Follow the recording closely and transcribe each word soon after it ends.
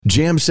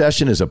Jam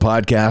Session is a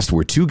podcast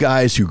where two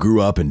guys who grew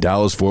up in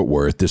Dallas-Fort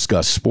Worth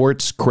discuss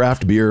sports,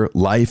 craft beer,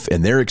 life,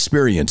 and their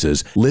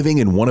experiences living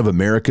in one of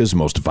America's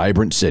most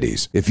vibrant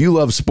cities. If you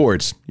love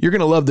sports, you're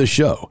going to love this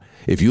show.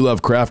 If you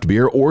love craft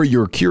beer or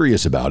you're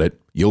curious about it,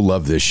 you'll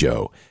love this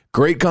show.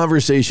 Great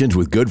conversations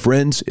with good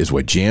friends is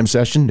what Jam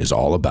Session is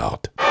all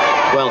about.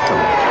 Welcome.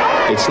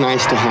 It's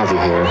nice to have you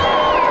here.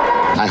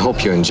 I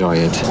hope you enjoy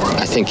it.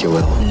 I think you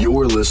will.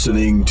 You're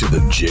listening to the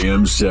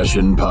Jam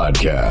Session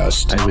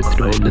Podcast. I was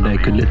told that I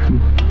could listen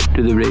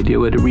to the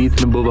radio at a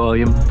reasonable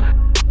volume.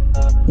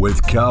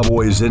 With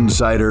Cowboys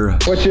insider...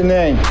 What's your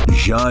name?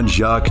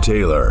 Jean-Jacques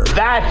Taylor.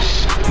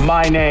 That's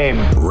my name.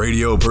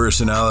 Radio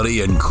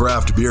personality and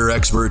craft beer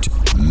expert,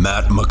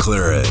 Matt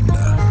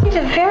McLaren. He's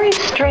a very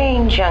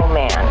strange young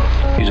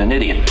man. He's an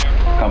idiot.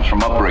 Comes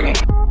from upbringing.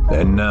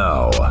 And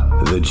now,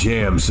 the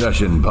Jam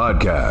Session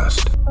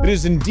Podcast. It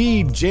is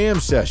indeed Jam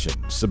Session.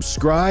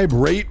 Subscribe,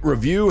 rate,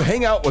 review,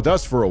 hang out with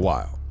us for a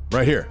while.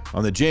 Right here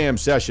on the Jam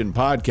Session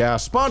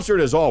Podcast,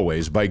 sponsored as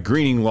always by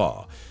Greening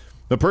Law,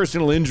 the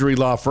personal injury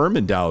law firm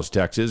in Dallas,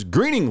 Texas.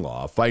 Greening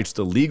Law fights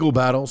the legal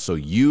battle so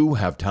you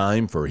have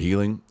time for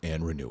healing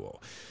and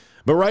renewal.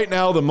 But right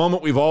now, the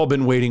moment we've all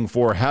been waiting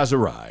for has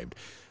arrived.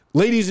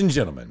 Ladies and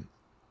gentlemen,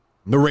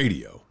 the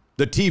radio,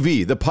 the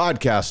TV, the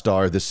podcast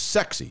star, the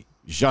sexy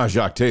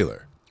Jean-Jacques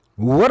Taylor.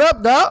 What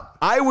up, Doc?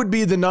 I would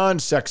be the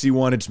non-sexy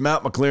one. It's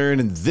Matt McLaren,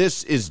 and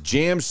this is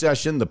Jam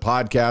Session, the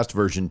podcast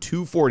version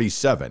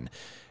 247,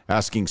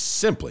 asking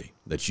simply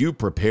that you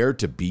prepare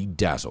to be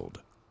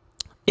dazzled.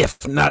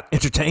 If not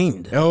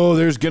entertained. Oh,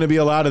 there's going to be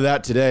a lot of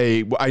that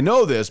today. I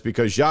know this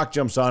because Jacques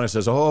jumps on and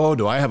says, oh,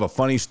 do I have a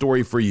funny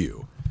story for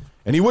you?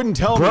 And he wouldn't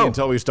tell me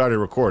until we started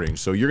recording,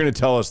 so you're going to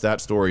tell us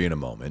that story in a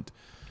moment.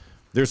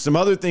 There's some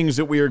other things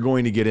that we are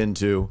going to get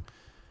into.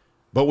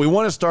 But we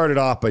want to start it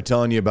off by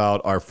telling you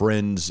about our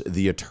friends,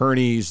 the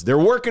attorneys. They're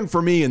working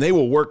for me, and they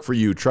will work for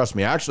you. Trust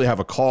me. I actually have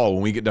a call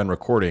when we get done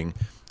recording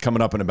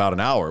coming up in about an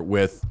hour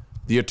with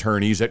the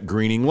attorneys at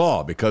Greening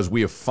Law, because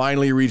we have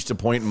finally reached a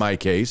point in my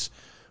case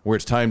where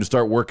it's time to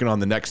start working on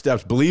the next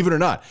steps. Believe it or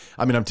not.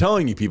 I mean, I'm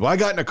telling you, people, I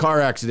got in a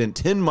car accident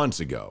 10 months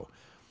ago.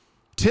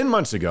 10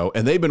 months ago,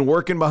 and they've been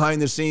working behind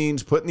the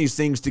scenes, putting these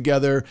things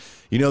together.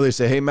 You know, they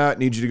say, hey, Matt,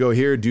 need you to go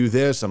here, do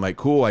this. I'm like,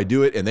 cool, I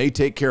do it. And they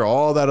take care of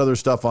all that other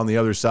stuff on the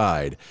other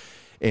side.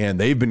 And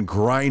they've been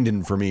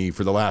grinding for me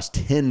for the last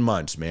 10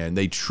 months, man.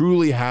 They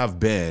truly have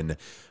been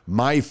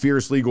my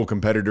fierce legal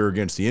competitor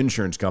against the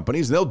insurance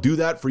companies. And they'll do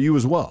that for you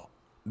as well.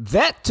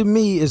 That, to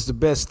me, is the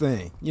best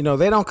thing. You know,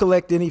 they don't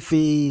collect any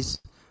fees.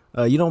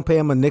 You don't pay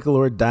them a nickel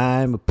or a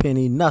dime, a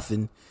penny,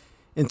 nothing,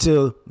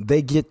 until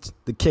they get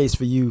the case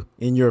for you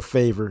in your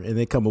favor and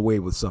they come away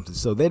with something.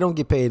 So they don't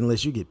get paid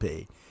unless you get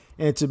paid.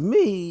 And to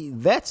me,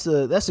 that's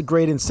a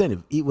great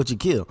incentive. Eat what you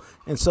kill.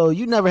 And so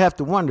you never have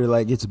to wonder,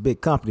 like, it's a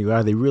big company.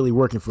 Are they really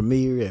working for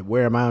me?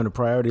 Where am I on the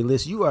priority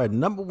list? You are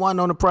number one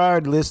on the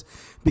priority list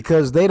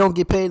because they don't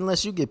get paid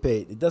unless you get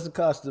paid. It doesn't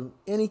cost you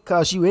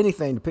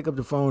anything to pick up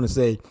the phone and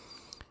say,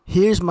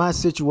 here's my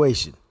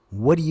situation.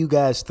 What do you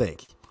guys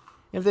think?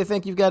 And if they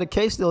think you've got a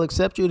case, they'll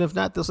accept you. And if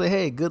not, they'll say,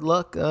 hey, good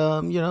luck.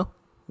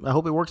 I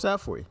hope it works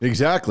out for you.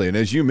 Exactly. And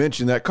as you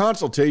mentioned, that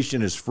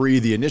consultation is free.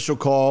 The initial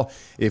call,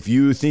 if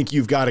you think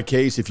you've got a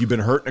case, if you've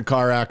been hurt in a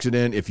car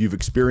accident, if you've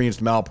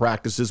experienced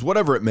malpractices,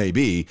 whatever it may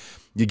be,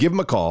 you give them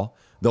a call.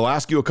 They'll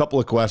ask you a couple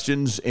of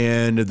questions,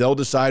 and they'll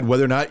decide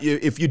whether or not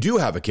if you do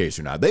have a case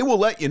or not. They will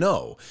let you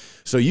know.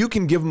 So you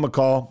can give them a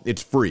call.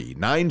 It's free.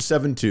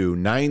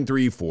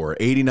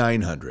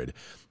 972-934-8900.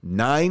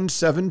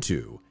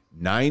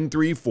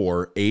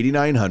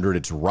 972-934-8900.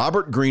 It's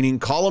Robert Greening.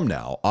 Call him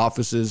now.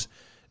 Offices,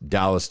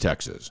 Dallas,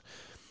 Texas.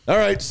 All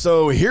right,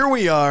 so here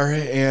we are,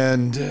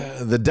 and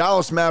the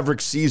Dallas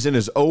Mavericks season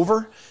is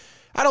over.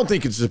 I don't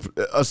think it's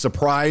a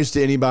surprise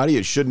to anybody.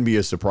 It shouldn't be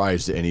a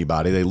surprise to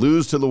anybody. They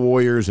lose to the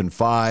Warriors in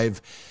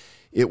 5.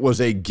 It was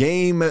a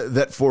game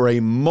that for a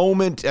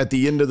moment at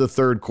the end of the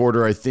third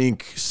quarter, I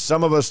think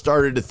some of us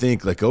started to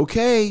think like,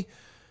 okay,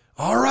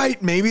 all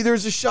right, maybe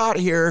there's a shot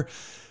here.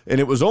 And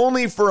it was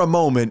only for a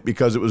moment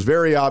because it was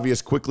very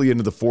obvious quickly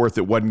into the fourth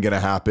it wasn't going to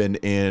happen.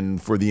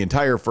 And for the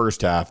entire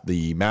first half,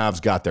 the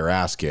Mavs got their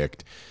ass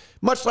kicked,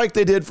 much like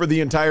they did for the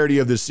entirety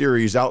of the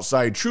series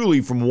outside truly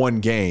from one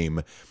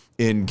game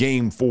in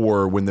Game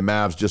 4 when the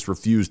Mavs just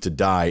refused to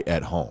die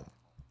at home.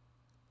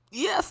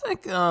 Yeah, I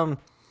think, man,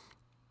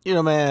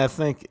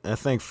 I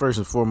think first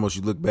and foremost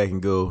you look back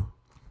and go,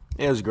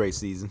 yeah, it was a great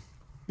season.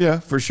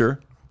 Yeah, for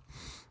sure.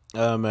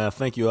 I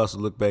think you also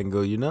look back and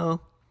go,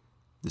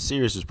 the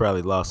series was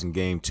probably lost in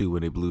Game 2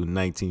 when they blew a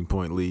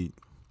 19-point lead.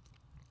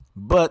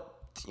 But,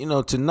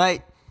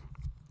 tonight,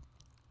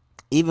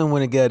 even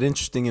when it got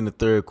interesting in the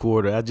third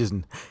quarter,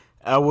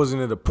 I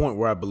wasn't at a point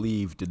where I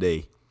believed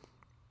today.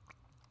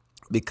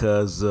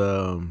 Because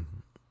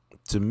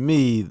to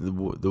me,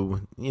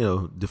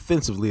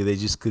 defensively, they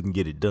just couldn't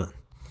get it done.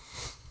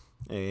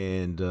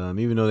 And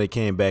even though they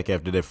came back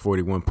after that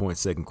 41-point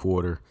second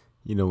quarter,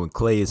 when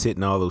Clay is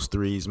hitting all those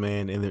threes,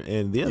 man.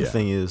 And the other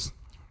thing is,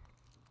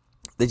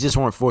 they just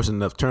weren't forcing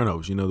enough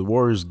turnovers. You know, the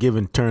Warriors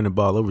turn the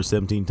ball over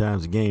 17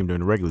 times a game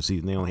during the regular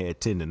season. They only had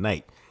 10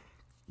 tonight.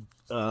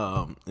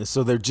 And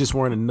so there just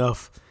weren't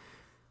enough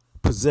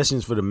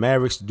possessions for the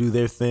Mavericks to do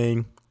their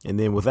thing. And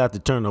then without the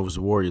turnovers,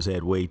 the Warriors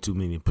had way too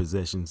many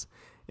possessions.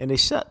 And they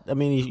shot. I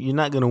mean, you're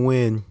not going to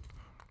win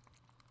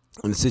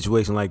in a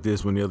situation like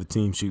this when the other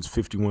team shoots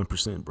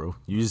 51%, bro.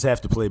 You just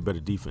have to play better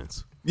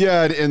defense.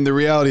 Yeah, and the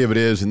reality of it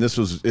is, and this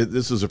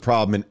was a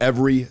problem in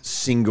every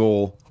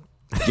single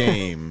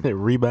game.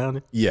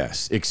 Rebounding?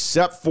 Yes,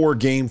 except for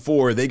Game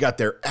 4. They got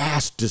their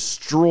ass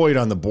destroyed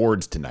on the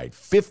boards tonight,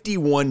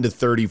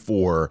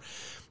 51-34.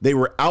 They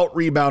were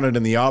out-rebounded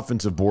in the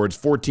offensive boards,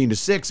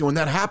 14-6. And when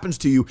that happens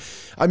to you,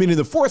 I mean, in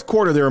the fourth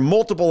quarter, there are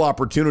multiple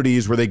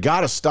opportunities where they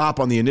got to stop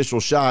on the initial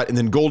shot, and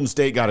then Golden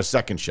State got a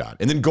second shot,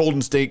 and then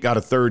Golden State got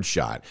a third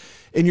shot.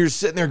 And you're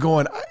sitting there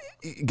going,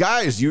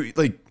 guys, you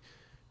like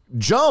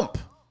jump.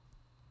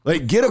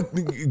 Like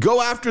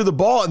go after the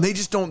ball, and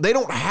they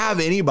don't have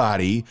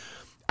anybody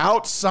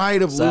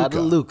outside of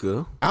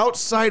Luka.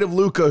 Outside of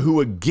Luka, who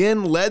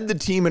again led the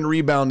team in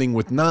rebounding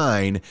with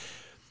 9.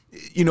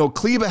 You know,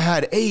 Kleba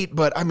had 8,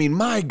 but I mean,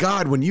 my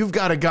God, when you've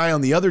got a guy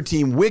on the other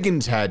team,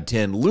 Wiggins had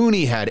 10,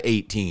 Looney had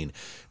 18.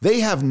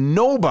 They have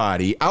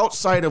nobody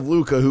outside of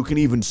Luka who can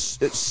even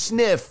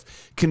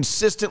sniff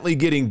consistently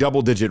getting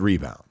double-digit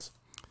rebounds.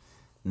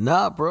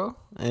 Nah, bro.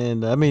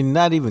 And I mean,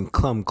 not even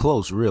come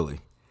close,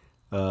 really.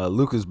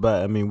 Luka's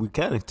we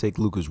kind of take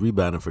Luka's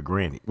rebounding for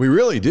granted. We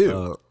really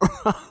do.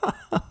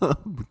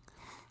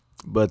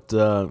 But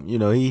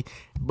even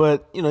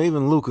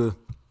Luka.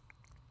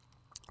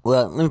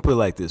 Well, let me put it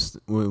like this: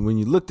 when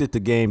you looked at the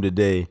game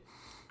today,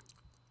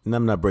 and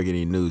I'm not breaking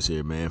any news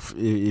here, man.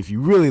 If you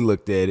really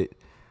looked at it,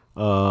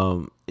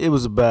 it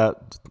was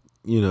about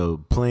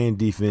playing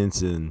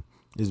defense, and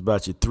it's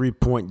about your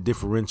 3-point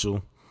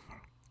differential.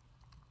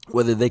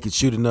 Whether they could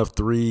shoot enough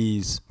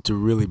threes to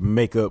really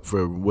make up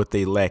for what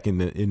they lack in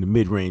the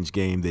mid-range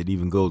game that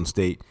even Golden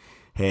State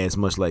has,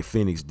 much like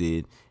Phoenix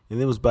did. And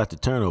it was about the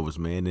turnovers,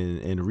 man,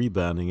 and the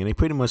rebounding. And they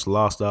pretty much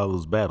lost all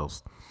those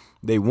battles.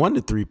 They won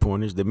the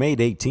three-pointers. They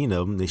made 18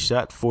 of them. They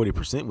shot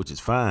 40%, which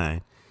is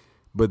fine.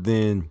 But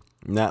then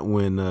not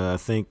when I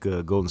think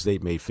Golden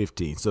State made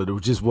 15. So there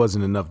just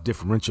wasn't enough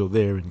differential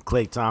there. And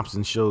Klay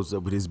Thompson shows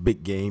up with his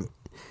big game.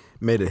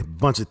 Made a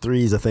bunch of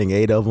threes, I think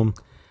 8 of them.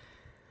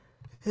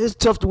 It's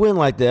tough to win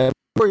like that.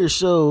 Warriors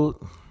showed,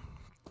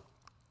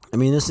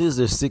 this is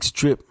their 6th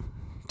trip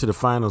to the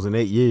finals in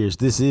 8 years.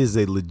 This is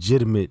a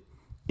legitimate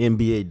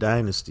NBA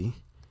dynasty.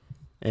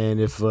 And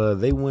if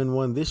they win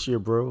one this year,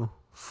 bro,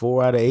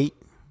 4 out of 8,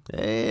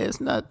 that's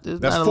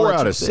 4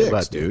 out of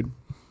 6, dude.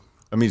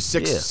 I mean,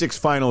 six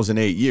finals in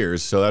 8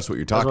 years, so that's what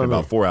you're talking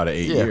about, 4 out of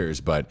 8 years.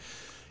 But,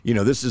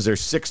 this is their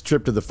 6th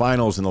trip to the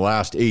finals in the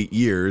last 8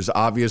 years.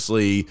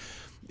 Obviously,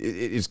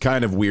 it's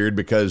kind of weird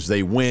because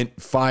they went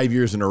 5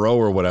 years in a row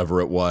or whatever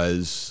it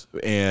was,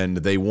 and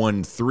they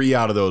won 3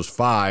 out of those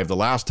 5. The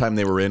last time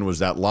they were in was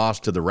that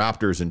loss to the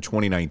Raptors in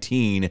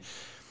 2019.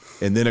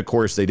 And then, of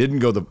course, they didn't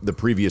go the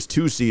previous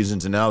 2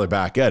 seasons, and now they're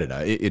back at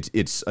it.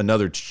 It's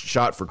another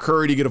shot for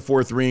Curry to get a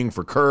 4th ring,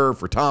 for Kerr,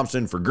 for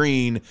Thompson, for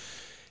Green.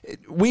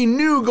 We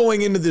knew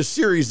going into this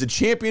series the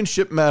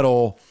championship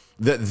medal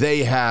that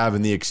they have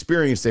and the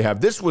experience they have.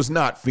 This was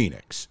not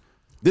Phoenix.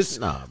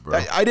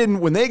 Bro. I didn't,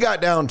 when they got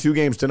down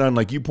 2-0,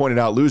 like you pointed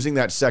out, losing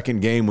that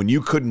second game when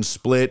you couldn't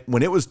split,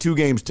 when it was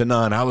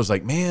 2-0, I was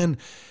like, man,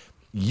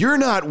 you're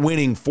not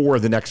winning 4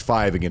 of the next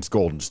 5 against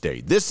Golden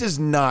State. This is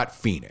not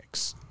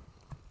Phoenix.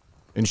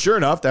 And sure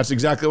enough, that's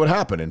exactly what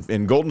happened.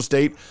 And Golden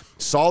State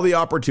saw the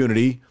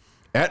opportunity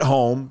at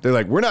home. They're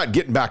like, we're not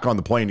getting back on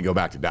the plane to go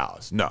back to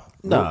Dallas. No,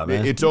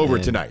 man. It's over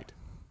tonight.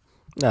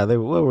 No,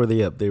 what were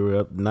they up? They were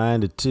up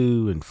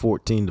 9-2 and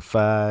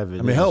 14-5.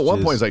 And hell, at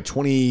one point it's like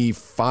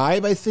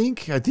 25, I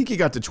think. I think he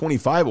got to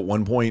 25 at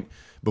one point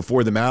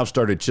before the Mavs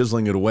started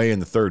chiseling it away in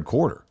the third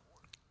quarter.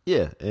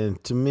 Yeah,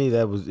 and to me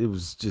it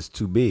was just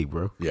too big,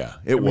 bro. Yeah,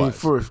 it was.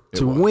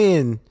 To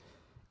win,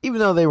 even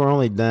though they were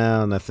only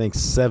down, I think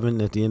 7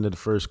 at the end of the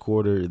first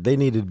quarter, they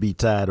needed to be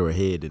tied or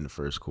ahead in the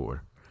first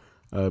quarter.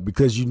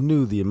 Because you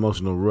knew the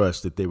emotional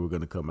rush that they were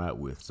going to come out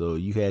with. So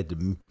you had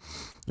to,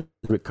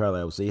 Rick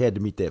Carlisle would say, you had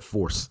to meet that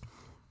force.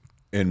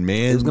 And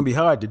man, it was going to be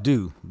hard to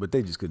do, but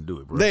they just couldn't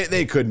do it, bro.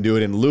 They couldn't do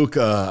it. And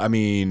Luka,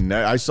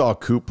 I saw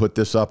Coop put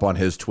this up on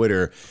his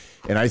Twitter,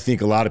 and I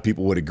think a lot of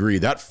people would agree.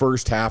 That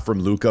first half from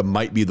Luka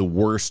might be the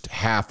worst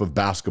half of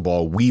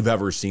basketball we've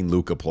ever seen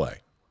Luka play.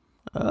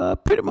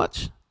 Pretty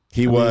much.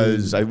 He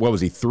was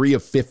 3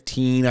 of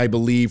 15, I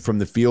believe, from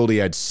the field. He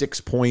had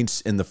 6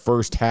 points in the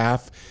first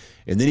half.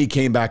 And then he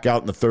came back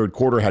out in the third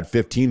quarter, had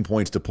 15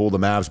 points to pull the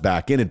Mavs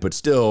back in it. But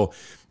still,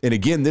 and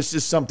again, this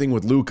is something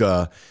with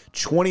Luka,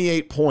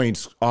 28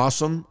 points,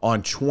 awesome,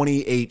 on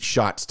 28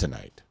 shots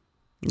tonight.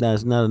 No,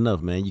 it's not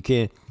enough, man. You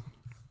can't.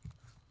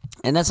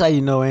 And that's how you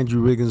know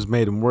Andrew Wiggins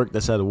made him work.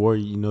 That's how the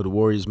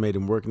Warriors made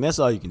him work. And that's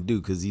all you can do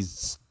because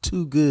he's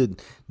too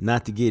good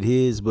not to get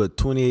his. But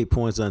 28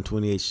 points on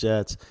 28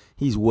 shots,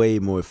 he's way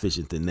more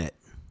efficient than that.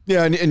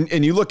 Yeah,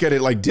 and you look at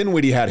it like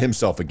Dinwiddie had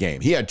himself a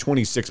game. He had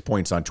 26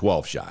 points on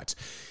 12 shots.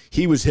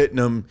 He was hitting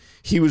them.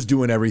 He was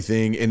doing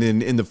everything. And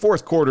in the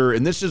fourth quarter,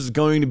 and this is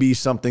going to be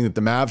something that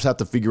the Mavs have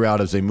to figure out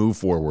as they move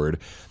forward,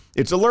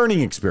 it's a learning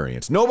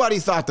experience. Nobody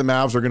thought the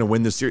Mavs were going to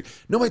win this series.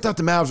 Nobody thought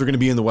the Mavs were going to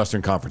be in the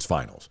Western Conference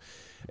Finals.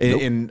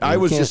 And I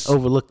was just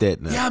overlook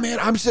that now. Yeah, man.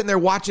 I'm sitting there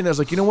watching. I was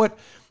like, you know what?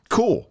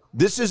 Cool.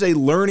 This is a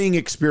learning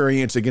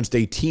experience against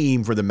a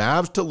team for the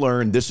Mavs to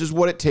learn. This is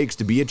what it takes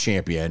to be a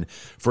champion.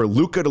 For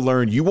Luka to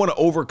learn, you want to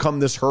overcome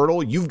this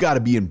hurdle, you've got to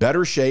be in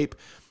better shape.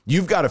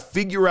 You've got to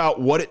figure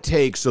out what it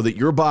takes so that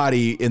your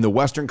body in the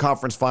Western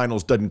Conference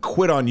Finals doesn't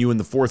quit on you in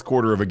the fourth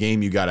quarter of a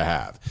game you got to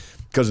have.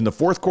 Because in the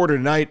fourth quarter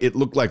tonight, it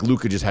looked like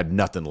Luka just had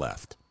nothing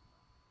left.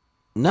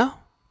 No.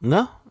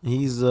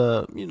 He's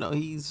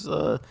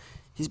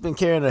been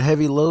carrying a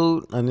heavy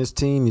load on this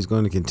team. He's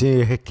going to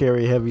continue to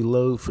carry a heavy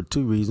load for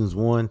two reasons.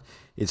 One,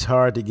 it's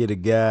hard to get a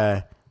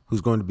guy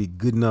who's going to be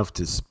good enough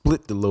to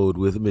split the load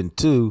with him. And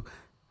two,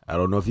 I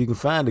don't know if you can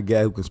find a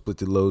guy who can split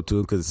the load to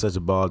him because it's such a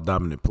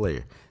ball-dominant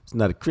player. It's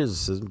not a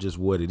criticism, just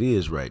what it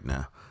is right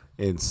now.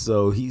 And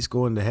so he's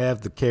going to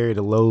have to carry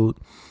the load.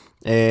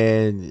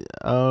 And,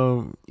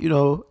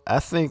 I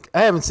think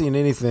I haven't seen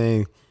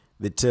anything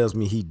that tells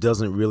me he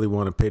doesn't really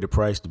want to pay the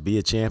price to be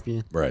a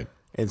champion. Right.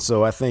 And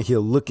so I think he'll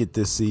look at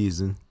this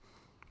season,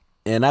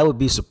 and I would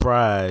be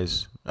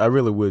surprised, I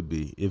really would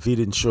be, if he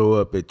didn't show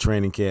up at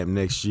training camp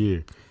next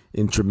year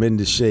in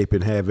tremendous shape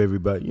and have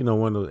everybody,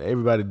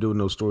 everybody doing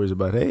those stories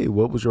about, hey,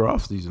 what was your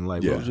offseason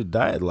like? Yeah. What was your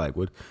diet like?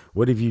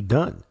 What have you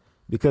done?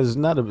 Because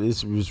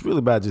it's really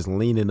about just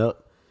leaning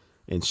up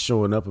and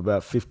showing up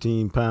about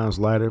 15 pounds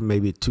lighter,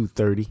 maybe at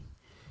 230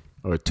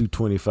 or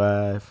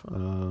 225,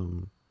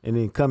 and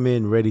then come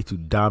in ready to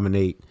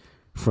dominate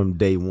from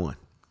day one.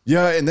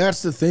 Yeah, and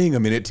that's the thing. I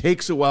mean, it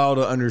takes a while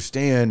to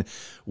understand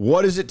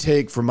what does it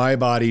take for my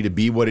body to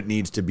be what it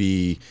needs to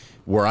be,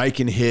 where I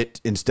can hit,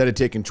 instead of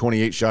taking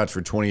 28 shots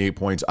for 28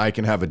 points, I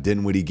can have a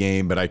Dinwiddie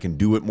game, but I can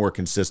do it more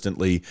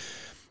consistently.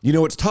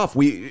 It's tough.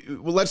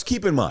 Let's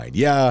keep in mind,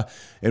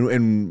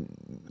 and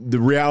the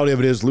reality of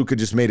it is Luka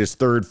just made his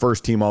third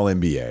first-team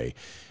All-NBA.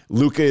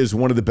 Luka is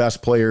one of the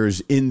best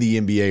players in the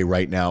NBA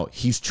right now.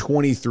 He's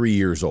 23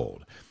 years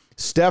old.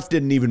 Steph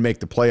didn't even make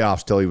the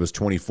playoffs till he was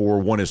 24,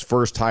 won his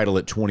first title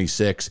at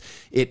 26.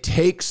 It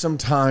takes some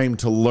time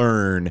to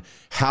learn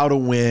how to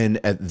win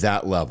at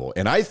that level.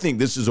 And I think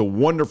this is a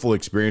wonderful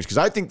experience because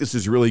I think this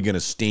is really going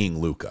to sting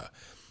Luka.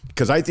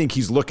 Because I think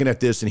he's looking at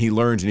this and he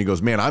learns and he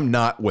goes, man, I'm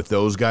not what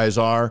those guys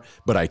are,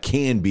 but I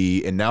can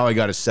be. And now I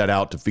got to set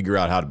out to figure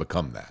out how to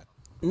become that.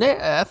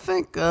 I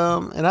think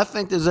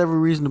there's every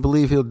reason to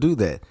believe he'll do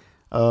that.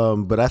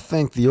 But I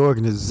think the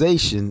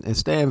organization, and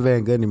Stan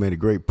Van Gundy made a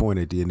great point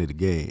at the end of the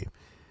game,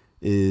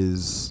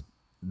 is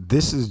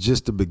this is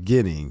just the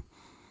beginning.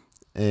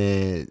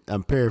 And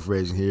I'm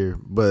paraphrasing here,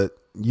 but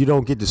you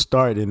don't get to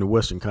start in the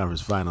Western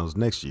Conference Finals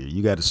next year.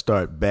 You got to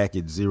start back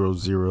at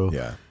 0-0.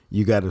 Yeah.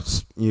 You got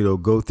to,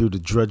 go through the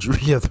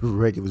drudgery of the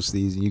regular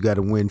season. You got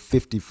to win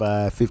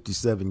 55,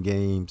 57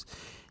 games.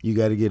 You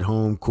got to get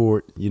home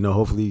court.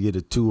 Hopefully you get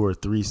a 2 or a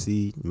 3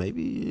 seed.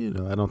 Maybe,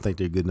 I don't think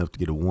they're good enough to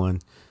get a 1.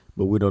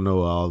 But we don't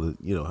know all the,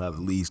 how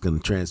the league's going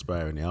to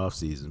transpire in the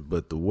offseason.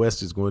 But the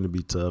West is going to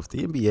be tough. The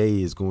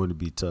NBA is going to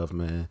be tough,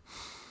 man.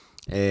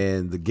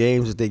 And the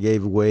games that they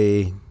gave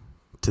away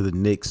to the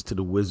Knicks, to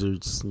the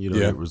Wizards,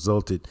 that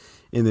resulted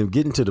in them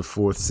getting to the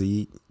 4th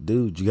seed.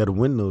 Dude, you got to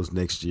win those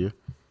next year.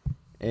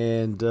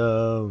 And,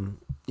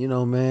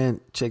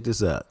 man, check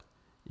this out.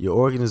 Your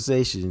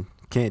organization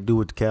can't do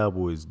what the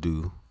Cowboys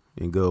do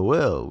and go,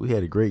 well, we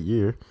had a great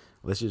year.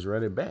 Let's just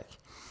run it back.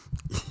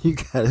 You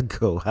got to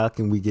go, how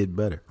can we get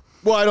better?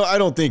 Well, I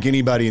don't think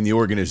anybody in the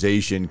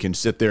organization can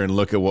sit there and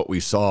look at what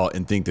we saw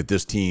and think that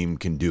this team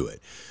can do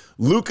it.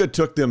 Luka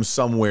took them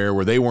somewhere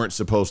where they weren't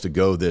supposed to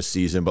go this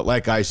season. But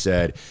like I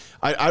said,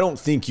 I don't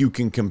think you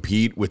can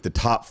compete with the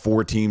top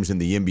 4 teams in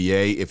the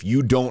NBA if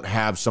you don't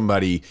have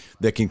somebody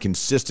that can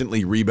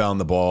consistently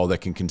rebound the ball, that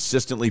can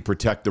consistently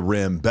protect the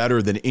rim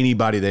better than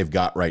anybody they've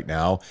got right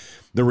now.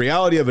 The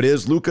reality of it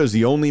is Luka is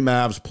the only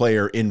Mavs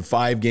player in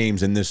 5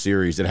 games in this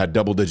series that had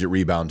double-digit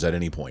rebounds at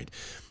any point.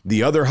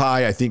 The other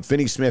high, I think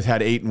Finney-Smith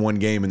had 8 in one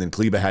game, and then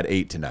Kleba had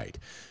 8 tonight.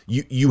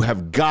 You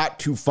have got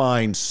to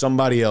find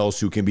somebody else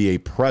who can be a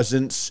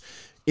presence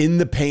in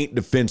the paint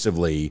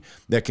defensively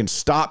that can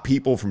stop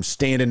people from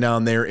standing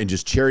down there and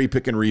just cherry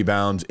picking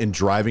rebounds and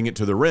driving it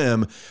to the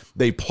rim.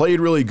 They played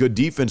really good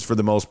defense for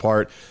the most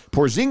part.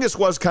 Porzingis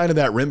was kind of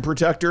that rim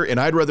protector, and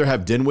I'd rather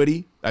have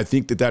Dinwiddie. I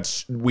think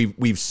that's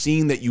we've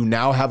seen that you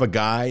now have a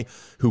guy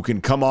who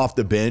can come off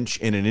the bench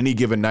and in any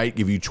given night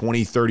give you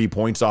 20, 30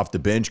 points off the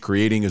bench,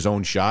 creating his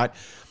own shot.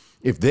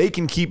 If they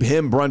can keep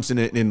him, Brunson,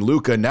 and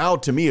Luka, now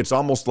to me it's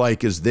almost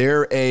like, is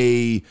there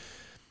I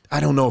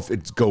don't know if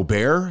it's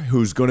Gobert,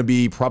 who's going to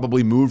be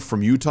probably moved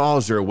from Utah.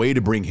 Is there a way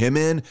to bring him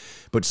in?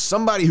 But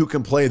somebody who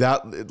can play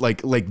that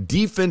like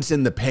defense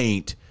in the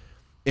paint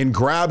and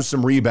grab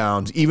some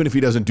rebounds, even if he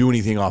doesn't do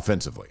anything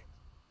offensively.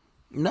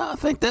 No, I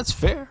think that's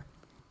fair.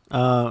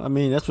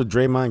 That's what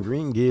Draymond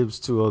Green gives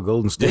to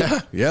Golden State.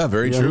 Yeah,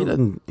 very true.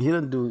 He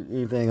doesn't do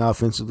anything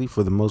offensively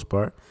for the most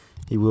part.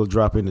 He will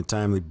drop in a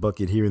timely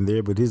bucket here and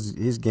there, but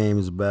his game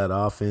is about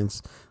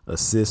offense,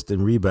 assist,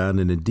 and rebound,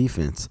 and the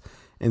defense.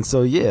 And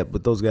so, yeah,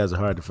 but those guys are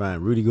hard to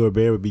find. Rudy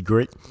Gobert would be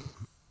great.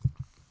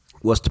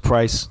 What's the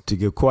price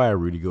to acquire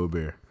Rudy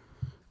Gobert?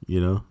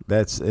 You know,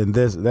 that's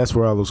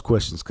where all those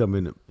questions come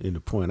into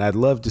point. I'd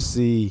love to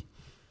see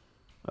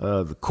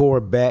the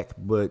core back,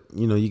 but,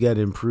 you know, you got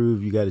to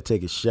improve. You got to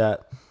take a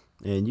shot,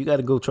 and you got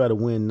to go try to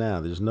win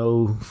now. There's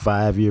no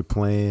 5-year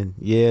plan.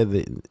 Yeah,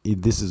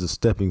 this is a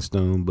stepping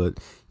stone, but,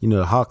 you know,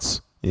 the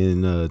Hawks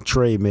and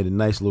Trey made a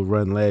nice little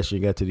run last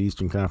year, got to the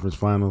Eastern Conference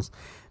Finals.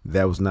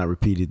 That was not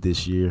repeated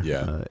this year.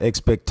 Yeah.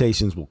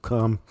 Expectations will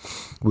come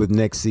with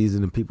next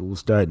season, and people will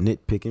start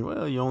nitpicking.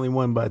 Well, you only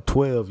won by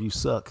 12. You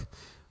suck.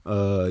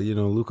 You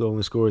know, Luka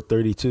only scored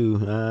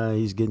 32.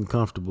 He's getting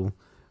comfortable.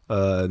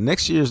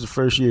 Next year is the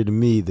first year to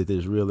me that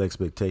there's real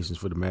expectations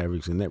for the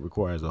Mavericks, and that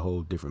requires a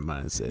whole different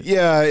mindset.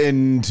 Yeah,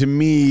 and to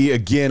me,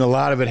 again, a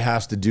lot of it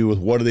has to do with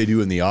what do they do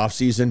in the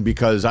offseason,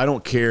 because I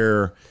don't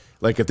care.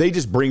 Like, if they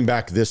just bring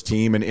back this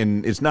team,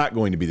 and it's not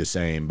going to be the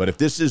same, but if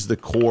this is the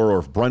core or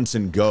if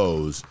Brunson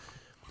goes,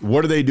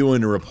 what are they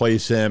doing to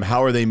replace him?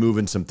 How are they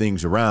moving some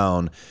things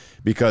around?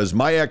 Because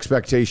my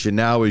expectation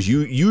now is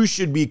you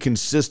should be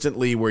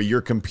consistently where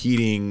you're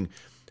competing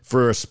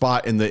for a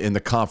spot in the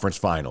conference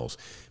finals.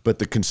 But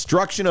the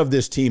construction of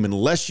this team,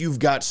 unless you've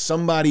got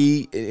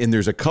somebody, and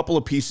there's a couple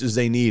of pieces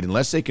they need,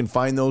 unless they can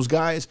find those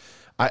guys,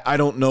 I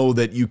don't know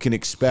that you can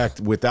expect,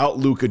 without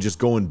Luka just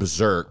going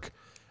berserk,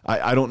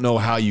 I don't know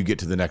how you get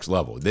to the next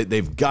level.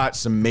 They've got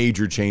some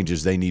major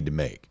changes they need to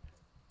make.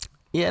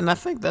 Yeah, and I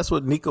think that's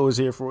what Nico is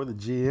here for, the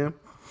GM.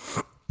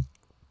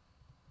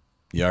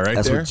 You all right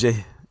that's there?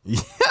 What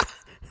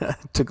yeah.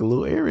 Took a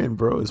little air in,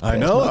 bro. I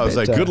know. I was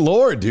like, good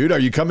Lord, dude. Are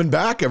you coming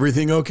back?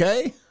 Everything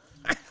okay?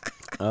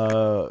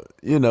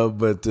 You know,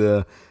 but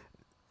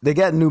they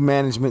got new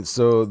management,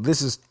 so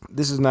this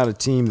is not a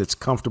team that's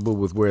comfortable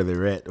with where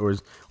they're at, or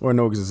an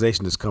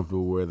organization that's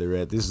comfortable where they're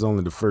at. This is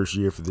only the first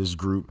year for this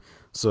group.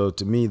 So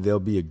to me, they'll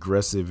be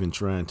aggressive in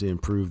trying to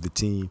improve the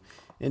team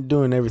and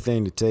doing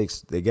everything it takes.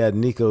 They got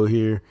Nico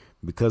here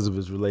because of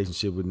his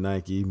relationship with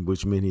Nike,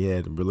 which meant he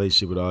had a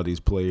relationship with all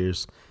these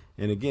players.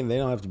 And again, they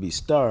don't have to be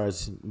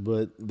stars,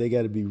 but they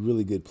got to be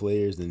really good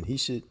players. And he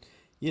should,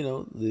 you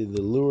know, the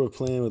lure of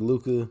playing with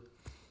Luka,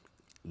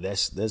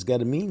 that's got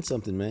to mean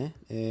something, man.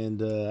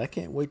 And I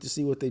can't wait to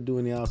see what they do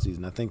in the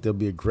offseason. I think they'll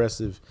be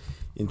aggressive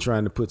in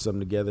trying to put something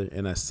together.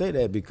 And I say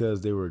that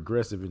because they were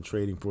aggressive in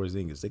trading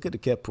Porzingis. They could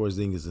have kept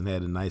Porzingis and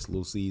had a nice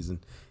little season,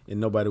 and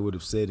nobody would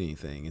have said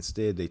anything.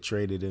 Instead, they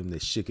traded him. They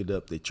shook it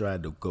up. They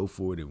tried to go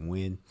for it and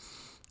win.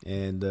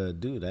 And,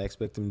 dude, I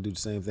expect them to do the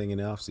same thing in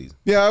the offseason.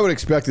 Yeah, I would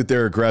expect that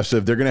they're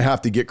aggressive. They're going to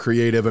have to get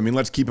creative. I mean,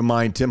 let's keep in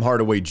mind Tim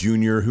Hardaway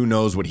Jr., who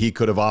knows what he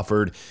could have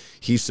offered.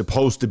 He's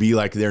supposed to be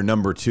like their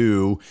number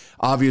 2.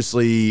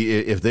 Obviously,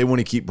 if they want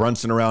to keep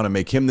Brunson around and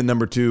make him the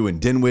number 2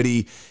 and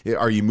Dinwiddie,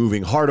 are you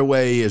moving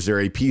Hardaway? Is there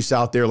a piece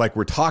out there? Like,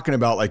 we're talking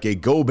about like a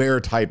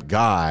Gobert-type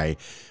guy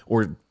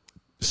or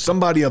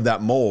somebody of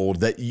that mold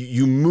that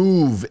you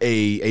move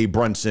a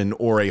Brunson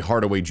or a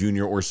Hardaway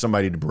Jr. or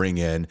somebody to bring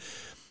in.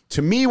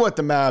 To me, what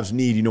the Mavs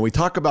need, you know, we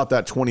talk about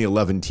that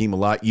 2011 team a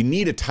lot. You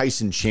need a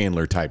Tyson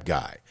Chandler type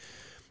guy.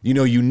 You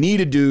know, you need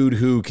a dude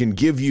who can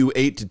give you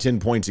 8 to 10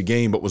 points a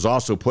game, but was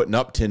also putting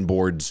up 10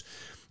 boards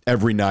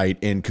every night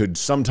and could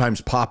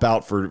sometimes pop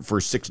out for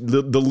 6,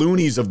 the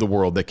loonies of the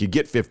world that could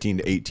get 15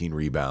 to 18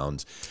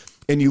 rebounds.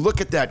 And you look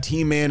at that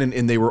team, man,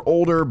 and they were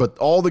older, but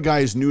all the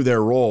guys knew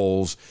their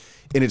roles.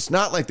 And it's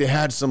not like they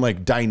had some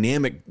like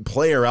dynamic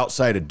player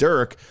outside of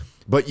Dirk,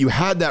 but you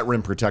had that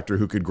rim protector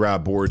who could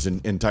grab boards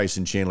in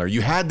Tyson Chandler.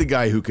 You had the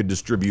guy who could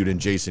distribute in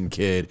Jason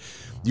Kidd.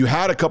 You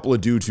had a couple of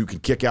dudes who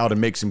could kick out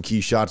and make some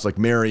key shots like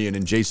Marion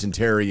and Jason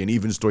Terry and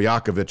even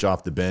Stojakovic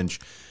off the bench.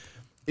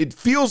 It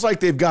feels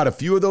like they've got a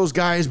few of those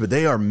guys, but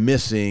they are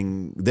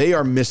missing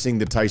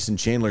the Tyson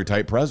Chandler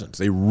type presence.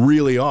 They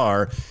really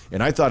are.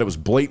 And I thought it was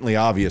blatantly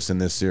obvious in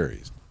this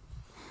series.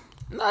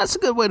 No, that's a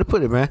good way to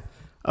put it, man.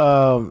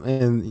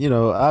 And, you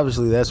know,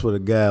 obviously that's what a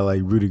guy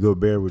like Rudy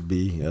Gobert would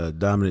be, a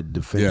dominant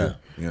defender.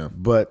 Yeah.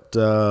 But,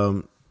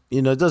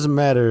 you know, it doesn't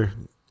matter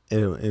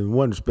in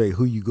one respect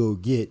who you go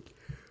get.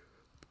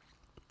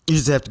 You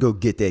just have to go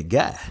get that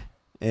guy.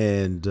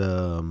 And,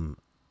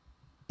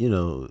 you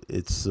know,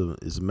 it's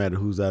a matter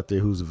of who's out there,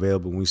 who's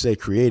available. When we say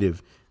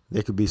creative,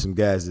 there could be some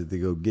guys that they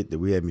go get that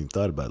we haven't even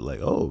thought about. Like,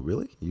 oh,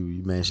 really?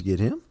 You managed to get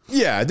him?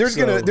 Yeah, there's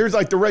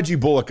like the Reggie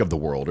Bullock of the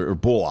world, or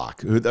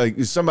Bullock, who,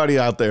 like, somebody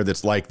out there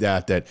that's like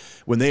that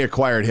when they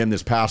acquired him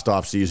this past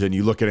offseason,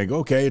 you look at it and go,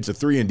 okay, it's a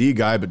 3-and-D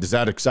guy, but does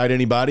that excite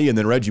anybody? And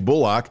then Reggie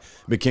Bullock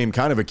became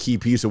kind of a key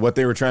piece of what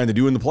they were trying to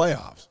do in the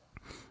playoffs.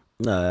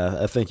 No,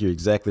 I think you're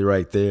exactly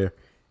right there.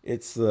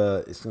 It's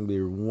going to be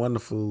a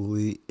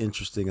wonderfully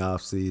interesting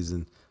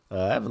offseason.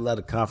 I have a lot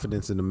of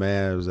confidence in the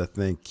Mavs. I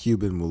think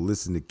Cuban will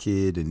listen to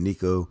Kidd and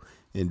Nico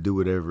and do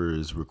whatever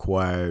is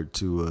required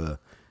to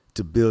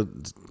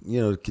build, you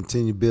know,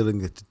 continue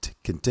building a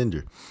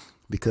contender.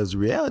 Because the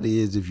reality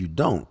is, if you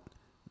don't,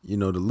 you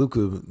know, the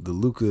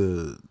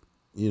Luka,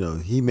 you know,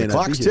 he may not be here. The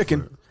clock's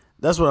ticking.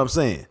 That's what I'm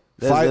saying.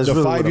 That's the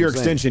really 5-year what I'm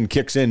extension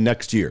kicks in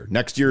next year.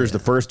 Next year is the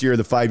first year of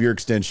the 5-year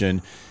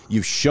extension.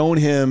 You've shown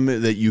him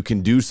that you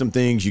can do some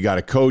things. You got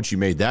a coach. You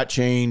made that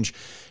change.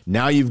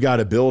 Now you've got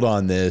to build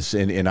on this.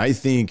 And I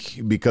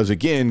think because,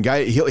 again,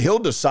 he'll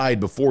decide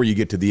before you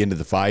get to the end of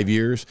the 5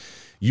 years.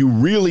 You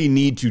really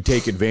need to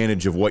take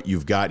advantage of what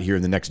you've got here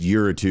in the next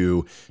year or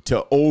two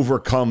to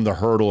overcome the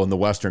hurdle in the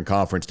Western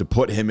Conference to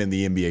put him in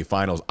the NBA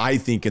Finals, I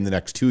think, in the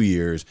next 2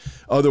 years.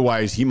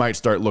 Otherwise, he might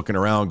start looking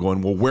around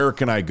going, well, where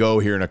can I go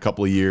here in a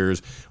couple of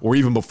years or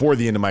even before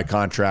the end of my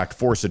contract,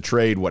 force a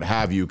trade, what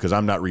have you, because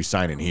I'm not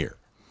re-signing here.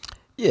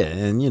 Yeah,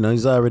 and,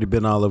 he's already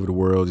been all over the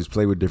world. He's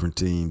played with different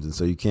teams, and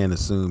so you can't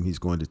assume he's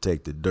going to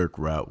take the Dirk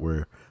route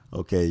where,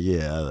 okay,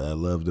 yeah, I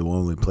love the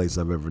only place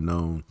I've ever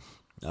known.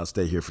 I'll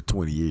stay here for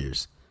 20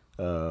 years.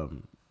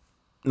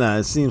 Now,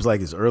 it seems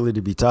like it's early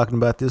to be talking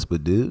about this,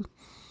 but, dude,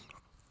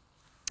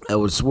 I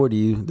would swear to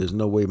you there's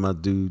no way my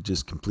dude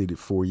just completed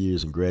 4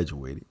 years and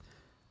graduated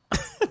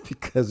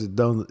because it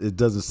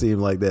doesn't seem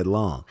like that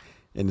long.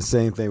 And the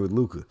same thing with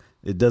Luka.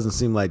 It doesn't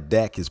seem like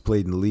Dak has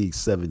played in the league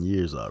 7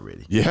 years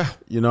already. Yeah.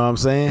 You know what I'm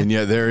saying? And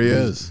yet there he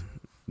is.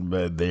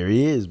 But there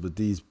he is. But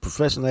these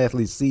professional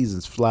athlete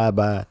seasons fly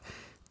by.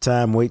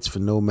 Time waits for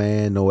no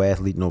man, no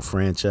athlete, no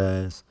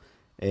franchise.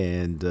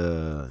 And,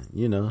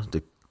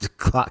 the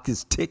clock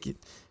is ticking.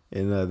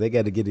 And they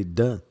got to get it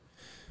done.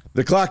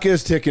 The clock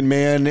is ticking,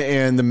 man.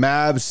 And the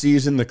Mavs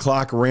season, the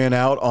clock ran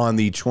out on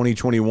the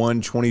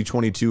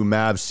 2021-2022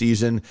 Mavs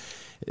season.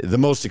 The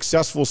most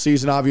successful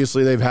season,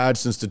 obviously, they've had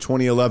since the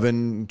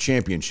 2011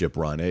 championship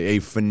run. A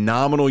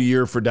phenomenal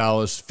year for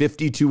Dallas,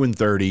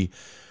 52-30.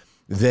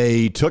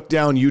 They took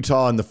down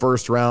Utah in the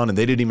first round, and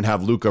they didn't even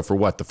have Luka for,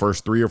 the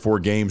first 3 or 4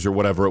 games or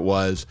whatever it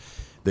was.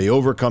 They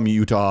overcome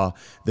Utah.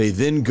 They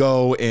then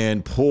go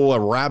and pull a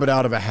rabbit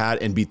out of a hat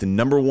and beat the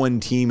number 1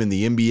 team in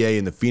the NBA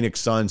in the Phoenix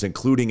Suns,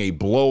 including a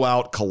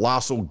blowout,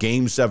 colossal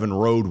Game 7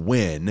 road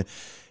win.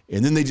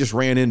 And then they just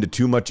ran into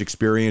too much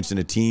experience in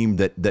a team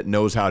that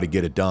knows how to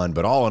get it done.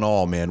 But all in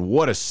all, man,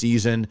 what a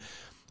season.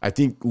 I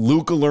think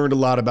Luka learned a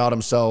lot about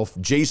himself.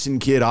 Jason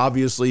Kidd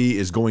obviously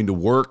is going to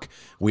work.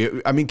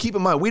 Keep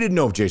in mind, we didn't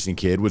know if Jason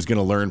Kidd was going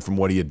to learn from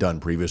what he had done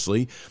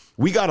previously.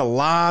 We got a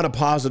lot of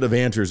positive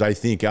answers, I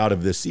think, out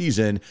of this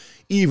season,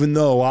 even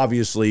though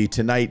obviously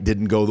tonight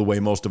didn't go the way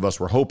most of us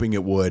were hoping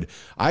it would.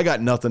 I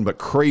got nothing but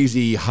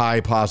crazy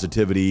high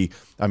positivity.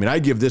 I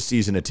give this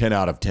season a 10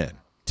 out of 10.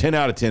 10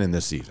 out of 10 in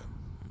this season.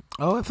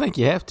 Oh, I think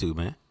you have to,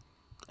 man.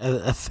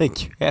 I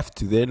think you have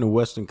to. They're in the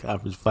Western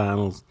Conference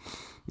Finals.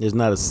 There's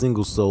not a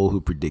single soul who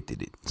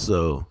predicted it.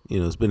 So,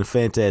 it's been a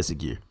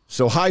fantastic year.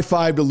 So high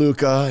five to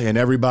Luka and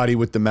everybody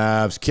with the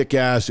Mavs. Kick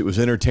ass. It was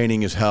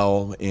entertaining as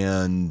hell,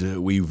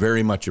 and we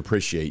very much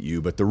appreciate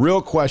you. But the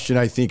real question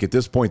I think at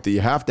this point that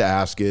you have to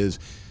ask is,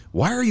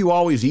 why are you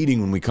always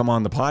eating when we come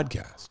on the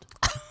podcast?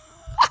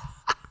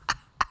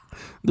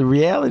 The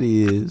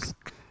reality is,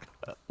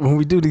 when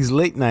we do these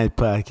late night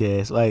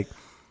podcasts, like,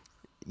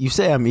 you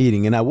say I'm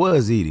eating, and I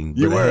was eating.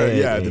 You were,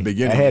 at the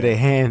beginning.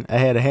 I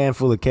had a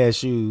handful of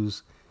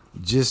cashews,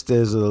 just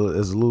as a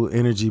little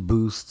energy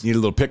boost. You need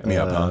a little pick me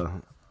up, huh?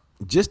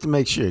 Just to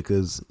make sure,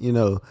 because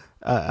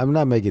I'm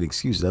not making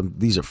excuses.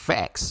 These are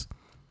facts.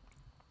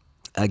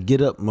 I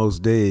get up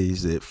most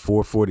days at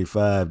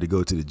 4:45 to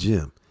go to the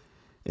gym,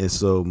 and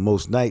so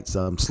most nights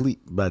I'm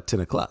asleep by 10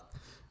 o'clock,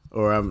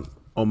 or I'm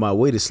on my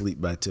way to sleep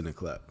by 10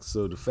 o'clock.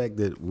 So the fact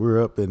that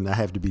we're up and I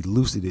have to be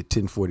lucid at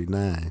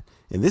 10:49,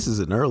 and this is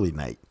an early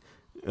night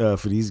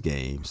for these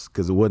games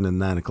because it wasn't a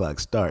 9 o'clock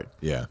start.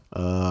 Yeah.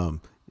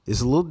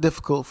 It's a little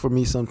difficult for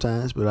me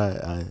sometimes, but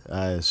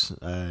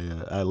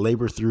I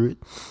labor through it.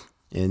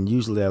 And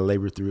usually I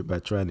labor through it by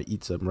trying to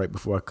eat something right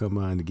before I come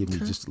on to give me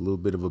just a little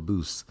bit of a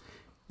boost.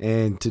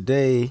 And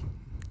today,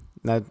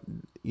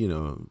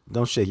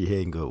 don't shake your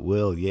head and go,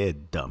 well, yeah,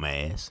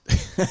 dumbass.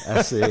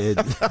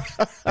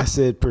 I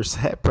said,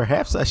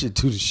 perhaps I should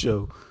do the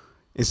show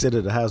instead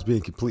of the house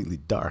being completely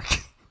dark.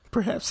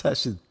 Perhaps I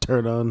should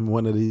turn on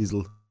one of these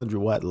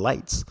 100-watt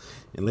lights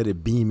and let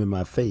it beam in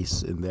my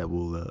face, and that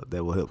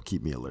will help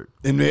keep me alert.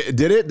 And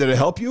did it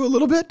help you a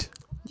little bit?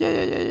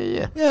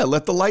 Yeah. Yeah,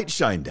 let the light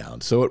shine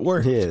down so it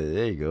worked. Yeah,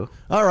 there you go.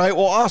 All right,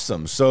 well,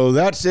 awesome. So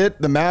that's it.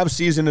 The Mavs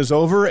season is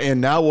over, and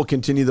now we'll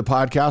continue the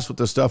podcast with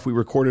the stuff we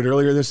recorded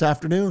earlier this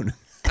afternoon.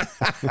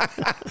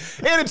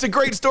 And it's a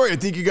great story. I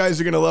think you guys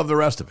are going to love the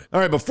rest of it. All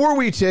right, before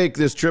we take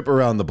this trip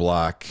around the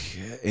block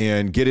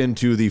and get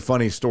into the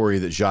funny story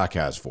that Jacques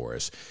has for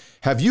us,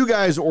 have you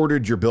guys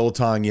ordered your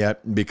biltong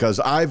yet? Because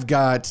I've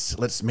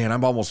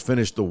almost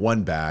finished the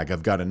one bag.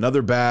 I've got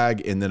another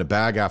bag and then a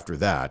bag after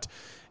that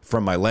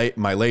from my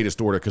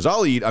latest order. Because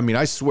I'll eat,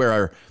 I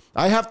swear,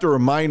 I have to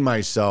remind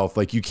myself,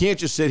 like, you can't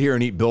just sit here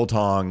and eat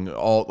biltong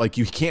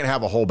you can't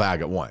have a whole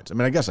bag at once.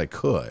 I guess I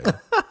could.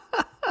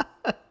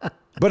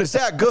 But it's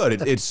that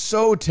good. It's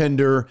so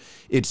tender.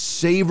 It's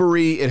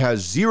savory. It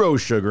has zero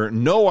sugar,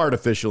 no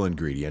artificial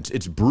ingredients.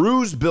 It's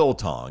bruised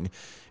biltong.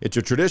 It's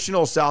a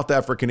traditional South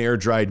African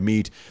air-dried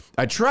meat.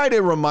 I try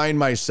to remind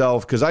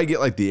myself, because I get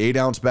like the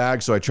 8-ounce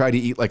bag, so I try to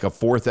eat like a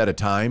fourth at a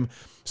time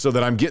so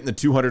that I'm getting the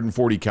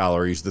 240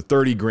 calories, the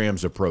 30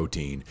 grams of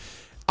protein.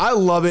 I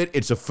love it.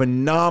 It's a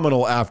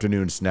phenomenal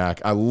afternoon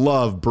snack. I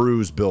love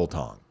bruised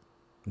biltong.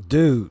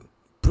 Dude,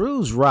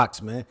 bruised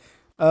rocks, man.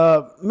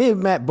 Me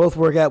and Matt both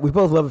work out. We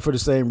both love it for the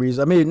same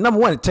reason. I mean, number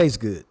one, it tastes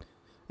good.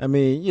 I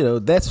mean, you know,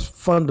 that's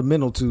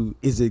fundamental to,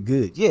 is it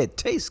good? Yeah, it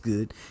tastes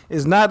good.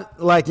 It's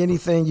not like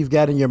anything you've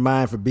got in your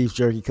mind for beef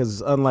jerky,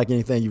 because it's unlike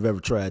anything you've ever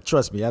tried.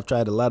 Trust me, I've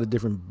tried a lot of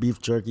different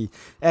beef jerky.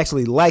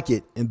 Actually like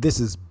it, and this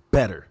is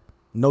better.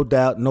 No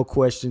doubt, no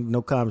question,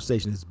 no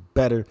conversation. It's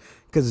better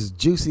because it's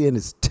juicy and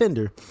it's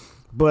tender.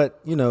 But,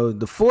 you know,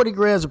 the 40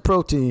 grams of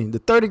protein, the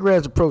 30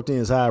 grams of protein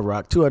is High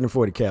Rock,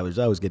 240 calories.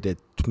 I always get that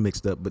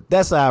mixed up. But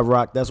that's High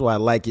Rock. That's why I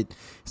like it.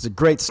 It's a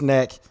great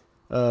snack.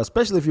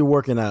 Especially if you're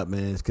working out,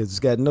 man, because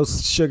it's got no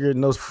sugar,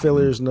 no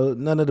fillers,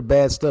 none of the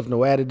bad stuff, no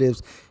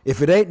additives.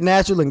 If it ain't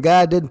natural and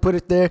God didn't put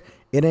it there,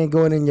 it ain't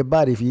going in your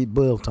body if you eat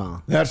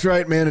biltong. That's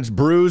right, man. It's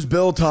bruised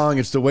biltong.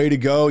 It's the way to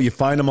go. You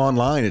find them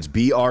online. It's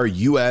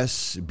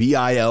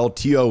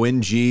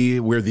BRUSBILTONG.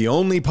 We're the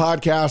only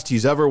podcast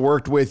he's ever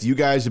worked with. You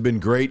guys have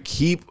been great.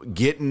 Keep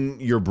getting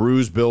your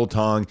bruised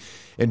biltong.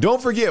 And don't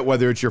forget,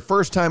 whether it's your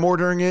first time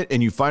ordering it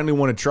and you finally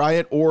want to try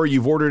it, or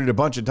you've ordered it a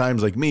bunch of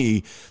times like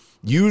me,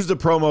 use the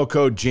promo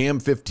code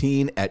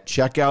JAM15 at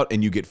checkout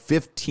and you get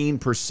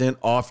 15%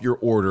 off your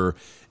order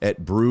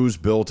at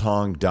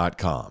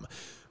bruisedbiltong.com.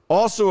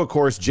 Also, of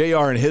course,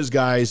 JR and his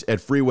guys at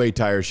Freeway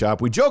Tire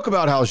Shop. We joke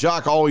about how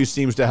Jacques always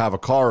seems to have a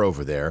car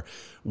over there.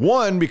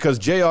 One, because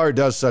JR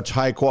does such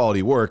high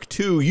quality work.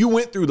 Two, you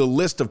went through the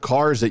list of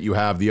cars that you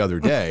have the other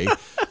day.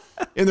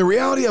 And the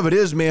reality of it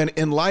is, man,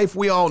 in life,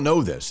 we all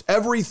know this.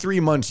 Every 3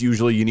 months,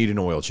 usually, you need an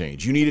oil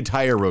change. You need a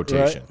tire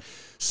rotation. Right.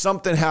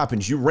 Something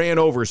happens. You ran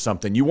over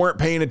something. You weren't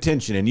paying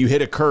attention and you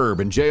hit a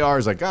curb. And JR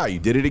is like, you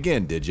did it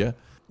again, did you?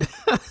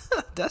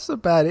 That's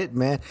about it,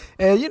 man.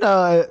 And, you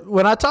know,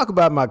 when I talk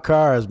about my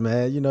cars,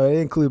 man, you know, it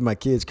includes my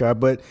kid's car.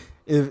 But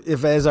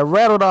if as I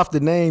rattled off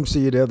the names to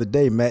you the other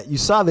day, Matt, you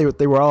saw they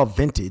were all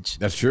vintage.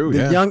 That's true,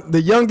 yeah.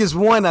 The youngest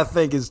one, I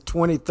think, is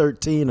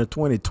 2013 or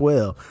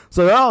 2012.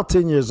 So they're all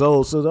 10 years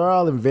old. So they're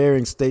all in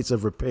varying states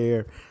of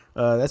repair.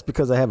 That's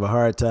because I have a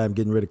hard time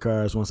getting rid of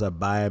cars once I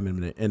buy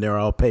them and they're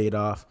all paid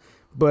off.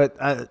 But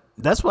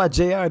that's why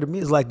JR to me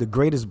is like the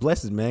greatest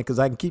blessing, man, because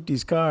I can keep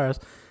these cars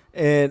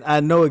and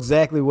I know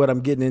exactly what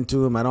I'm getting into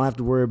them. I don't have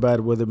to worry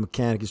about whether the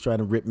mechanic is trying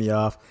to rip me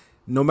off.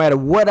 No matter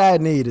what I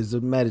need, it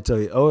doesn't matter to tell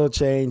you, oil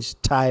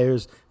change,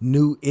 tires,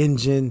 new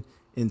engine,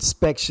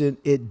 inspection.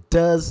 It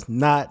does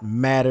not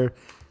matter.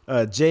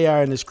 JR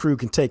and his crew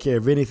can take care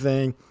of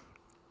anything.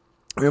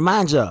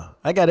 Remind y'all,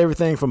 I got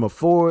everything from a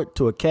Ford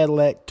to a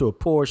Cadillac to a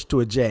Porsche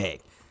to a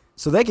Jag.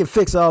 So they can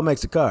fix all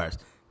makes of cars.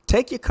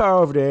 Take your car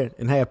over there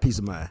and have peace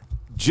of mind.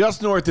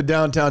 Just north of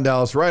downtown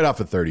Dallas, right off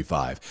of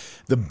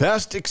 35. The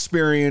best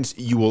experience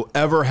you will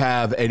ever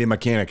have at a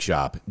mechanic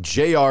shop.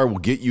 JR will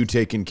get you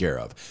taken care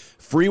of.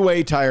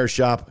 Freeway Tire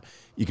Shop.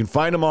 You can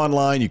find them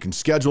online. You can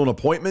schedule an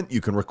appointment.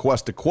 You can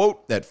request a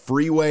quote at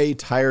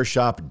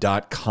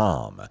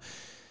freewaytireshop.com.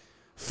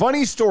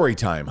 Funny story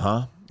time,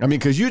 huh? I mean,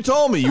 because you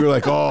told me, you were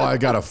like, I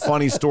got a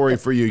funny story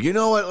for you. You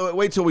know what?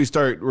 Wait till we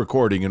start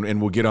recording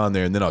and we'll get on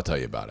there and then I'll tell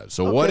you about it.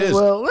 So okay, what is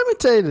Well, let me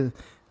tell you this.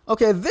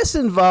 Okay, this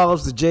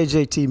involves the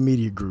JJT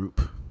Media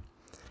Group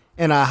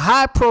and a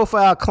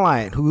high-profile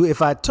client who,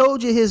 if I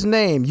told you his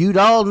name, you'd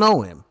all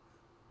know him,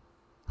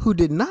 who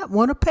did not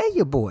want to pay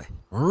your boy.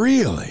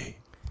 Really?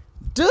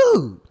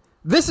 Dude,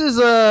 this is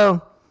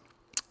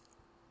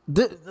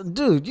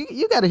dude,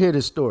 you got to hear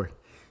this story.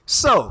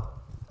 So,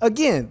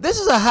 again, this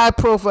is a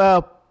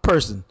high-profile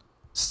person,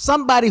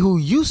 somebody who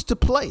used to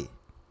play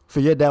for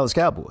your Dallas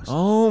Cowboys.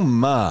 Oh,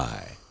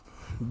 my.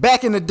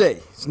 Back in the day.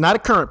 It's not a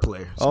current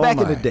player. It's back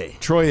in the day.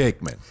 Troy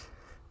Aikman.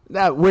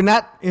 Now, we're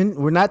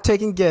not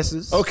taking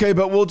guesses. Okay,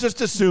 but we'll just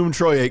assume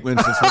Troy Aikman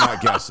since we're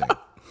not guessing.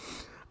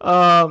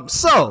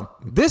 So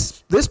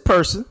this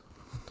person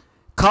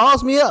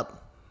calls me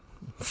up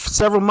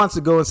several months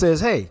ago and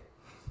says, "Hey,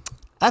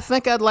 I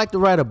think I'd like to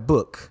write a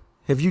book.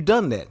 Have you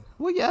done that?"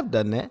 Well, yeah, I've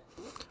done that.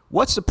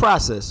 What's the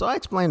process? So I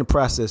explained the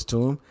process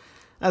to him.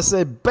 I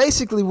said,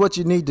 basically what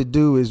you need to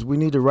do is we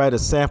need to write a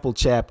sample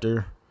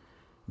chapter,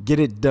 get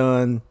it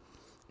done,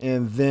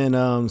 and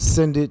then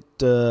send it.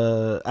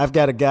 I've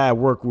got a guy I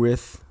work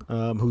with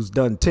who's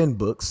done 10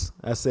 books.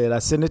 I said I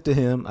send it to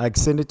him. I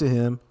send it to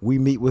him. We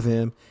meet with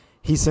him.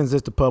 He sends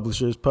it to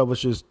publishers.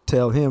 Publishers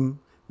tell him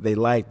they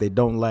like, they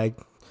don't like,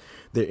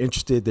 they're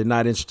interested, they're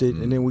not interested,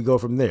 and then we go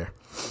from there.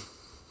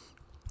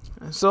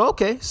 So,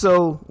 okay,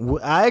 so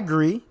I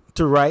agree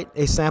to write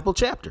a sample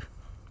chapter.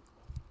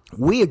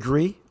 We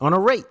agree on a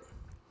rate.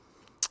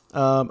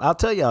 I'll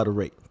tell you how to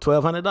rate,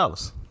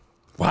 $1,200.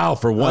 Wow,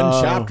 for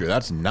one chapter,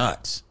 that's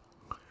nuts.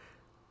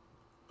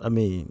 I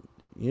mean,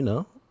 you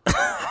know.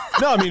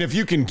 No, I mean, if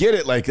you can get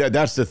it like that,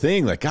 that's the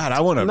thing. Like, God, I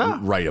want to No.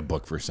 write a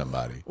book for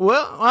somebody.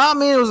 Well, I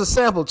mean, it was a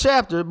sample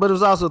chapter, but it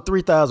was also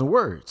 3,000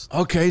 words.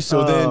 Okay,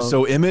 so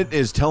so Emmett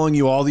is telling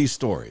you all these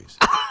stories.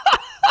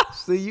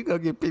 See, you gonna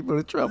get people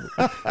in trouble.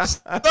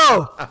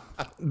 So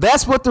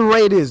that's what the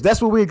rate is.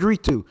 That's what we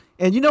agreed to.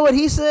 And you know what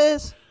he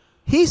says?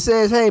 He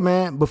says, "Hey,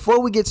 man, before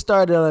we get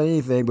started on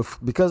anything,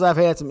 because I've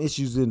had some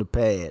issues in the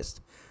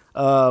past,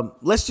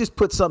 let's just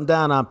put something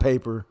down on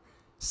paper,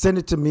 send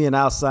it to me, and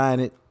I'll sign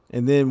it,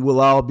 and then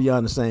we'll all be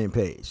on the same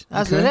page."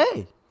 I said,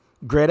 "Hey,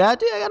 great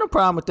idea. I got no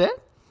problem with that."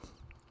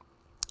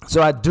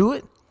 So I do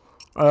it.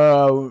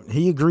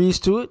 He agrees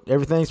to it.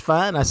 Everything's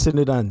fine. I send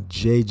it on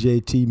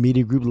JJT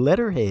Media Group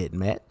letterhead,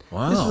 Matt.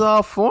 Wow. This is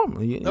all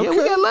formal. Yeah, we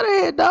got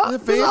letterhead, dog.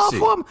 That's This is all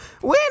fancy. formal.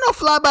 We ain't no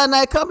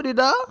fly-by-night company,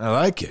 dog. I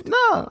like it.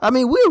 No, I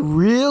mean, we're a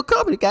real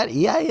company. Got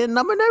EIN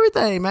number and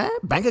everything, man.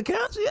 Bank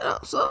accounts,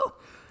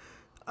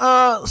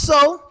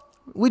 So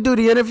we do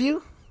the interview.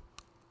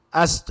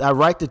 I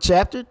write the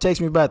chapter. It takes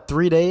me about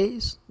 3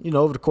 days,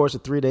 over the course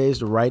of 3 days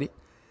to write it.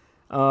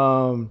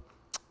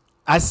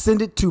 I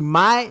send it to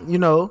my,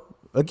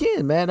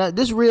 again, man,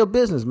 this is real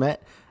business, man.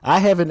 I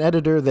have an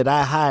editor that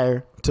I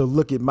hire to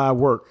look at my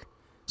work.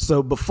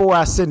 So before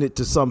I send it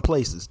to some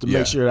places to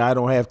make sure that I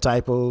don't have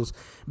typos,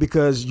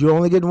 because you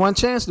only get one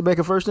chance to make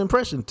a first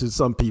impression to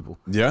some people.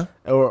 Yeah.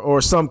 Or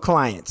some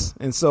clients.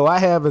 And so I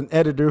have an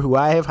editor who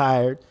I have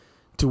hired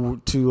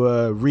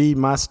to read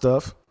my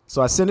stuff.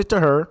 So I send it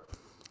to her.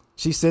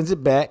 She sends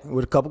it back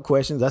with a couple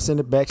questions. I send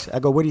it back. I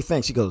go, "What do you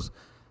think?" She goes,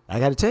 "I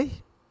got to tell you,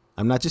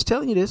 I'm not just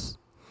telling you this.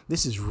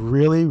 This is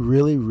really,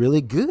 really,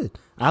 really good.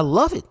 I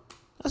love it."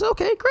 I said,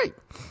 "Okay, great."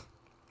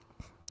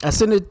 I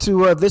send it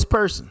to this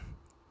person.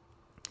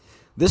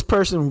 This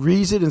person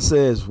reads it and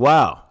says,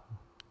 "Wow,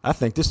 I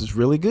think this is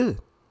really good."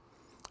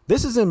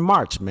 This is in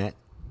March, Matt.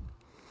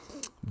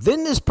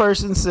 Then this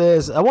person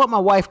says, "I want my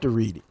wife to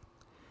read it."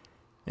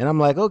 And I'm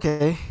like,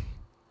 "Okay."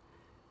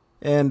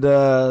 And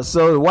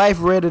so the wife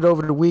read it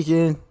over the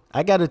weekend.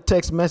 I got a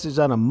text message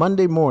on a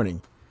Monday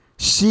morning.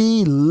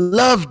 She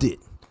loved it.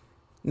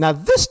 Now,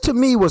 this to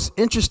me was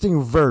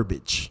interesting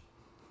verbiage.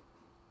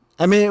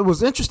 I mean, it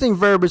was interesting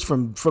verbiage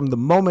from the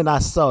moment I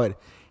saw it.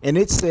 And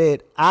it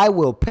said, "I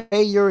will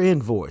pay your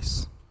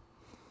invoice."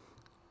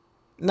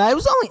 Now, it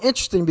was only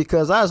interesting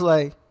because I was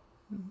like,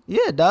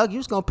 yeah, dog, you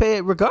was going to pay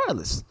it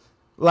regardless.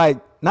 Like,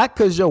 not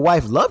because your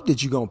wife loved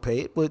it, you going to pay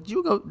it, but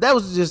that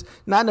was just,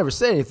 I never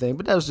said anything,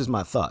 but that was just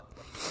my thought.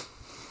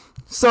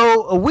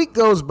 So a week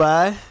goes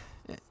by,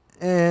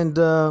 and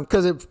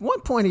because at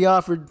one point he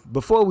offered,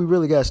 before we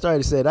really got started,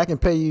 he said, "I can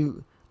pay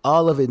you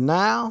all of it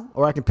now,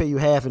 or I can pay you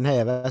half and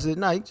half." I said,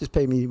 "No, you can just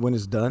pay me when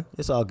it's done.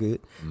 It's all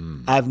good.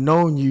 I've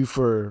known you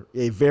for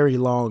a very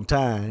long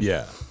time.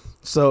 Yeah.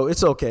 So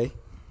it's okay."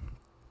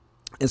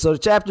 And so the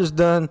chapter's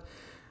done.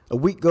 A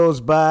week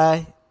goes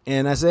by,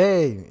 and I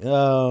say,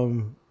 "Hey,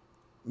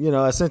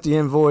 I sent the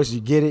invoice. You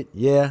get it?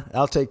 Yeah,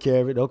 I'll take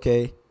care of it.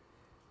 Okay."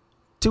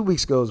 2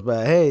 weeks goes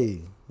by.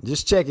 "Hey,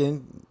 just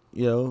checking,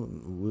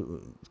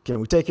 can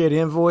we take care of the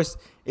invoice?"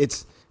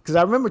 It's because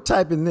I remember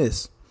typing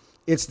this.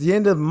 It's the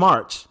end of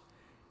March.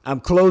 I'm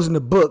closing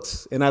the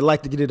books, and I'd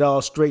like to get it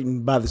all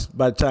straightened by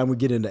the time we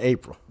get into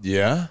April.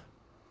 Yeah.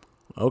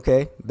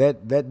 Okay,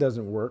 that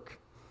doesn't work.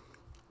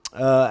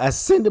 I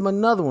send him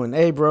another one.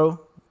 "Hey,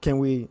 bro, can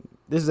we?"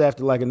 This is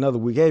after like another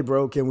week. "Hey,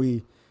 bro, can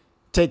we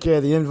take care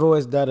of the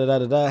invoice? Da da da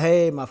da da.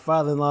 Hey, my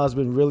father-in-law's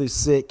been really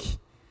sick.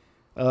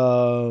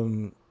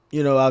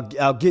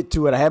 I'll get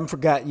to it. I haven't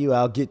forgot you.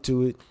 I'll get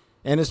to it."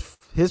 And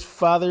his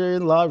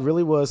father-in-law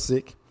really was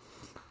sick.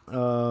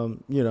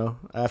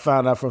 I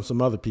found out from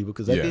some other people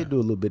because I did do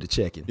a little bit of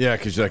checking. Yeah,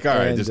 because you're like, all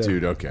right, And, this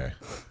dude, okay.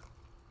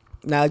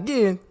 Now,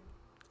 again,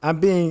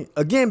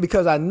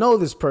 because I know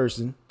this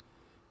person,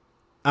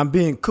 I'm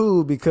being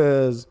cool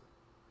because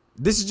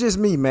this is just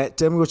me, Matt.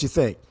 Tell me what you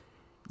think.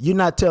 You're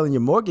not telling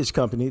your mortgage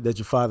company that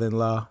your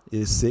father-in-law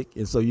is sick,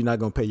 and so you're not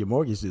going to pay your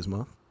mortgage this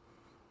month.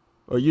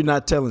 Or you're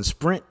not telling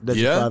Sprint that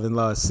your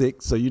father-in-law is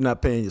sick, so you're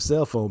not paying your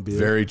cell phone bill.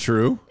 Very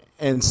true.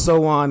 And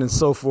so on and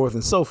so forth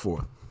and so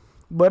forth.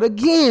 But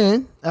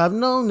again, I've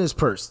known this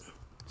person.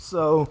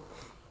 So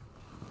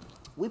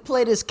we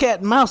play this cat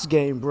and mouse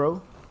game,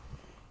 bro.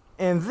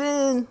 And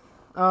then,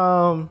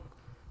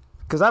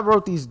 because I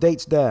wrote these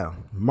dates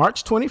down.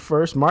 March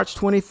 21st, March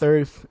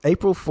 23rd,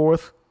 April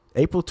 4th,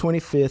 April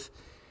 25th,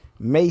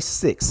 May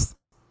 6th.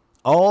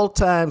 All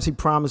times he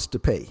promised to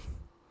pay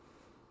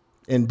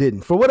and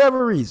didn't, for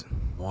whatever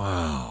reason.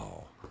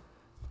 Wow.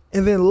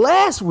 And then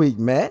last week,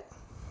 Matt,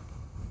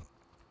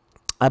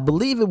 I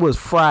believe it was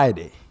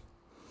Friday,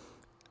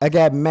 I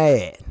got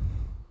mad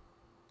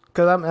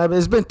because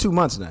it's been 2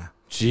 months now.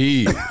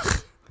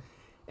 Jeez.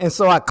 And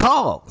so I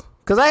called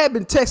because I had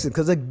been texting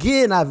because,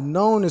 again, I've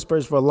known this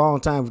person for a long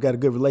time. We've got a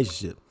good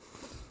relationship.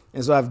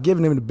 And so I've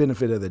given him the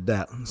benefit of the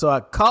doubt. So I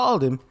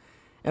called him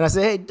and I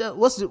said, "Hey,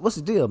 what's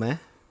the deal,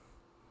 man?"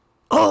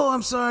 "Oh,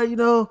 I'm sorry.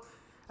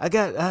 I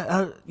got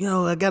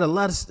a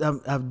lot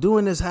of, I'm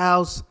doing this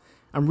house.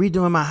 I'm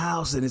redoing my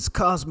house and it's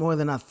cost more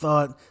than I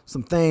thought.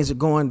 Some things are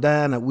going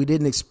down that we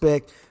didn't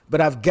expect.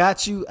 but I've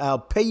got you. I'll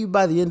pay you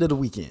by the end of the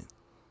weekend.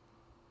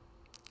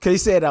 Because he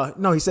said,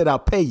 he said, I'll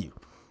pay you.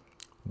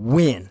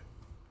 When?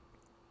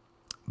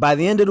 By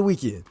the end of the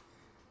weekend.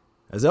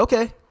 I said,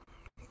 okay.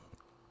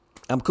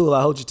 I'm cool.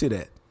 I'll hold you to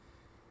that.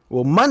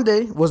 Well,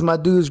 Monday was my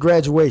dude's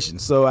graduation,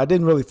 so I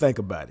didn't really think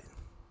about it.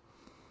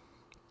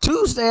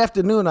 Tuesday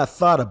afternoon, I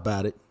thought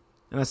about it,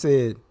 and I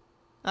said,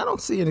 I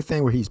don't see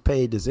anything where he's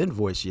paid this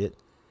invoice yet.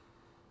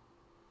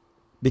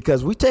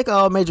 Because we take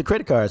all major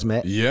credit cards,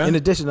 Matt. Yeah. In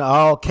addition to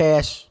all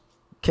cash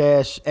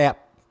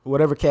app,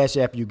 whatever cash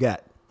app you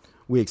got,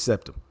 we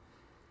accept them.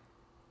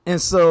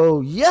 And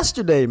so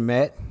yesterday,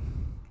 Matt,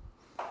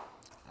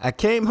 I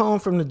came home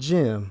from the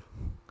gym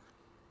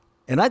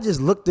and I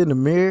just looked in the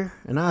mirror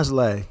and I was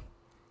like,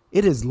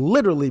 it has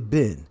literally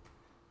been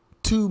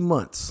 2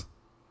 months.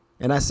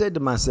 And I said to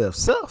myself,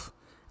 Self,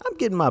 I'm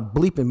getting my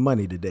bleeping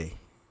money today.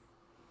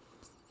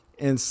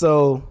 And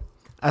so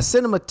I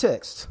sent him a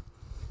text.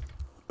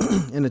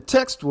 And the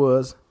text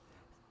was,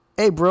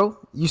 hey, bro,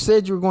 you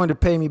said you were going to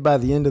pay me by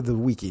the end of the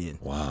weekend.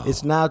 Wow.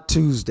 It's now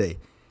Tuesday.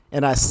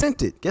 And I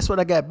sent it. Guess what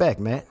I got back,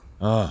 Matt?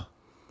 I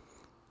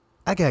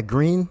got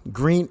green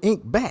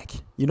ink back.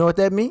 You know what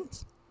that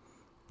means?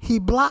 He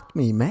blocked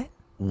me, Matt.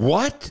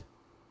 What?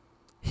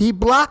 He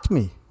blocked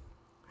me.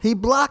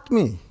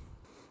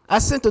 I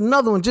sent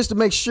another one just to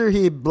make sure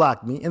he had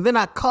blocked me. And then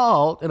I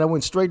called and I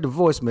went straight to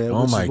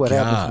voicemail, which is what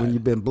happens when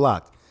you've been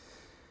blocked.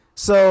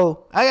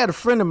 So I got a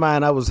friend of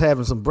mine I was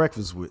having some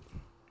breakfast with.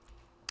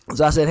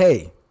 So I said,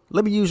 hey,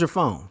 let me use your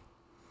phone.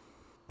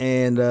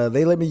 And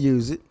they let me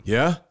use it.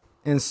 Yeah?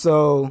 And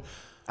so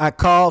I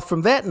called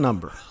from that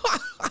number.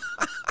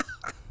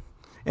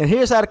 And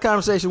here's how the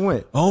conversation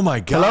went. Oh, my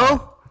God.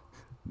 Hello?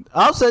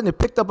 All of a sudden, it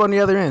picked up on the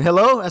other end.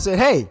 Hello? I said,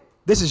 hey,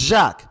 this is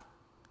Jacques.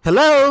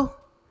 Hello?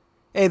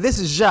 Hey, this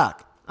is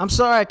Jacques. I'm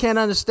sorry, I can't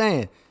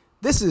understand.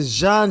 This is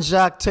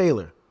Jean-Jacques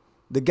Taylor,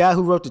 the guy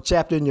who wrote the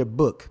chapter in your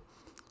book.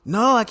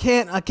 No, I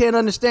can't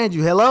understand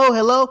you.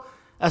 Hello?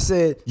 I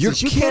said, You're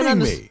kidding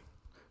me.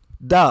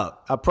 Dog,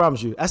 I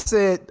promise you. I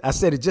said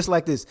it just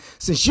like this.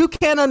 Since you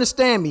can't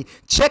understand me,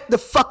 check the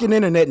fucking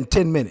internet in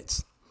 10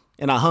 minutes.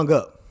 And I hung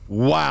up.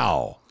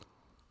 Wow.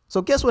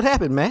 So guess what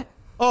happened, Matt?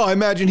 Oh, I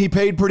imagine he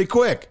paid pretty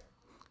quick.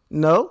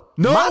 No,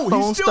 my he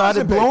phone still started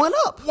hasn't paid. blowing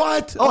up.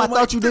 What? Oh, I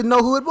thought you didn't know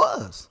who it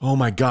was. Oh,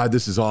 my God,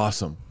 this is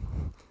awesome.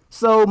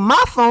 So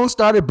my phone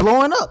started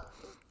blowing up.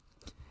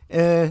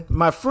 And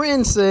my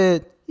friend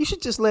said, you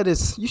should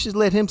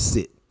let him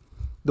sit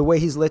the way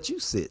he's let you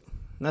sit.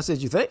 And I said,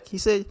 you think? He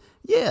said,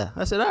 yeah.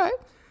 I said, all right.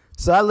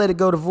 So I let it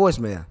go to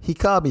voicemail. He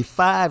called me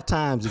 5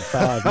 times in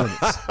 5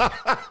 minutes.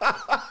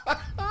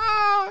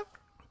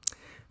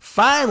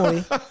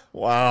 Finally,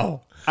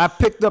 wow. I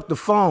picked up the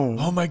phone.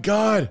 Oh, my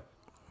God.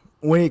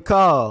 When he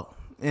called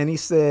and he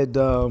said,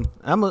 I'm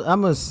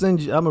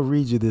gonna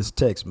read you this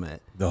text,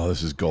 Matt. No,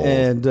 this is gold.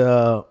 And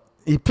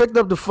he picked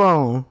up the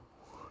phone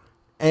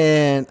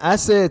and I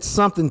said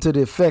something to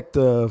the effect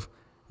of,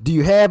 do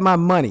you have my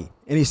money?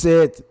 And he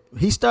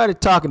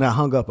started talking. I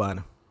hung up on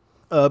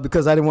him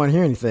because I didn't want to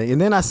hear anything.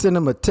 And then I sent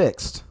him a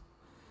text.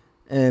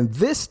 And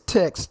this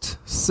text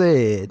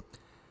said,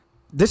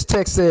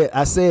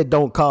 I said,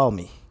 don't call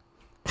me.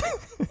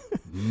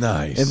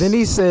 Nice. And then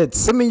he said,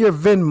 send me your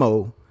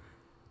Venmo.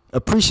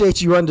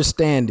 Appreciate you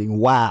understanding.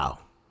 Wow.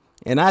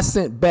 And I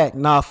sent back,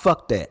 nah,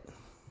 fuck that.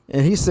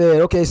 And he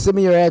said, okay, send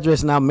me your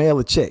address and I'll mail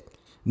a check.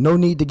 No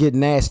need to get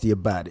nasty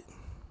about it.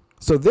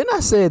 So then I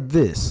said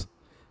this.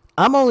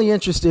 I'm only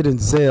interested in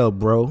Zelle,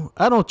 bro.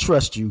 I don't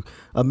trust you.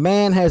 A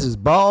man has his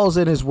balls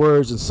in his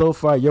words, and so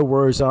far your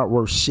words aren't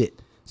worth shit.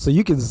 So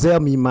you can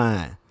Zelle me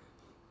mine.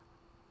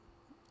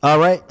 All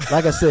right?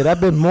 Like I said,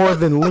 I've been more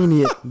than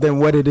lenient than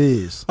what it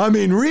is. I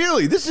mean,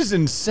 really, this is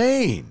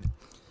insane.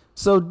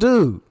 So,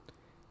 dude,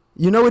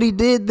 you know what he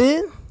did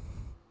then?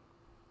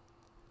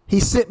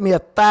 He sent me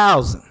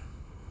 1,000.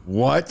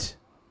 What?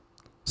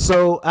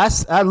 So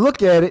I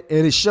look at it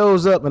and it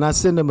shows up and I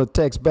send him a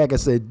text back. I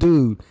said,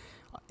 dude,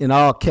 in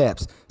all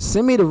caps,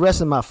 send me the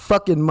rest of my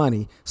fucking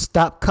money.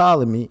 Stop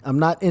calling me. I'm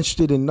not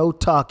interested in no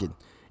talking.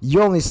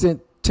 You only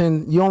sent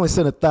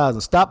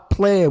 1,000. Stop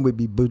playing with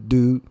me,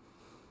 dude.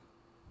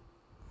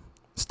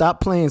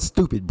 Stop playing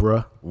stupid,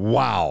 bruh.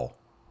 Wow.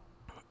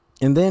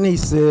 And then he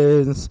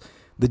says,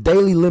 the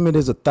daily limit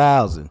is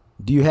 1,000.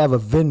 Do you have a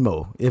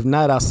Venmo? If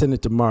not, I'll send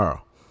it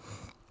tomorrow.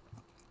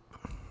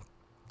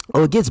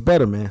 Oh, it gets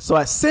better, man. So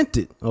I sent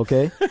it,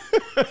 okay?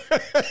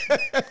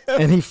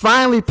 And he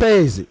finally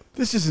pays it.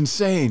 This is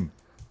insane.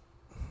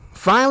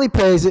 Finally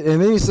pays it,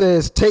 and then he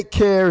says, take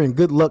care and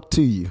good luck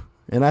to you.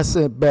 And I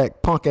sent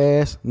back, punk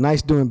ass,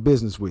 nice doing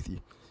business with you.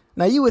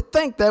 Now, you would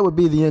think that would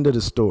be the end of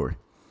the story.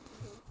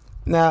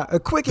 Now, a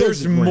quick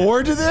There's exit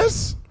more to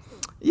this?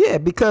 Yeah,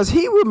 because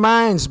he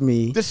reminds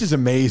me. This is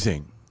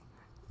amazing.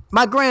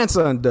 My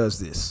grandson does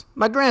this.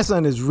 My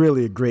grandson is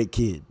really a great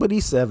kid, but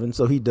he's 7,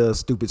 so he does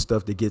stupid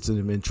stuff that gets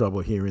him in trouble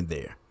here and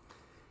there.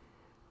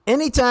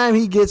 Anytime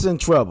he gets in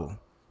trouble,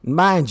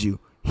 mind you,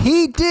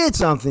 he did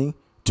something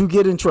to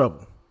get in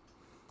trouble.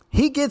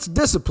 He gets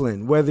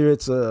disciplined, whether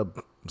it's a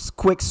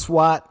quick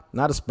swat,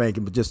 not a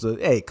spanking, but just a,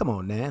 hey, come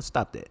on, man,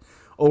 stop that.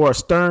 or a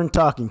stern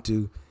talking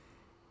to,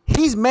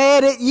 he's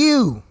mad at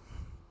you.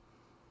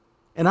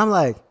 And I'm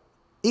like,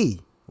 E,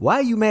 why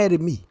are you mad at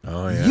me?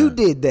 Oh, yeah. You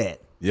did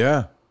that.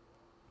 Yeah.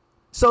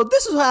 So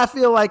this is how I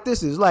feel like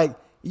this is. Like,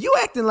 you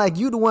acting like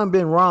you the one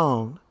been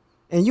wrong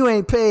and you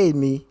ain't paid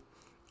me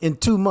in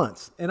 2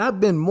 months. And I've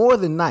been more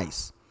than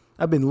nice.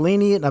 I've been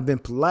lenient. I've been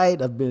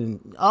polite. I've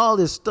been all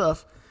this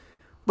stuff.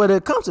 But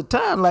it comes a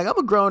time, like, I'm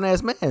a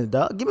grown-ass man,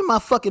 dog. Give me my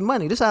fucking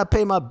money. This is how I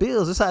pay my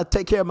bills. This is how I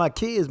take care of my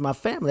kids, my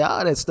family,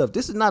 all that stuff.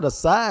 This is not a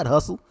side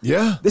hustle.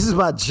 Yeah. This is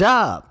my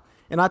job.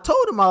 And I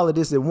told him all of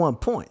this at one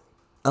point.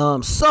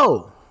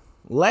 So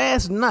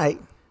last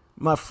night,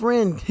 my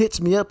friend hits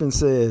me up and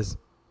says,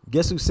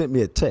 guess who sent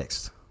me a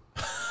text?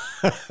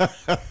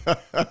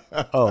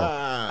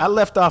 I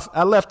left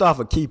off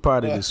a key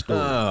part of this story.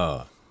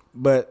 Oh.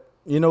 But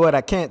you know what?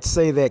 I can't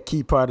say that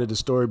key part of the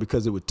story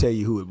because it would tell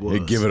you who it was.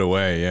 You give it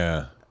away,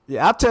 yeah.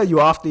 Yeah, I'll tell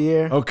you off the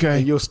air. Okay.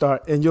 And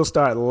you'll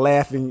start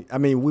laughing. I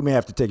mean, we may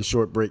have to take a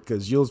short break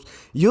because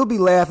you'll be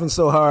laughing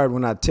so hard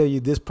when I tell you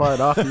this part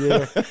off the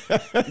air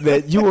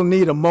that you will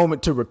need a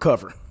moment to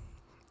recover.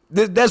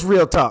 That's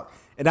real talk.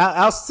 And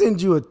I'll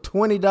send you a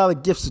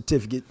 $20 gift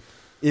certificate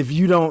if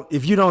you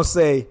don't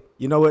say,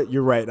 you know what,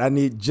 you're right. I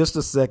need just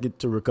a second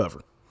to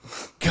recover.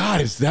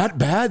 God, is that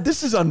bad?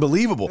 This is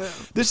unbelievable.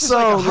 This is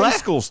like a high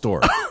school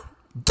story.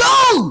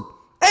 Dude,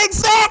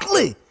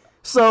 exactly.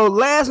 So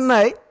last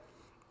night,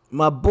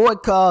 my boy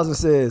calls and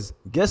says,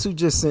 guess who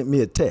just sent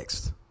me a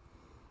text?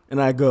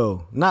 And I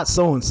go, not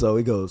so-and-so.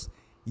 He goes,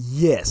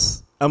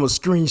 yes, I'm going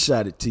to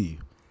screenshot it to you.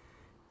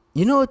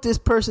 You know what this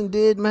person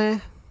did,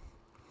 man?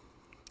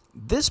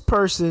 This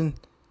person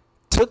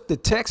took the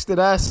text that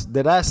I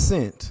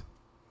sent.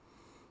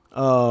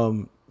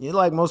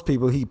 Like most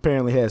people, he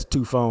apparently has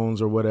 2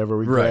 phones or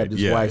whatever. He grabbed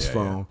his wife's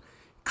phone,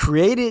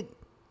 created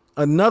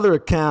another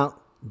account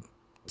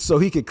so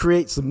he could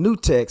create some new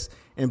text,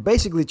 and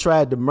basically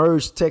tried to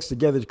merge text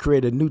together to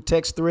create a new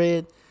text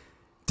thread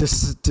to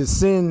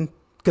send,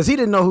 because he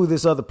didn't know who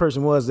this other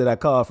person was that I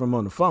called from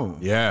on the phone.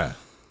 Yeah.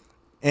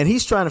 And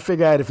he's trying to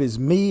figure out if it's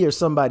me or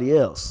somebody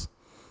else.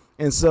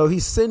 And so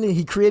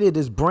he created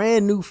this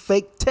brand new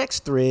fake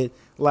text thread,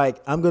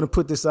 like, I'm going to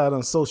put this out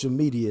on social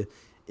media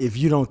if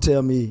you don't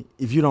tell me,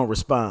 if you don't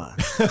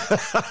respond.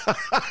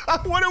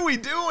 What are we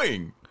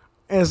doing?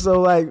 And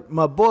so, like,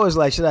 my boy's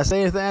like, should I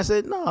say anything? I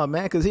said, no,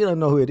 man, because he don't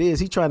know who it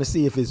is. He's trying to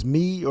see if it's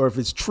me or if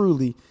it's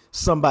truly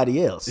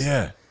somebody else.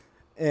 Yeah.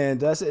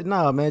 And I said,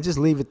 no, man, just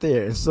leave it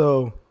there. And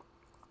so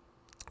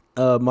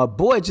my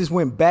boy just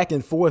went back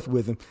and forth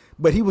with him,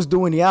 but he was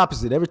doing the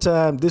opposite. Every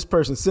time this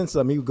person sent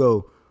something, he would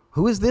go,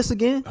 who is this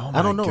again? Oh,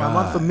 I don't know. God. I'm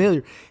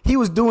unfamiliar. He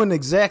was doing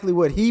exactly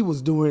what he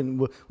was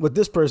doing, what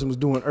this person was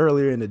doing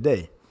earlier in the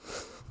day.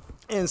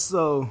 And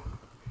so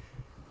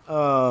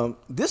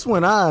this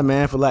went on,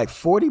 man, for like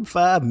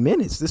 45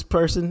 minutes. This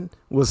person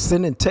was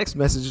sending text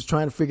messages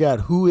trying to figure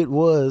out who it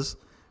was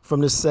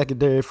from this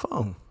secondary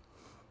phone.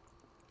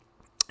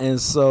 And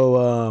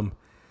so,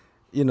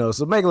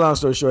 so make a long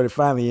story short, it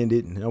finally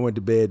ended. And I went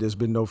to bed. There's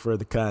been no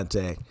further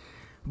contact.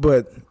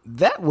 But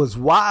that was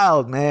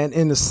wild, man,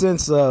 in the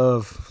sense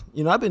of,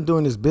 I've been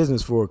doing this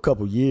business for a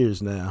couple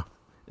years now,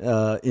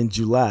 in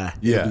July.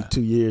 Yeah. It'll be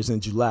 2 years in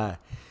July.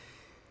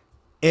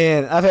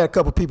 And I've had a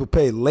couple people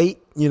pay late,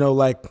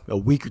 like a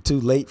week or two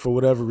late for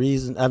whatever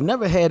reason. I've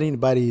never had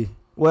anybody,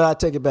 well, I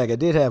take it back. I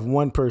did have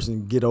one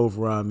person get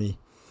over on me,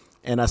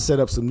 and I set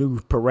up some new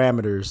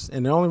parameters.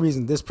 And the only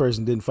reason this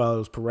person didn't follow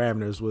those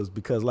parameters was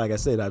because, like I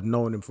said, I've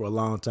known him for a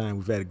long time.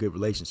 We've had a good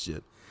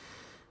relationship.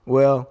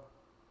 Well,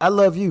 I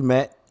love you,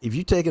 Matt. If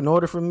you take an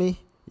order from me,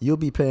 you'll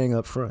be paying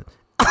up front.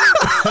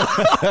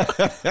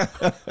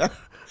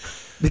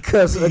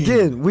 Because,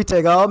 again, we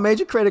take all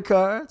major credit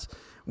cards.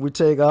 We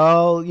take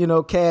all,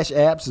 cash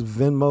apps,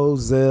 Venmo,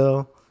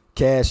 Zelle,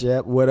 Cash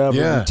App,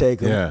 whatever. We take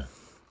them.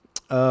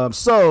 Yeah.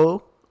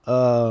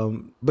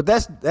 But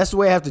that's the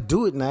way I have to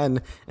do it now.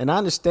 And I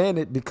understand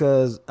it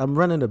because I'm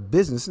running a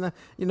business. And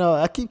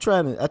I keep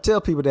I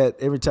tell people that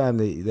every time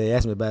they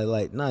ask me about it,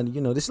 like,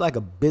 this is like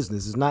a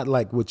business. It's not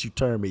like what you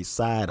term a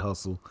side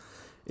hustle.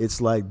 It's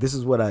like, this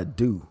is what I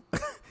do.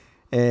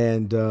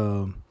 And,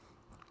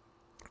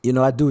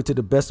 I do it to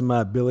the best of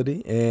my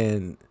ability,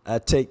 and I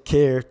take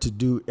care to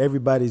do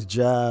everybody's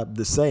job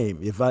the same.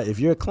 If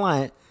you're a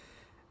client,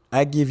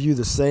 I give you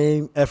the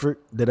same effort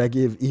that I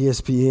give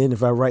ESPN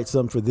if I write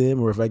something for them,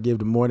 or if I give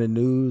the morning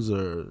news,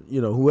 or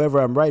whoever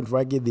I'm writing for,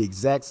 I give the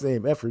exact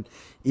same effort,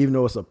 even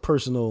though it's a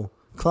personal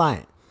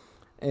client.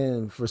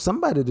 And for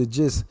somebody to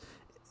just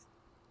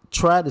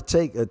try to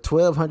take a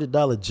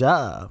 $1,200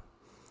 job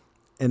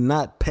and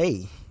not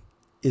pay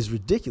is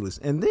ridiculous.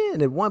 And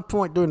then at one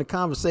point during the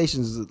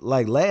conversations,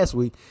 like last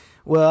week,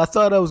 well, I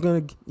thought I was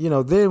going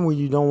to, then when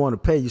you don't want to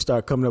pay, you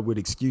start coming up with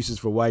excuses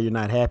for why you're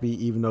not happy,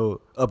 even though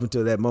up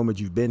until that moment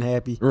you've been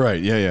happy.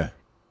 Right. Yeah. Yeah.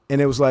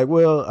 And it was like,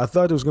 well, I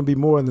thought there was going to be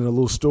more than a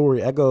little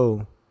story. I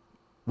go,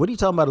 what are you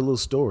talking about, a little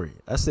story?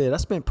 I said, I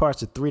spent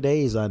parts of 3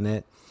 days on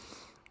that.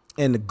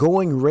 And the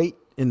going rate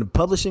in the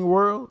publishing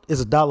world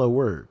is $1 a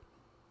word.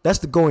 That's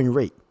the going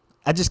rate.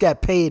 I just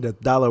got paid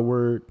 $1 a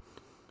word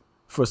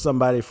for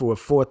somebody for a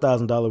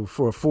 $4,000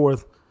 for a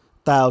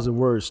 4,000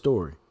 word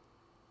story.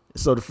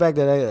 So the fact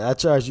that I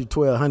charged you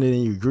 $1,200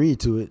 and you agreed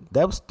to it,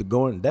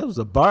 that was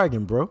a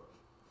bargain, bro.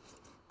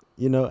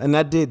 You know, and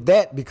I did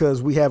that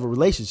because we have a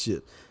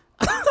relationship.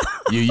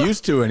 You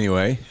used to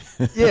anyway.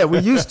 Yeah, we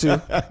used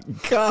to.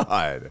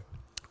 God.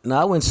 No,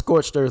 I went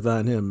scorched earth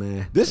on him,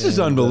 man. This is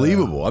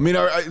unbelievable. I mean,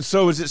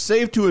 so is it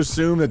safe to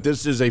assume that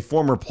this is a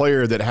former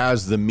player that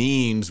has the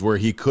means where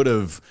he could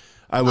have,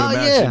 I would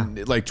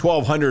imagine, like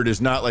 $1,200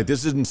 is not like,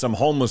 this isn't some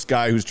homeless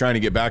guy who's trying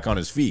to get back on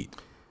his feet.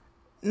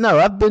 No,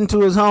 I've been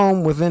to his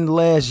home within the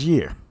last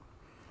year.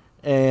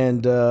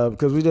 And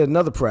because we did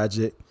another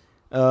project.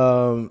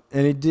 And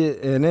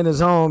in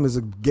his home is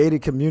a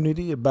gated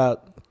community,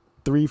 about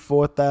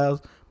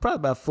 4,000, probably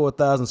about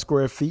 4,000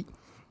 square feet,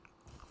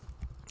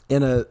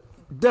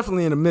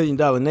 definitely in $1 million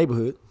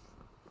neighborhood.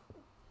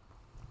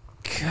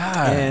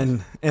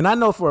 God. And I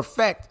know for a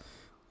fact,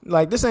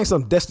 like, this ain't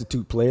some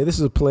destitute player. This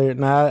is a player.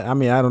 Now, I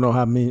mean, I don't know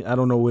I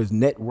don't know his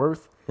net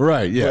worth.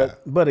 Right. Yeah.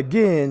 But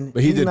again,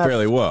 he did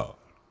fairly well.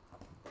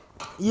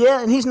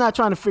 Yeah, and he's not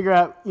trying to figure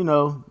out, you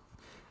know,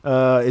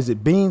 is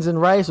it beans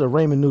and rice or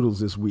ramen noodles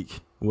this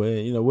week? Well,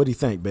 you know, what do you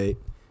think, babe?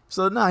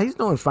 So, he's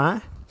doing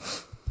fine.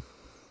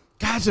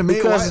 God's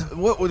amazing.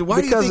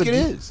 Why do you think it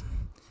is?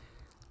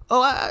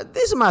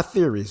 These are my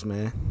theories,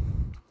 man.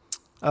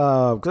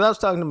 Because I was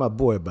talking to my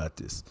boy about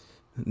this.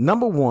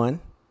 Number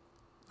one,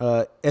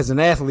 as an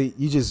athlete,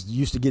 you just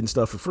used to getting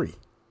stuff for free.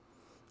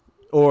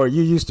 Or this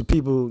is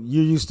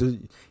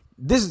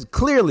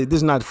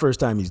not the first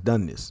time he's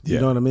done this. You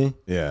know what I mean?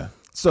 Yeah.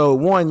 So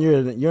one,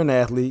 you're an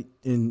athlete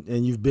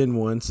and you've been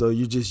one, so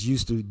you're just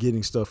used to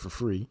getting stuff for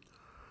free.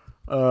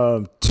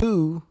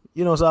 Two,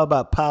 you know, it's all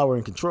about power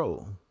and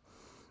control.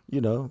 You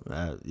know,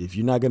 if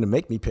you're not going to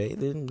make me pay,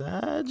 then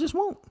I just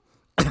won't.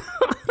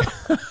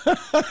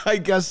 I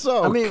guess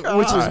so. I mean,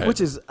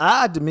 which is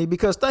odd to me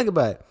because think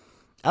about it.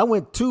 I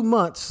went 2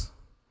 months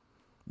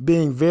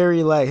being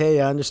very like,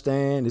 hey, I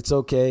understand. It's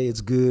okay.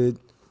 It's good.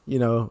 You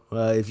know,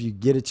 if you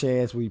get a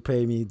chance, will you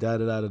pay me? Da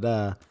da da da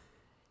da.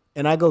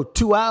 And I go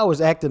 2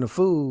 hours acting a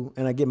fool,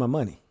 and I get my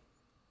money.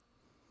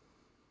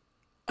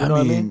 You know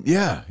what I mean?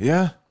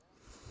 Yeah.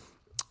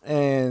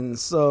 And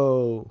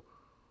so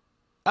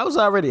I was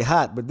already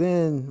hot, but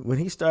then when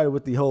he started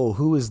with the whole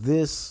 "Who is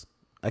this?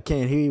 I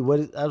can't hear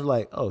you." I was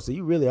like, "Oh, so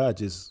you really are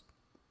just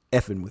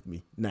effing with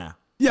me now?"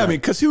 Yeah, I mean,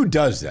 because who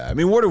does that? I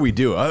mean, what do we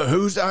do?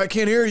 I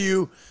can't hear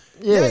you.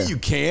 Yeah, you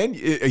can.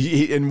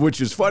 And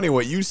which is funny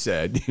what you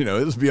said. You know,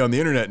 it'll be on the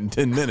internet in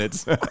 10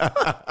 minutes.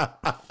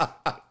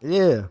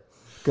 Yeah,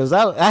 because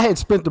I had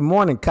spent the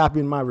morning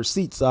copying my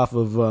receipts off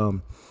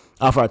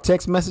our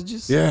text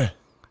messages. Yeah,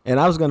 and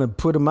I was gonna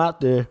put them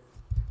out there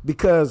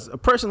because a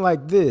person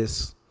like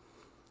this,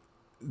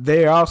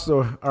 they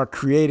also are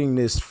creating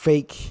this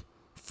fake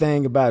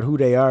thing about who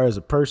they are as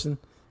a person.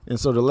 And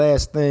so the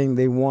last thing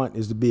they want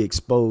is to be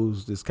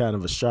exposed as kind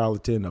of a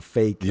charlatan, a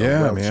fake.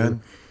 Yeah,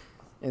 man.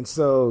 And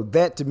so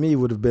that to me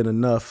would have been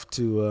enough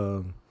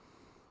to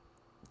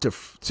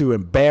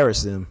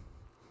embarrass him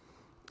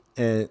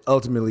and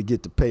ultimately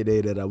get the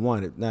payday that I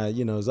wanted. Now,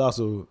 you know, it's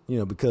also, you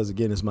know, because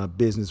again, it's my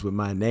business with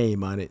my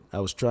name on it.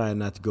 I was trying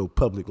not to go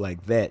public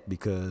like that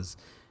because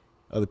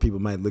other people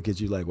might look at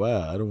you like,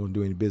 wow, I don't want to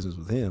do any business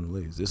with him.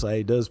 Like, is this how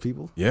he does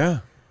people? Yeah.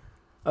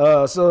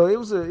 So it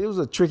was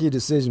a tricky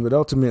decision, but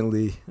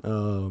ultimately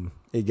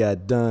it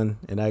got done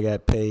and I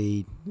got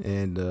paid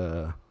and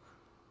you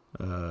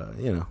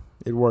know,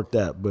 it worked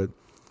out, but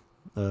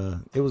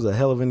it was a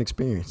hell of an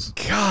experience.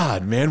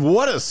 God, man,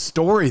 what a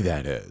story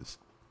that is.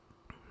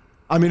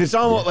 I mean, it's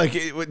almost like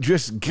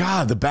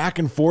the back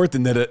and forth,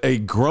 and that a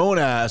grown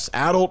ass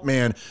adult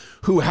man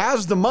who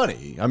has the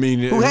money. I mean,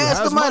 who has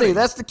the money?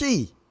 That's the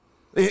key.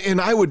 And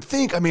I would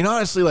think, I mean,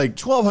 honestly, like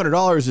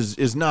 $1,200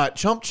 is not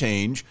chump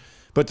change,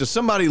 but to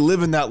somebody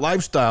living that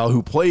lifestyle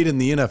who played in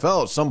the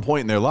NFL at some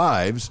point in their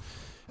lives,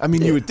 I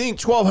mean, you would think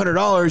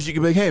 $1,200, you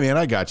could be like, hey, man,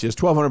 I got you. It's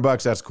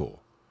 $1,200. That's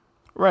cool.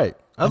 Right.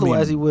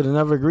 Otherwise, he would have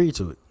never agreed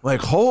to it. Like,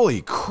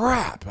 holy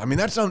crap. I mean,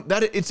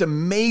 it's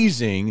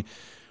amazing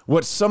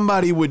what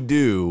somebody would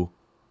do.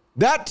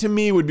 That to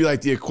me would be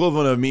like the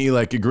equivalent of me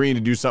like agreeing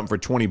to do something for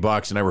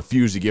 $20 and I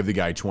refuse to give the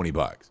guy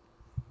 $20.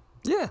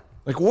 Yeah.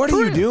 Like, what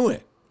are you doing?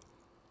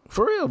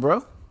 For real,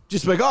 bro.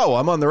 Just like, oh,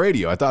 I'm on the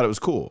radio. I thought it was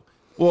cool.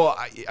 Well,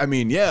 I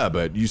mean, yeah,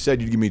 but you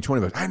said you'd give me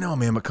 $20. I know,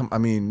 man, but I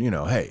mean, you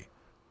know, hey,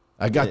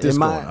 I got this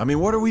going. I mean,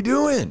 what are we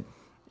doing?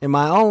 In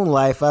my own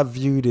life, I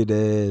viewed it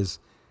as,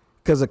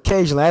 because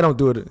occasionally I don't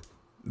do it.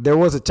 There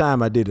was a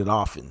time I did it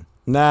often.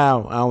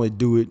 Now I only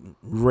do it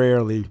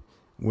rarely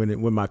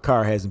when my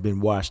car hasn't been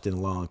washed in a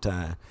long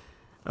time.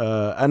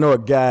 I know a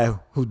guy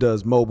who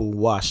does mobile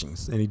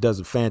washings, and he does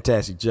a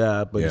fantastic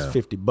job, but it's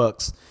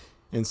 $50.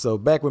 And so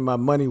back when my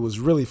money was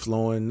really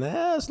flowing,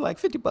 it's like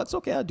 $50.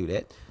 Okay, I'll do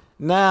that.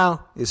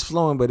 Now it's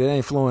flowing, but it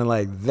ain't flowing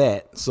like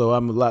that. So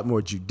I'm a lot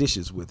more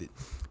judicious with it.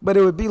 But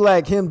it would be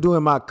like him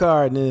doing my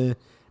car and then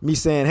me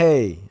saying,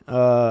 hey,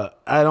 I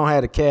don't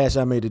have the cash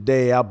I made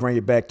today. I'll bring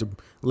it back to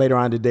later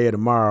on today or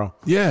tomorrow.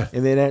 Yeah.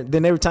 And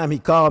then every time he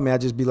called me,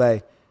 I'd just be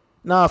like,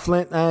 Nah,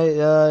 Flint,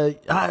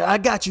 I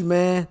got you,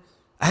 man.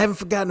 I haven't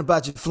forgotten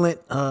about you, Flint.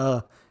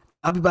 I'll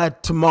be by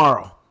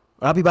tomorrow.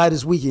 I'll be by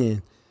this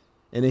weekend.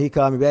 And then he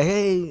called me back.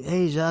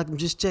 Hey, Jacques, I'm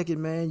just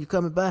checking, man. You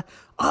coming by?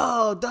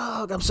 Oh,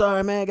 dog, I'm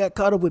sorry, man. I got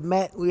caught up with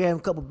Matt. We were having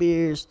a couple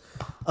beers.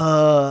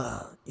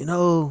 Let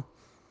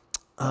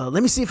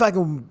me see if I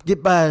can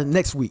get by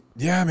next week.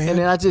 Yeah, man. And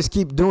then I just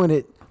keep doing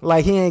it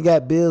like he ain't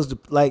got bills to,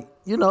 like,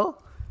 you know.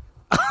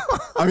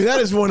 I mean,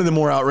 that is one of the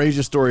more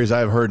outrageous stories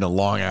I've heard in a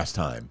long-ass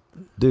time.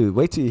 Dude,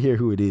 wait till you hear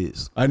who it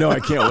is. I know. I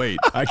can't wait.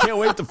 I can't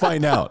wait to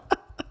find out.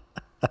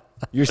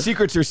 Your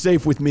secrets are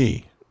safe with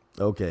me.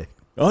 Okay.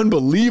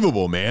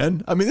 Unbelievable,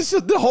 man. I mean,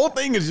 the whole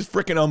thing is just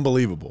freaking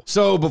unbelievable.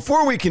 So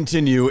before we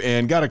continue,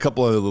 and got a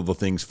couple of little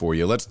things for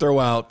you, let's throw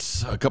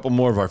out a couple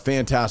more of our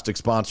fantastic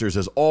sponsors.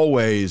 As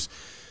always,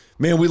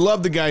 man, we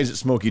love the guys at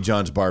Smokey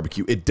John's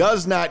Barbecue. It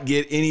does not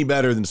get any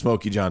better than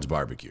Smokey John's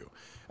Barbecue.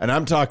 And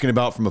I'm talking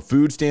about from a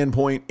food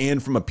standpoint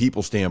and from a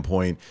people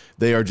standpoint.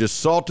 They are just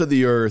salt of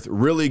the earth,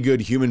 really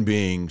good human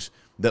beings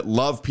that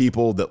love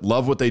people, that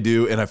love what they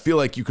do. And I feel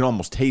like you can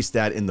almost taste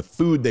that in the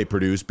food they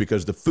produce,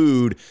 because the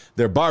food,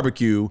 their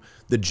barbecue,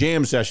 the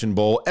jam session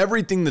bowl,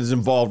 everything that's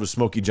involved with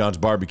Smokey John's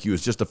Barbecue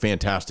is just a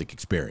fantastic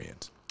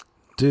experience.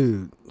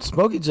 Dude,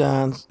 Smokey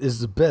John's is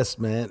the best,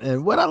 man.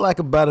 And what I like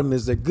about them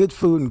is they're good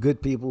food and good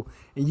people.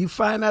 And you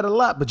find that a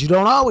lot, but you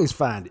don't always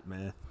find it,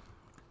 man.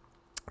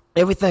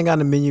 Everything on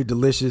the menu,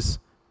 delicious,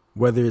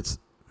 whether it's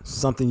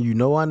something you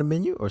know on the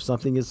menu or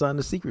something that's on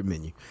the secret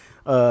menu.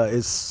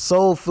 It's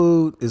soul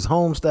food, it's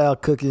home style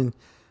cooking.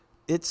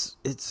 It's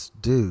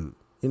dude,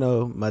 you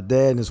know, my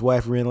dad and his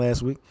wife were in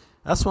last week.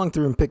 I swung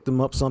through and picked them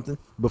up something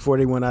before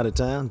they went out of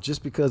town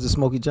just because it's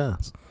Smokey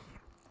John's.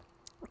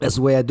 That's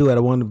the way I do it. I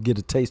want to get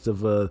a taste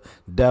of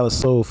Dallas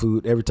soul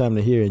food every time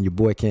they're here, and your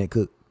boy can't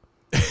cook.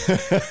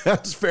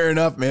 That's fair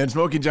enough, man.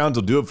 Smokey John's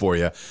will do it for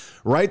you.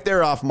 Right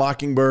there off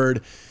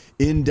Mockingbird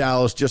in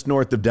Dallas, just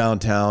north of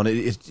downtown.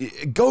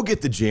 Go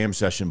get the Jam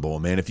Session Bowl,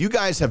 man. If you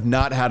guys have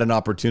not had an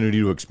opportunity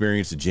to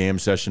experience the Jam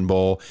Session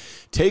Bowl,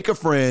 take a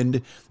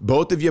friend,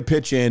 both of you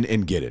pitch in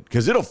and get it,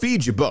 because it'll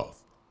feed you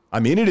both. I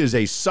mean, it is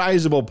a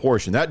sizable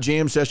portion. That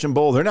Jam Session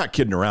Bowl, they're not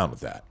kidding around with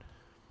that.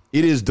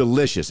 It is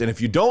delicious. And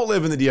if you don't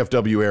live in the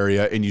DFW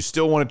area and you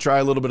still want to try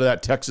a little bit of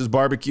that Texas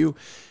barbecue,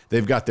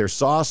 they've got their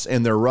sauce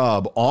and their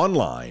rub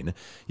online.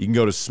 You can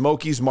go to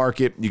Smokey's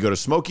Market. You go to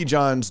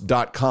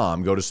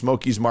SmokeyJohns.com, go to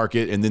Smokey's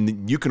Market, and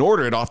then you can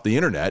order it off the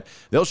internet.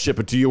 They'll ship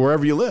it to you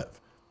wherever you live.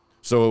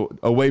 So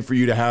a way for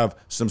you to have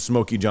some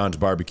Smokey John's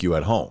barbecue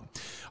at home.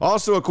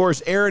 Also, of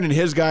course, Aaron and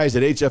his guys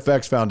at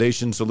HFX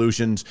Foundation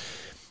Solutions.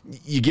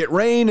 You get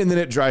rain and then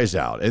it dries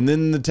out, and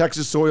then the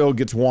Texas soil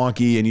gets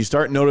wonky and you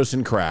start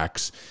noticing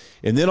cracks,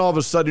 and then all of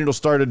a sudden it'll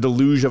start a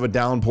deluge of a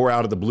downpour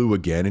out of the blue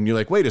again, and you're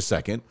like, wait a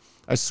second,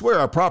 I swear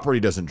our property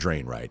doesn't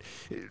drain right.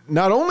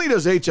 Not only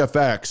does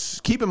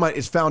HFX, keep in mind,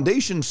 it's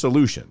Foundation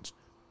Solutions.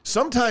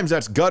 Sometimes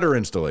that's gutter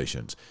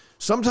installations.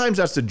 Sometimes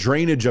that's the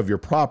drainage of your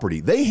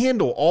property. They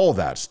handle all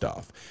that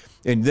stuff,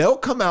 and they'll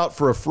come out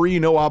for a free,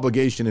 no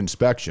obligation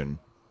inspection.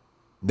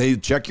 They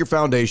check your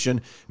foundation.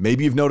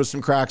 Maybe you've noticed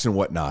some cracks and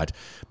whatnot,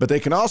 but they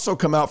can also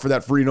come out for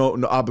that free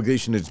no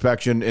obligation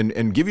inspection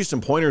and give you some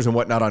pointers and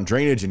whatnot on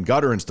drainage and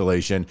gutter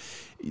installation.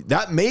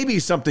 That may be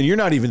something you're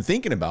not even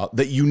thinking about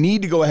that you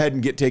need to go ahead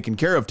and get taken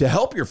care of to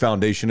help your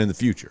foundation in the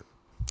future.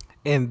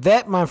 And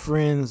that, my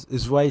friends,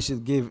 is why you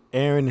should give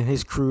Aaron and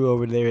his crew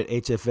over there at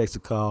HFX a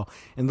call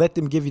and let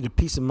them give you the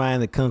peace of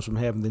mind that comes from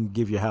having them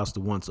give your house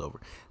the once over.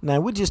 Now,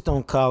 we just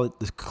don't call it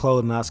the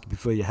colonoscopy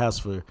for your house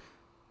for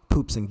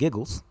poops and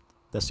giggles.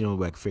 That's the only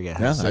way I can figure out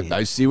how to say it.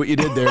 I see what you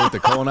did there with the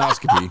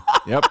colonoscopy.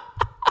 Yep.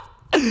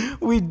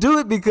 We do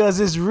it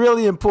because it's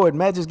really important.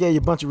 Matt just gave you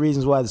a bunch of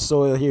reasons why the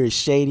soil here is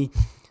shady.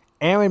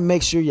 Aaron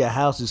makes sure your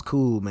house is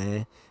cool,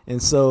 man.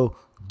 And so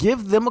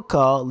give them a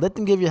call. Let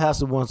them give your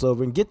house a once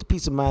over and get the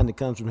peace of mind that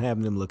comes from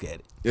having them look at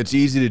it. It's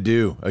easy to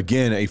do.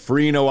 Again, a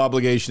free, no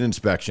obligation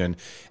inspection.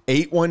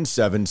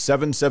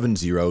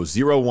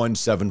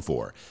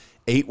 817-770-0174.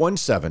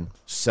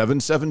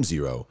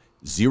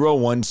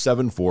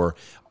 817-770-0174.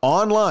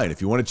 Online,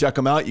 if you want to check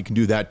them out, you can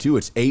do that too.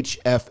 It's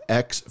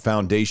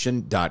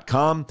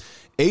hfxfoundation.com.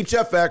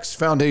 HFX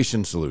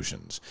Foundation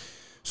Solutions.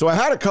 So I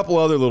had a couple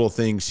other little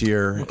things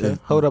here. Okay.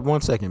 Hold up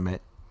 1 second,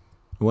 Matt.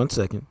 1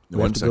 second.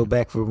 We have to go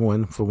back for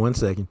 1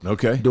 second.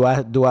 Okay. Do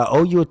I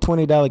owe you a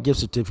 $20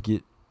 gift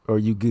certificate, or are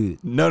you good?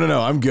 No.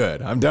 I'm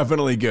good. I'm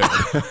definitely good.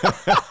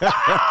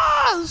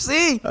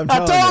 See,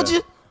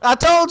 I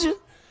told you.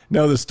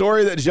 No, the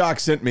story that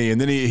Jacques sent me,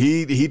 and then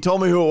he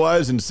told me who it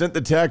was and sent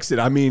the text. And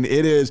I mean,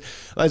 it is,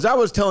 as I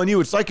was telling you,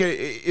 it's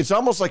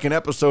almost like an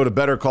episode of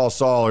Better Call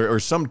Saul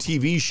or some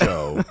TV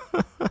show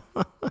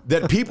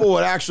that people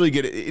would actually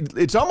get.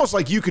 It's almost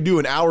like you could do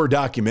an hour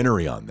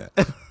documentary on that.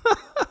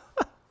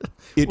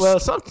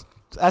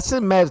 I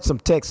send Matt some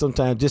text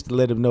sometimes just to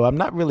let him know I'm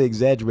not really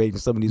exaggerating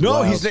some of these.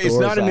 No, it's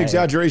not an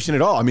exaggeration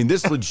at all. I mean,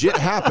 this legit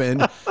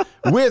happened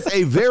with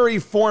a very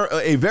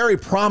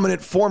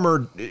prominent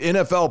former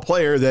NFL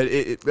player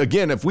that,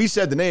 again, if we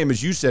said the name,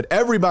 as you said,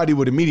 everybody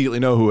would immediately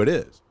know who it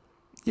is.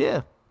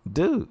 Yeah,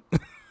 dude.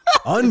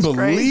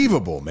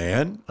 Unbelievable,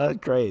 man.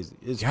 Crazy.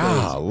 It's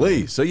Golly.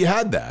 crazy. So you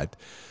had that.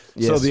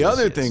 Yes, so the yes,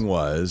 other yes. thing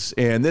was,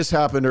 and this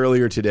happened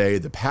earlier today,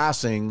 the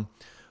passing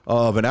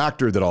of an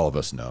actor that all of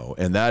us know,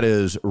 and that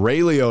is Ray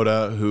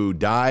Liotta, who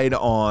died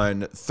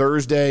on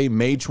Thursday,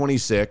 May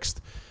 26th,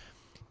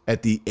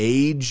 at the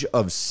age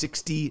of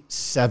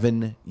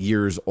 67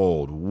 years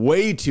old.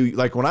 Way too,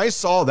 like when I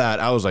saw that,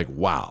 I was like,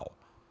 wow.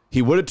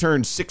 He would have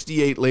turned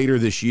 68 later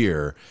this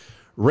year.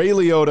 Ray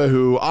Liotta,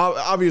 who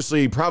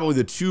obviously probably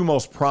the two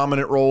most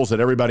prominent roles that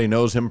everybody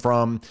knows him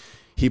from.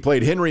 He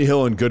played Henry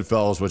Hill in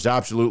Goodfellas, which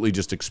absolutely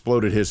just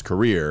exploded his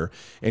career.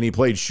 And he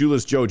played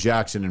Shoeless Joe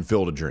Jackson in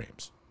Field of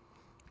Dreams.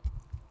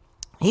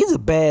 He's a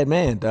bad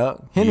man,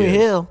 dog. Henry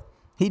Hill,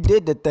 he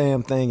did the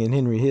damn thing in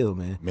Henry Hill,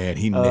 man. Man,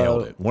 he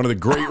nailed it. One of the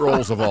great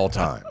roles of all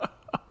time.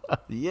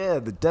 Yeah,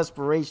 the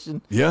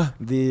desperation. Yeah.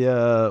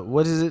 The,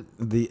 what is it?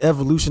 The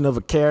evolution of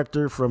a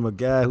character from a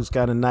guy who's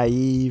kind of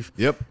naive.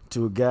 Yep.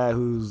 To a guy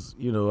who's,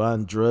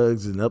 on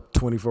drugs and up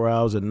 24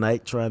 hours a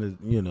night trying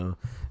to,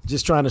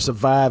 just trying to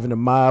survive in a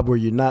mob where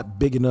you're not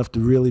big enough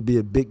to really be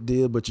a big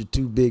deal, but you're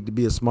too big to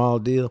be a small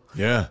deal.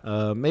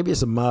 Yeah. Maybe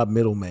it's a mob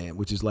middleman,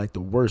 which is like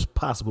the worst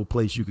possible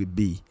place you could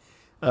be.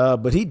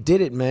 But he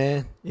did it,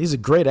 man. He's a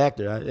great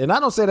actor. And I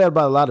don't say that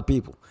about a lot of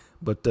people,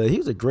 but he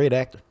was a great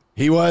actor.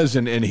 He was,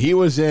 and he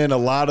was in a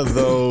lot of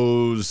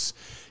those,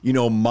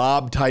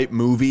 mob type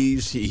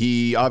movies.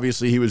 He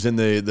obviously was in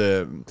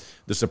the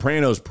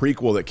Sopranos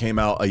prequel that came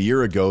out a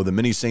year ago, The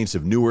Many Saints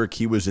of Newark.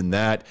 He was in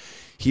that.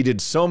 He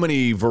did so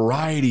many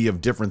variety of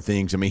different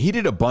things. I mean, he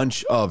did a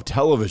bunch of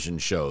television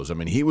shows. I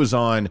mean, he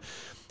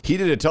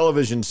did a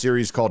television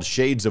series called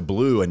Shades of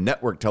Blue, a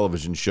network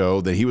television show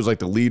that he was like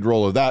the lead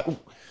role of that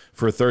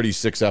for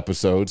 36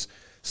 episodes.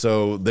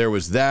 So there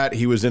was that.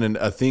 He was in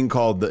a thing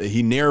called,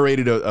 he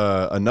narrated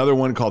another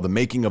one called The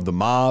Making of the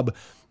Mob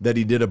that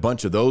he did a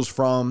bunch of those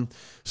from.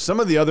 Some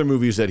of the other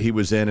movies that he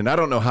was in, and I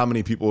don't know how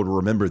many people would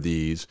remember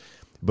these,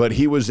 but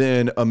he was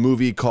in a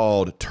movie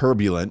called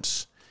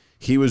Turbulence.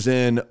 He was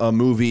in a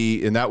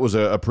movie, and that was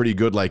a pretty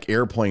good like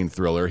airplane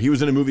thriller. He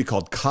was in a movie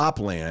called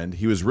Copland.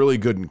 He was really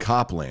good in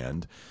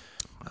Copland.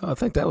 I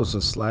think that was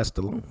a Sly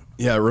Stallone.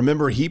 Yeah,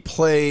 remember he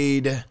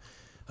played...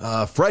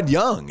 Fred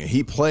Young,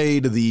 he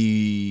played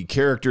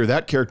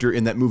that character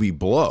in that movie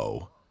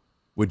Blow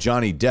with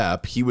Johnny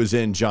Depp. He was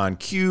in John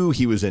Q.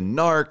 He was in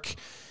Narc.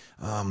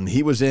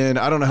 He was in,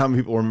 I don't know how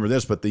many people remember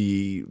this, but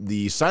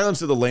the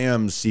Silence of the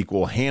Lambs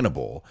sequel,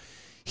 Hannibal.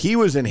 He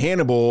was in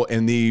Hannibal,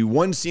 and the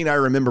one scene I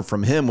remember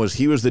from him was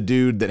he was the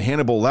dude that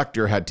Hannibal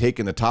Lecter had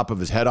taken the top of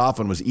his head off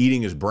and was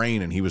eating his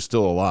brain, and he was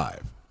still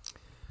alive.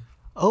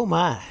 Oh,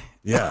 my.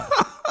 Yeah.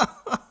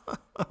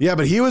 Yeah,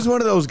 but he was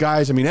one of those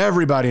guys. I mean,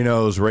 everybody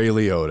knows Ray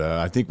Liotta.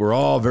 I think we're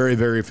all very,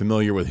 very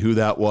familiar with who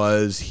that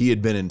was. He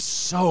had been in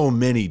so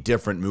many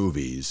different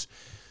movies,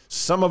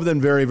 some of them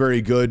very,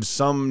 very good,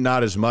 some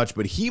not as much,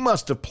 but he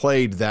must have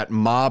played that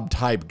mob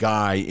type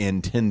guy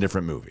in 10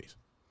 different movies.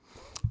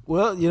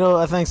 Well,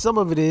 I think some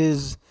of it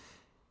is,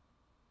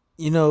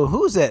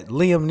 who's that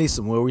Liam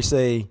Neeson where we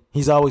say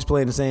he's always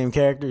playing the same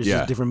character, it's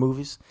just different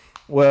movies?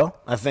 Well,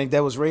 I think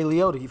that was Ray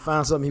Liotta. He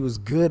found something he was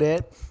good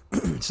at,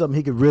 something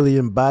he could really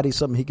embody,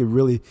 something he could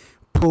really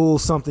pull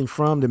something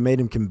from that made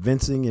him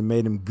convincing and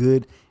made him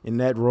good in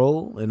that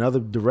role. And other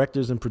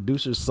directors and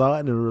producers saw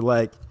it and were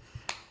like,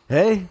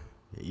 hey,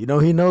 he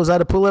knows how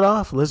to pull it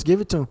off. Let's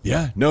give it to him.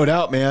 Yeah, no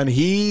doubt, man.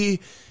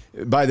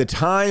 By the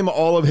time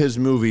all of his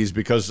movies,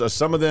 because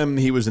some of them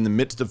he was in the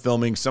midst of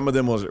filming, some of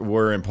them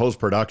were in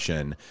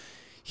post-production,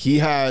 he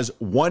has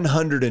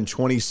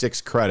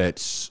 126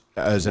 credits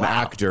as an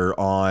actor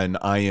on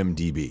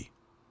IMDb.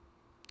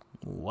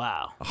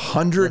 Wow.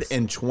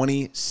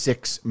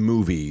 126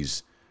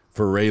 movies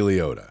for Ray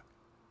Liotta.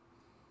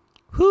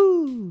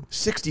 Whoo.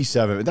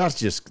 67.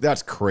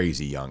 That's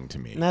crazy young to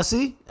me. Now,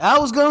 see, I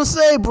was going to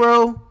say,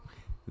 bro,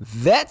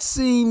 that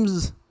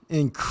seems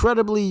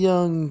incredibly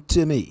young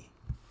to me.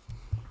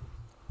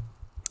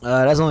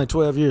 That's only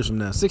 12 years from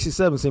now.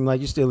 67 seemed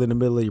like you're still in the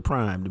middle of your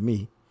prime to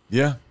me.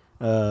 Yeah.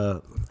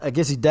 I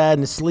guess he died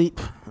in his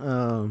sleep.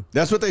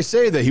 That's what they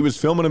say, that he was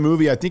filming a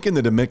movie, I think in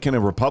the Dominican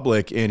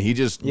Republic, and he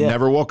just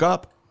never woke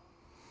up.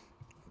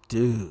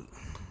 Dude,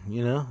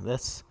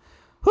 that's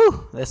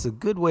a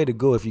good way to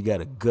go if you got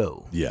to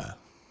go. Yeah.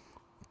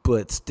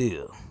 But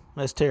still,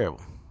 that's terrible.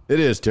 It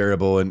is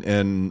terrible,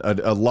 and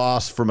a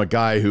loss from a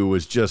guy who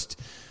was just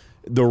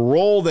the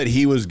role that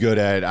he was good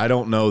at. I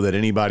don't know that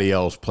anybody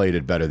else played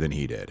it better than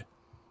he did.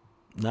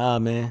 Nah,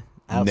 man.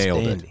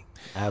 Outstanding. Nailed it.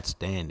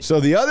 Outstanding. So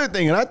the other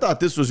thing, and I thought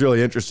this was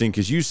really interesting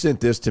because you sent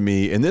this to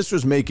me, and this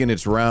was making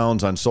its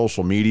rounds on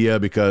social media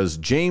because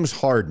James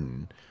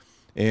Harden,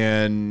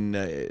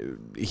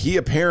 and he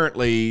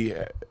apparently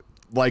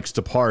likes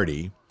to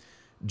party.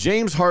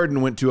 James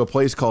Harden went to a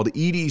place called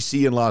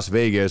EDC in Las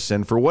Vegas,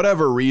 and for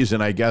whatever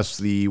reason, I guess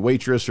the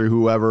waitress or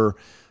whoever,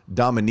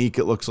 Dominique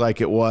it looks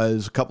like it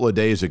was, a couple of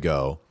days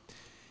ago,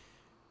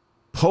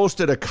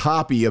 posted a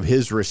copy of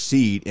his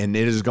receipt, and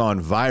it has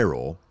gone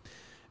viral.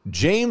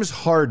 James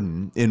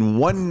Harden in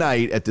one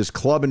night at this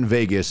club in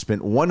Vegas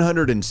spent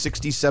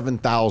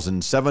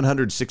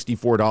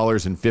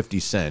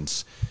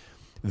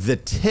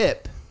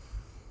 $167,764.50.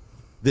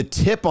 The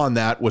tip on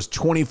that was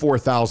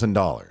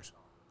 $24,000.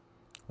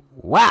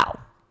 Wow.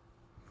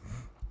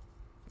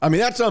 I mean,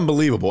 that's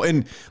unbelievable.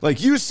 And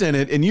like you sent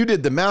it and you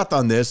did the math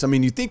on this. I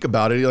mean, you think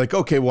about it, you're like,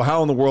 okay, well,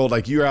 how in the world,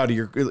 like you're out of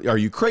are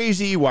you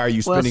crazy? Why are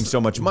you spending so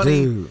much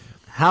money? Dude,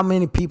 how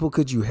many people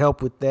could you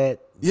help with that?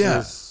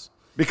 Yeah.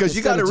 Because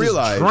you got to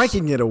realize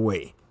drinking it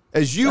away.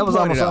 As you that was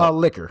pointed almost out, all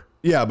liquor.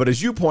 Yeah, but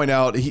as you point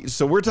out,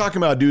 so we're talking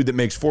about a dude that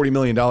makes $40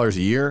 million a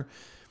year.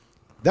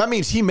 That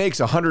means he makes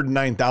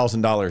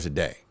 $109,000 a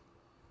day.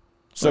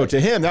 So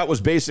to him, that was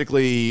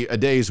basically a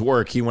day's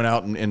work. He went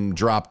out and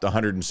dropped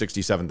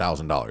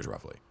 $167,000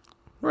 roughly.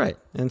 Right.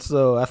 And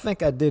so I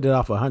think I did it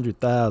off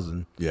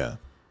 $100,000. Yeah.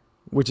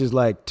 Which is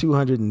like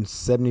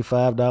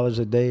 $275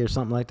 a day or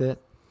something like that.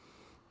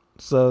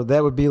 So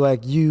that would be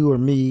like you or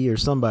me or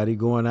somebody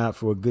going out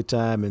for a good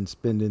time and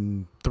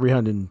spending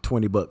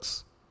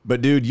 $320.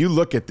 But dude, you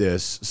look at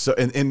this, so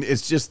and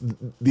it's just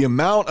the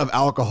amount of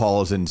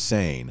alcohol is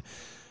insane.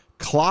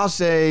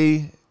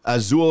 Clase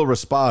Azul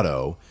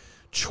Raspado,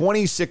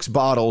 26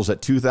 bottles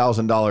at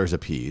 $2,000 a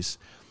piece.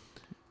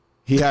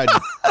 He had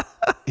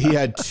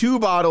 2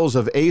 bottles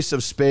of Ace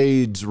of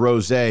Spades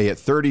Rosé at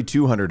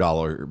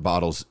 $3,200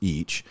 bottles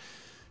each.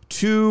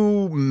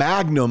 2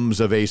 magnums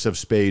of Ace of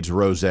Spades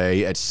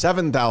Rosé at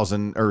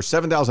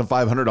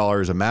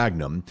 $7,500 a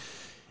magnum.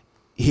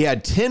 He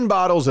had 10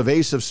 bottles of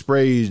Ace of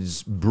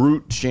Spades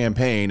Brut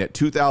Champagne at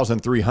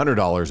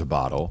 $2,300 a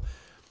bottle.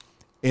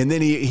 And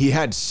then he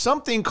had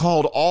something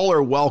called All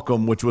or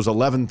Welcome, which was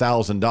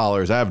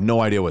 $11,000. I have no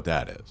idea what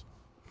that is.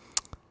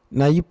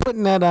 Now, you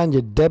putting that on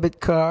your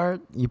debit card?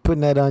 You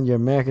putting that on your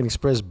American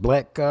Express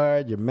Black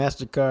Card, your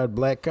MasterCard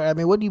Black Card? I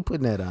mean, what are you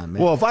putting that on,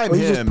 man? Well, if I'm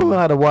him, you just pulling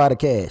out a wad of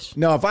cash.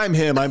 No, if I'm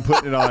him, I'm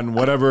putting it on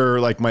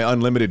whatever like my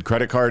unlimited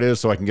credit card is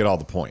so I can get all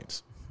the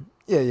points.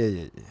 Yeah.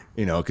 You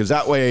know, because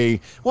that way,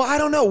 well, I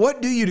don't know.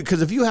 What do you do?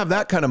 Because if you have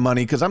that kind of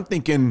money, because I'm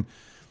thinking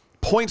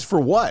points for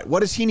what?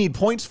 What does he need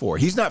points for?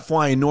 He's not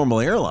flying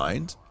normal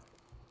airlines.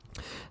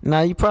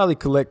 Now, you probably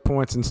collect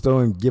points and still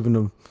and giving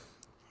them.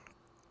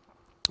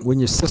 When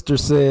your sister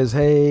says,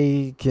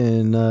 "Hey,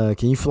 can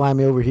you fly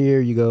me over here?"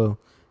 You go,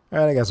 "All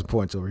right, I got some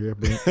points over here."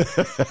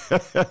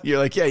 You're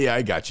like, yeah,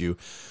 I got you.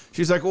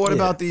 She's like, well, what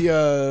about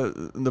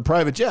the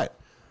private jet?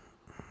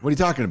 What are you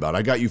talking about?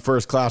 I got you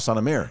first class on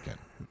American.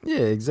 Yeah,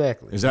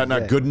 exactly. Is that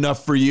not good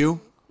enough for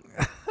you?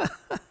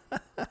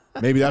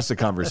 Maybe that's the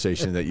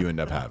conversation that you end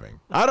up having.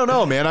 I don't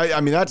know, man. I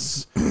mean,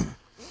 that's,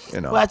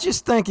 you know. Well, I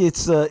just think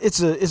it's an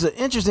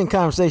interesting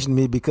conversation to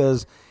me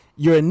because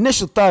your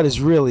initial thought is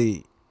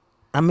really,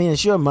 I mean,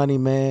 it's your money,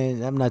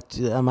 man.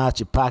 I'm out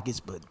your pockets,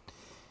 but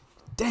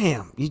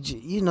damn,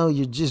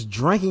 you're just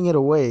drinking it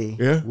away.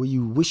 Yeah. Will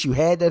you wish you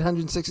had that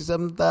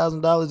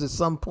 $167,000 at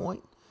some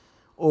point,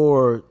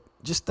 or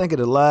just think of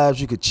the lives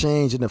you could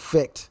change and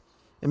affect,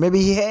 and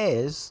maybe he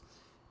has,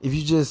 if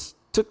you just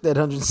took that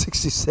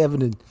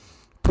 167 and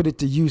put it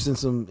to use in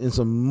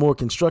some more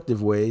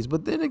constructive ways.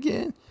 But then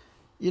again,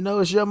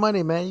 it's your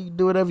money, man. You can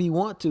do whatever you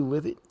want to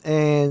with it.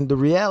 And the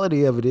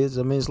reality of it is,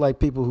 I mean, it's like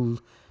people who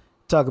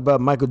talk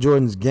about Michael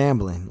Jordan's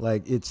gambling.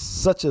 Like, it's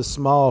such a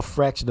small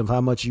fraction of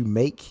how much you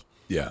make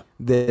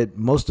that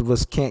most of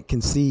us can't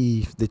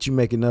conceive that you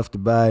make enough to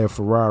buy a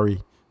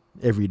Ferrari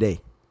every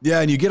day. Yeah,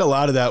 and you get a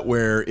lot of that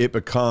where it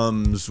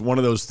becomes one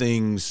of those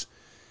things.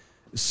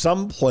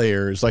 Some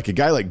players, like a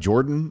guy like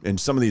Jordan and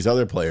some of these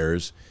other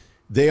players,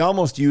 they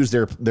almost use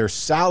their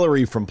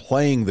salary from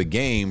playing the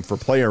game for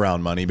play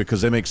around money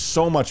because they make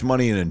so much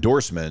money in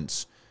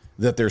endorsements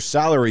that their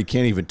salary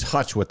can't even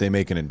touch what they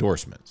make in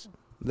endorsements.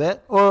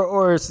 That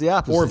or it's the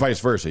opposite. Or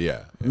vice versa,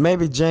 yeah.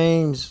 Maybe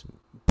James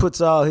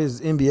puts all his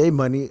NBA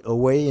money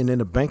away and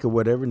in a bank or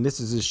whatever, and this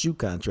is his shoe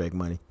contract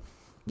money.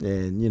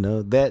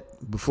 And,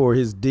 that before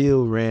his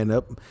deal ran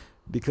up,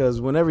 because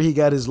whenever he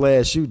got his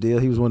last shoe deal,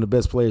 he was one of the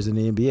best players in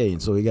the NBA.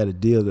 And so he got a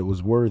deal that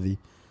was worthy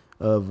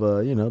of,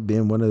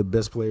 being one of the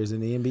best players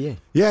in the NBA.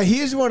 Yeah, he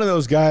is one of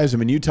those guys. I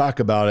mean, you talk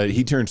about it.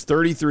 He turns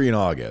 33 in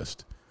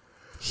August.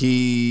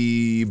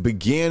 He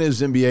began his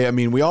NBA. I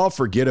mean, we all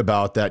forget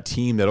about that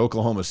team that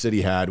Oklahoma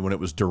City had when it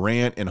was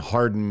Durant and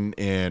Harden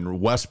and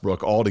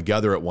Westbrook all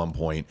together at one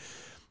point.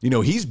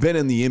 He's been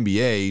in the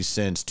NBA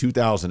since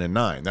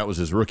 2009. That was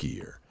his rookie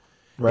year.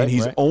 Right, and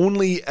he's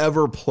only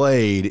ever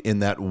played in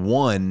that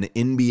one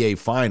NBA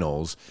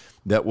Finals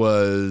that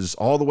was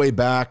all the way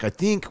back, I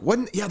think,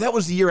 that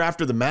was the year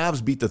after the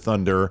Mavs beat the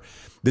Thunder.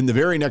 Then the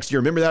very next year,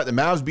 remember that? The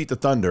Mavs beat the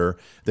Thunder.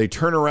 They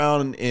turn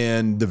around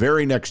and the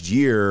very next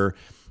year,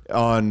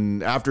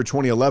 after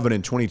 2011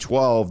 and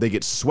 2012, they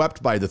get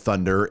swept by the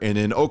Thunder, and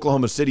then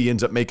Oklahoma City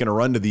ends up making a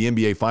run to the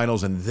NBA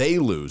Finals, and they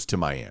lose to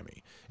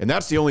Miami. And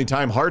that's the only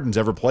time Harden's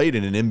ever played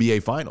in an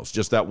NBA Finals,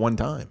 just that one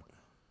time.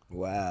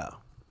 Wow.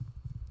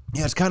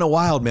 Yeah, it's kind of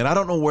wild, man. I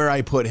don't know where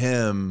I put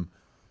him.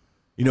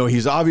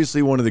 He's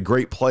obviously one of the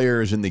great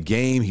players in the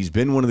game. He's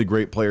been one of the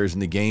great players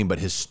in the game, but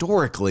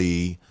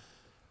historically,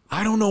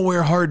 I don't know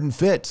where Harden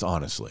fits,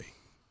 honestly.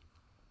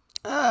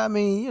 I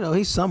mean,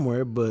 he's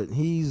somewhere, but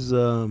he's,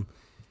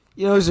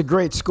 he's a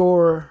great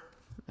scorer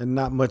and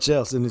not much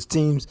else. And his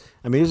teams,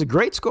 I mean, he's a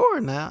great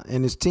scorer now,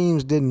 and his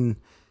teams didn't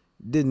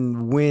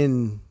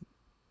win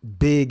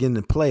big in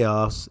the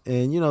playoffs.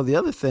 And, the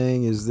other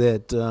thing is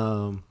that,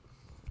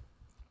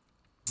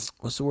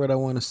 what's the word I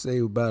want to say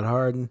about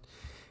Harden?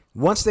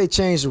 Once they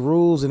changed the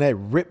rules and that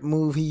rip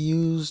move he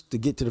used to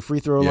get to the free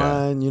throw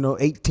line,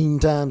 18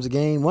 times a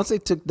game, once they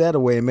took that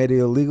away and made it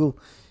illegal,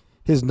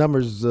 his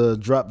numbers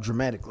dropped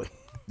dramatically.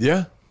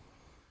 Yeah.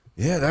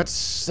 Yeah,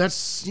 that's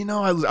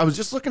I was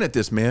just looking at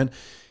this, man.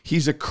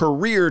 He's a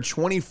career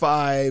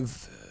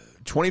 25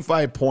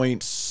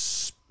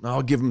 points.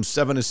 I'll give him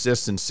 7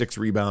 assists and 6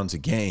 rebounds a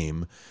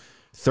game.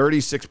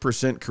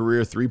 36%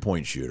 career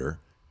three-point shooter.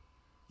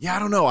 Yeah, I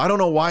don't know. I don't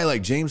know why,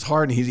 like James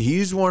Harden,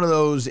 he's one of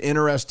those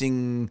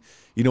interesting,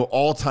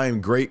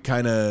 all-time great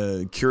kind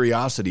of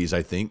curiosities,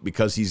 I think,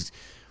 because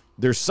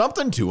there's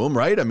something to him,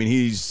 right? I mean,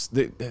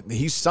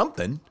 he's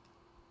something,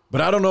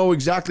 but I don't know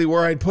exactly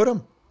where I'd put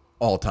him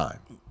all time.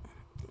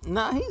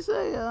 Nah, he's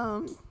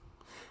that's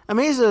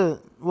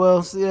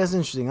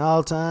interesting,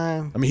 all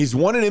time. I mean, he's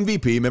won an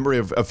MVP. Remember,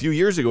 a few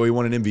years ago, he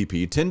won an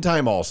MVP,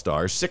 10-time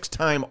All-Star,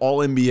 6-time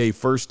All-NBA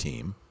first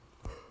team.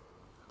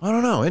 I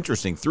don't know.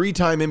 Interesting.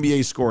 3-time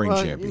NBA scoring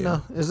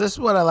champion. Is this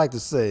what I like to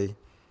say?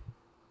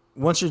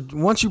 Once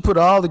you put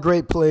all the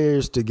great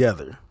players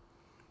together,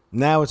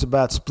 now it's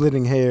about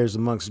splitting hairs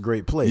amongst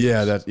great players.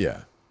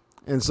 Yeah.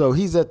 And so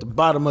he's at the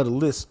bottom of the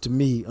list to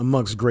me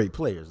amongst great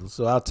players. And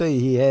so I'll tell you,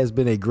 he has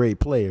been a great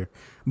player.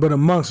 But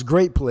amongst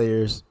great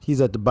players, he's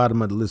at the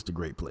bottom of the list of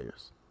great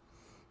players.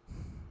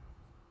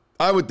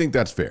 I would think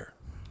that's fair.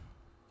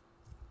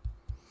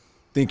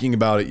 Thinking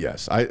about it,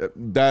 yes.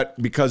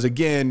 Because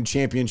again,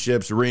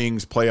 championships,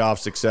 rings, playoff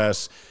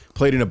success,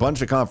 played in a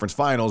bunch of conference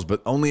finals,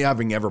 but only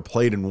having ever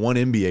played in one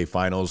NBA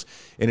finals.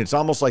 And it's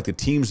almost like the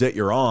teams that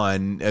you're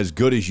on, as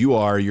good as you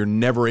are, you're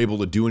never able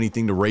to do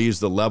anything to raise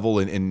the level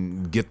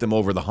and get them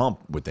over the hump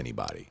with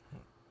anybody.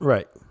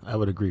 Right. I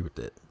would agree with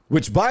that.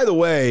 Which, by the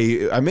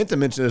way, I meant to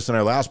mention this in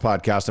our last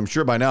podcast. I'm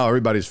sure by now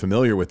everybody's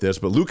familiar with this,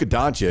 but Luka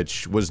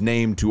Doncic was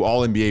named to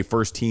All-NBA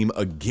first team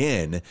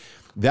again.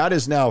 That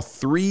is now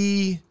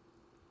 3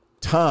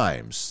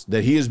 times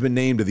that he has been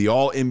named to the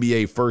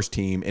All-NBA first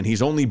team, and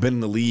he's only been in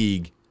the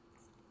league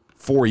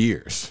 4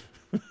 years,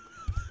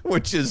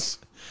 which is...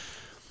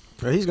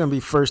 He's going to be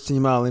first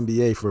team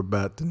All-NBA for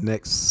about the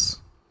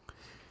next...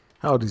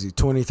 How old is he,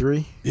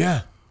 23?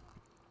 Yeah.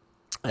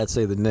 I'd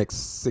say the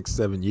next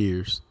 6-7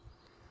 years.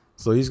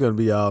 So he's going to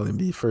be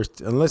All-NBA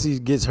first. Unless he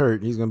gets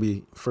hurt, he's going to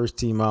be first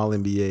team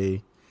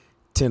All-NBA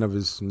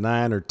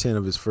 9 or 10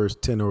 of his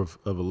first 10 of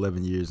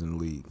 11 years in the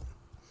league.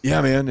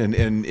 Yeah, man.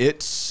 And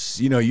it's,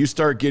 you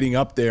start getting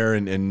up there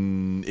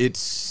and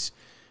it's,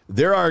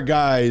 there are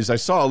guys, I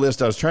saw a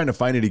list, I was trying to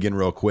find it again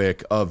real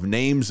quick, of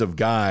names of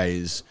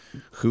guys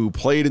who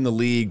played in the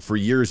league for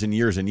years and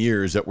years and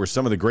years that were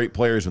some of the great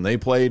players when they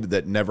played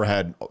that never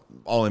had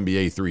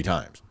All-NBA 3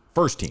 times.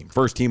 First team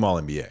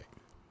All-NBA.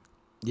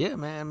 Yeah,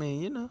 man. I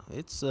mean,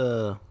 it's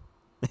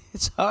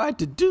hard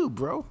to do,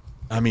 bro.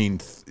 I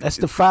mean, that's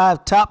the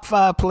top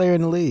 5 player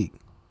in the league.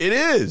 It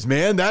is,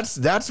 man.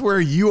 That's where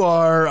you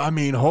are. I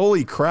mean,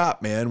 holy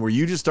crap, man, where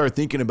you just start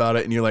thinking about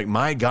it and you're like,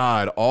 my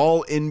God,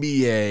 all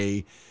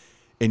NBA,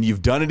 and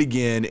you've done it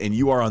again, and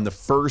you are on the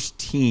first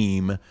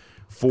team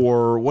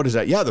for, what is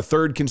that? Yeah, the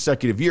 3rd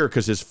consecutive year,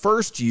 because his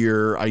first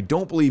year, I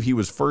don't believe he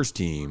was first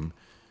team.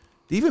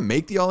 Did he even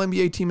make the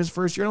All-NBA team his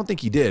first year? I don't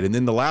think he did. And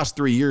then the last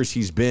 3 years,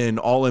 he's been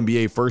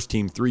All-NBA first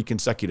team 3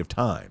 consecutive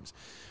times.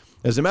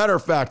 As a matter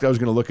of fact, I was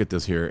going to look at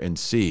this here and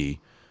see.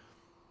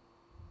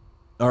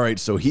 All right,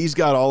 so he's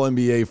got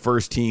All-NBA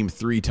first team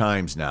 3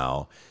 times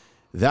now.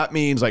 That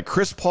means like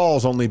Chris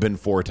Paul's only been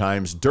 4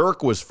 times.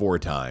 Dirk was 4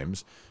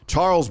 times.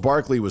 Charles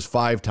Barkley was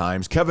 5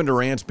 times. Kevin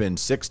Durant's been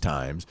 6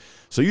 times.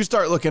 So you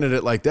start looking at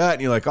it like that,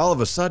 and you're like, all of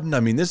a sudden,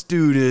 I mean, this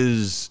dude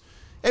is...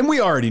 And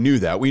we already knew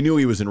that. We knew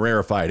he was in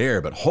rarefied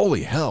air, but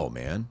holy hell,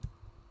 man.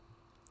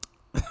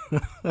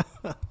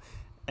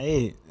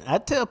 Hey, I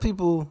tell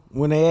people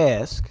when they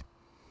ask,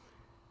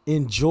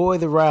 enjoy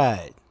the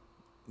ride.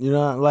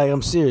 Like,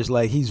 I'm serious.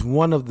 Like, he's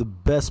one of the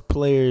best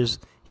players.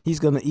 He's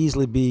going to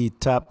easily be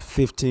top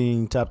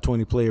 15, top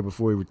 20 player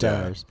before he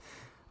retires.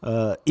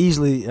 Yeah.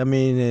 Easily, I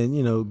mean,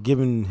 and,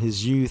 given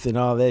his youth and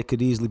all that,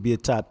 could easily be a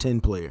top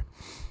 10 player.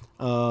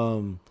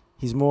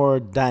 He's more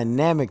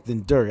dynamic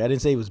than Dirk. I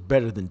didn't say he was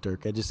better than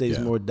Dirk. I just say he's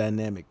more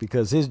dynamic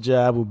because his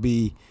job will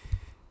be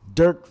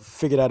Dirk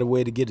figured out a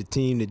way to get a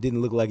team that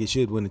didn't look like it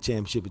should win a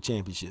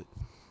championship.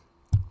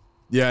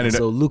 Yeah, and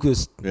so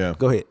Luka's. Yeah,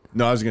 go ahead.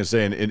 No, I was going to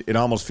say, and it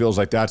almost feels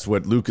like that's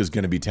what Luka's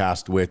going to be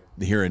tasked with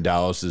here in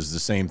Dallas is the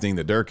same thing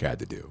that Dirk had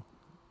to do.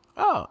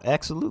 Oh,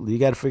 absolutely. You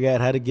got to figure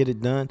out how to get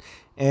it done.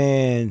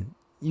 And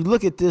you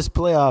look at this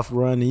playoff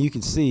run, and you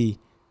can see,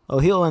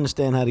 he'll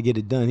understand how to get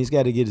it done. He's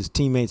got to get his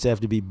teammates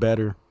have to be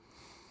better.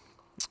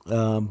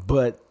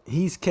 But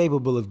he's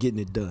capable of getting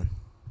it done.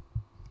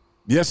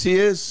 Yes, he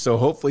is. So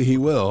hopefully he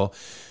will.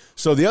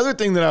 So the other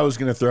thing that I was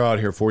going to throw out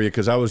here for you,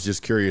 because I was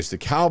just curious, the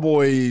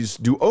Cowboys,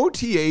 do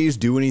OTAs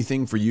do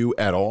anything for you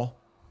at all?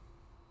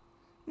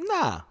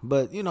 Nah,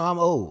 but, I'm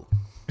old.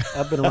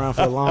 I've been around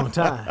for a long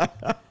time.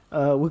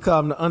 We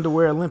call them the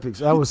Underwear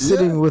Olympics. I was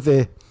sitting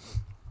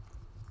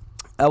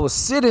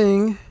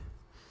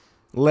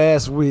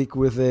last week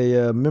with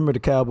a member of the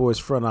Cowboys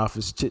front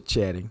office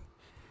chit-chatting,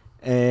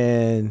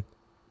 and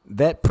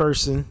that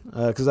person,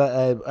 because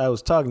I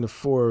was talking to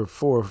four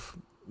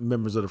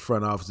members of the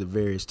front office at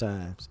various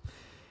times,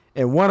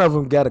 and one of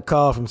them got a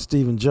call from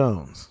Stephen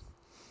Jones,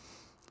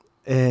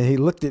 and he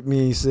looked at me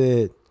and he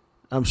said,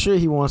 I'm sure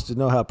he wants to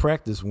know how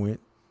practice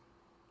went.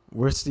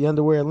 Where's the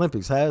Underwear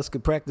Olympics? How else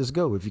could practice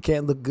go? If you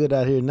can't look good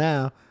out here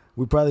now,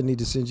 we probably need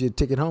to send you a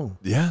ticket home.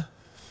 Yeah.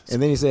 And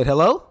then he said,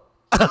 hello?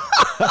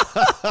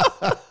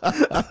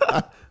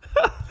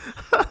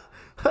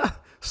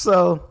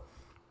 So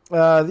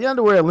the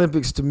Underwear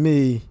Olympics to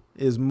me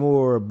is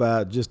more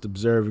about just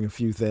observing a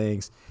few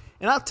things.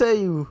 And I'll tell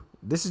you,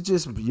 this is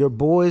just your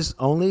boy's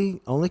only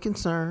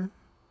concern.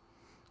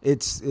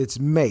 It's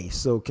May,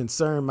 so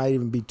concern might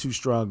even be too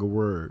strong a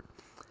word.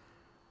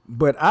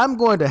 But I'm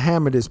going to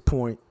hammer this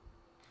point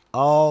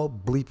all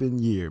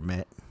bleeping year,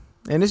 Matt.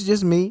 And it's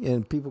just me,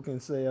 and people can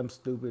say I'm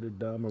stupid or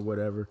dumb or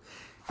whatever.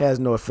 It has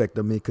no effect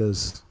on me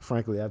because,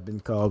 frankly, I've been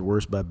called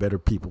worse by better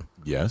people.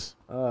 Yes.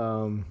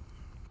 Your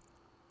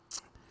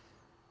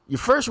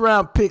first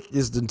round pick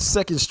is the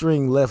second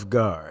string left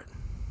guard.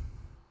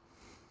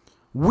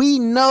 We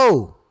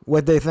know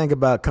what they think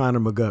about Connor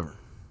McGovern.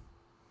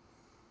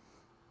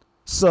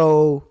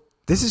 So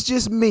this is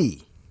just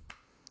me.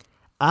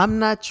 I'm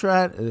not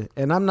trying,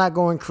 and I'm not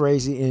going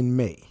crazy in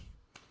May,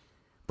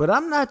 but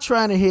I'm not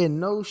trying to hear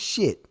no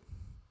shit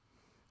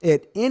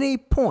at any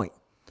point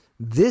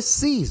this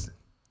season.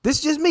 This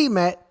is just me,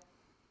 Matt,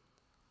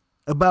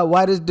 about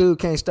why this dude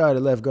can't start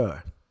at left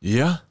guard.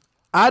 Yeah.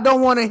 I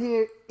don't want to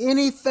hear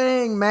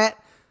anything, Matt,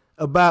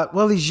 about,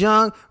 well, he's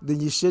young,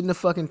 then you shouldn't have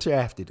fucking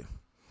drafted him.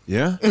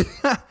 Yeah.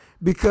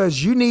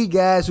 Because you need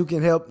guys who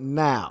can help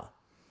now,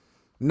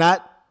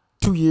 not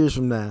 2 years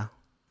from now,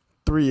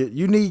 3 years.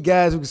 You need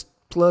guys who can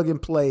plug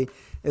and play,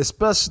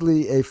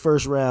 especially a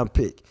first round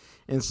pick.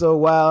 And so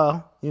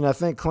while, I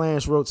think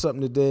Clarence wrote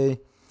something today,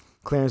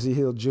 Clarence E.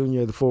 Hill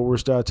Jr., the Fort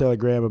Worth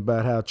Star-Telegram,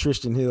 about how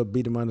Tristan Hill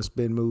beat him on the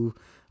spin move.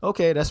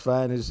 Okay, that's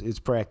fine. It's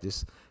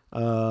practice. Hey,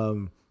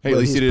 at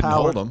least he didn't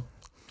hold him.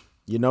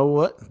 You know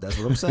what? That's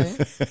what I'm saying.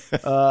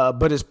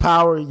 But his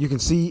power, you can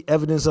see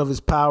evidence of his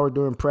power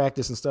during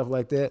practice and stuff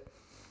like that.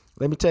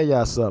 Let me tell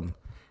y'all something.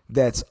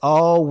 That's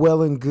all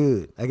well and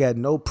good. I got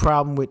no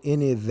problem with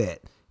any of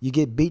that. You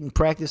get beat in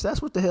practice,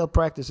 that's what the hell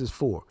practice is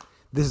for.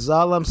 This is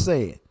all I'm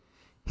saying.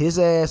 His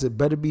ass had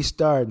better be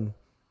starting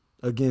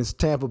against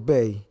Tampa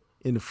Bay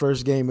in the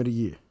first game of the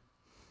year.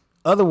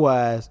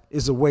 Otherwise,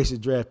 it's a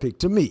wasted draft pick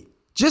to me.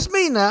 Just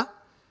me now.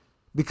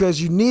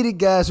 Because you needed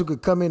guys who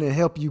could come in and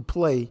help you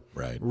play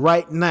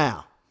right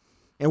now.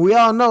 And we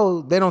all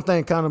know they don't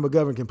think Connor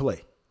McGovern can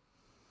play.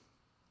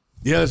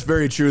 Yeah, that's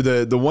very true.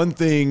 The one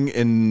thing,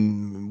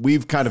 and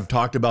we've kind of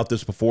talked about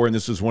this before, and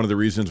this is one of the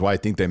reasons why I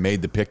think they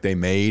made the pick they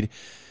made.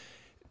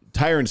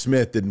 Tyron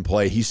Smith didn't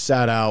play. He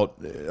sat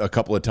out a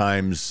couple of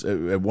times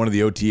at one of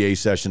the OTA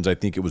sessions. I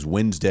think it was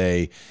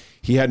Wednesday.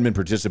 He hadn't been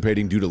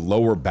participating due to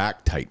lower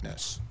back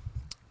tightness.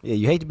 Yeah,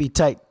 you hate to be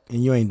tight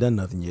and you ain't done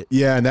nothing yet.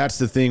 Yeah, and that's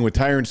the thing with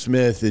Tyron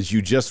Smith is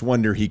you just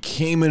wonder, he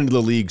came into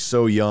the league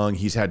so young.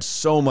 He's had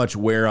so much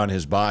wear on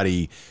his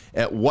body.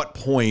 At what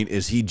point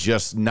is he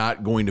just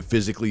not going to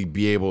physically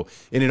be able?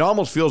 And it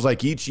almost feels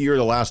like each year,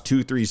 the last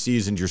 2-3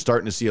 seasons, you're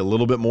starting to see a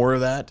little bit more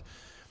of that.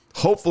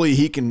 Hopefully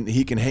he can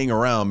hang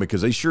around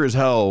because they sure as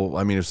hell,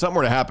 I mean, if something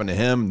were to happen to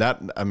him,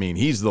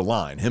 he's the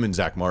line, him and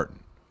Zach Martin.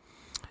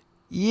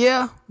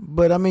 Yeah,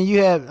 but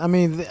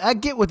I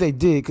get what they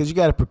did because you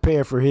got to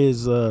prepare for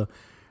his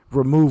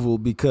removal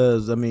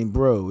because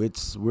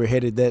we're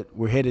headed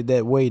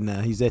that way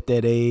now. He's at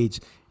that age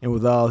and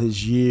with all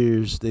his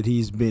years that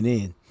he's been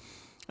in.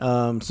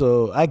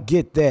 So I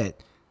get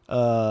that.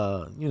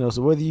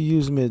 So whether you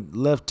use him at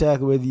left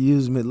tackle, whether you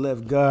use him at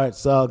left guard,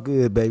 it's all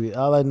good, baby.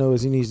 All I know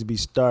is he needs to be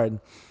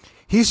starting.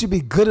 He should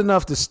be good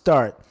enough to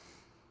start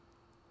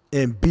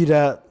and beat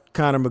out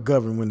Connor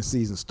McGovern when the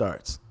season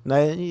starts.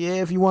 Now,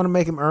 yeah, if you want to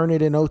make him earn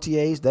it in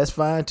OTAs, that's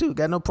fine too.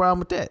 Got no problem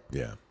with that.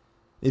 Yeah.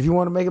 If you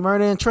want to make him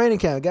earn it in training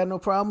camp, got no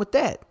problem with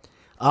that.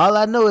 All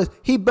I know is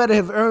he better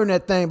have earned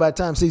that thing by the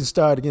time season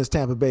started against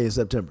Tampa Bay in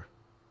September.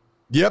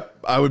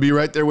 Yep, I would be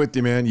right there with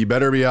you, man. You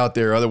better be out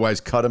there. Otherwise,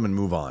 cut him and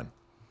move on.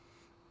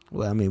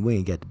 Well, we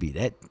ain't got to be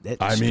that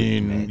I stupid,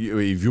 mean, man.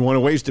 If you want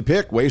to waste a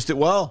pick, waste it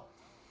well.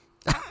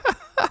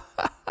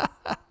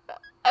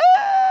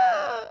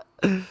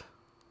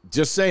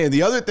 Just saying.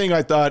 The other thing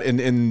I thought,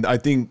 and I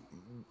think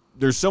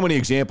there's so many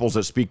examples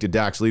that speak to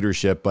Dak's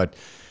leadership, but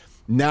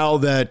now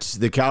that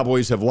the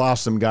Cowboys have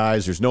lost some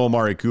guys, there's no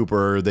Amari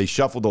Cooper, they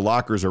shuffled the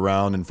lockers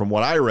around, and from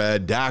what I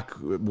read, Dak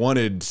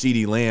wanted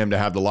CeeDee Lamb to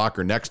have the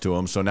locker next to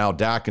him, so now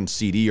Dak and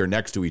CeeDee are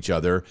next to each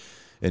other,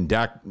 and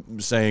Dak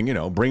saying,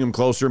 bring him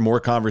closer, more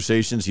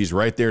conversations. He's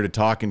right there to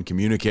talk and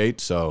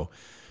communicate, so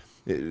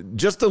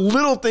Just the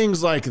little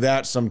things like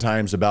that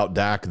sometimes about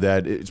Dak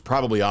that it's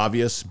probably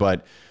obvious,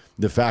 but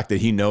the fact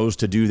that he knows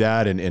to do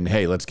that and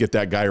hey, let's get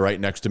that guy right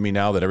next to me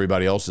now that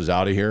everybody else is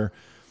out of here,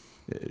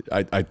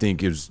 I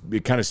think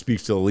it kind of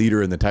speaks to the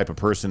leader and the type of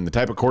person, the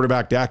type of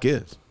quarterback Dak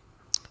is.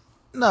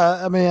 No,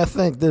 I mean, I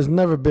think there's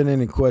never been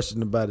any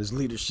question about his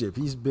leadership.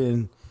 He's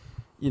been,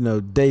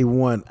 day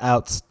one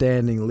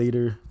outstanding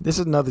leader. This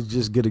is another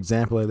just good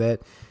example of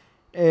that.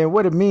 And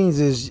what it means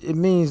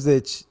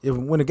that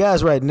when a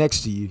guy's right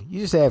next to you,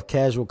 you just have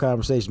casual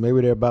conversation.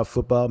 Maybe they're about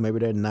football, maybe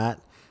they're not.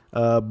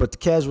 But the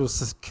casual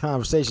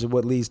conversation is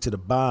what leads to the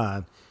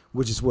bond,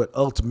 which is what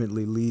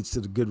ultimately leads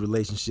to the good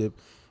relationship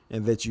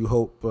and that you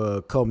hope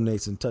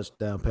culminates in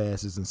touchdown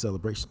passes and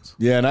celebrations.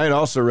 Yeah, and I had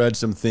also read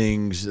some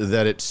things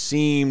that it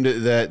seemed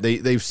that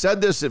they've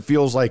said this, it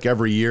feels like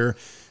every year,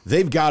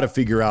 they've got to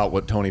figure out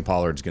what Tony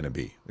Pollard's going to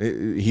be.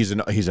 He's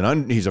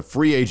a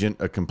free agent,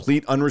 a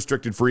complete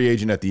unrestricted free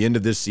agent at the end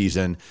of this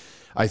season.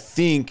 I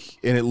think,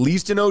 and at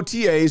least in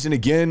OTAs, and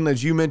again,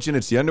 as you mentioned,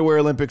 it's the Underwear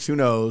Olympics, who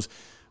knows?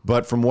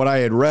 But from what I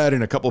had read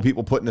and a couple of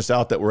people putting this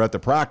out that were at the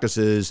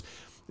practices,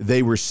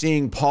 they were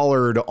seeing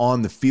Pollard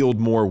on the field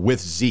more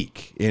with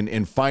Zeke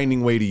and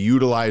finding a way to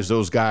utilize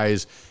those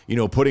guys,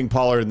 putting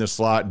Pollard in the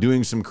slot,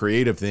 doing some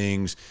creative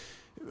things.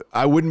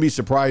 I wouldn't be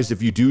surprised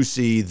if you do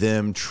see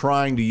them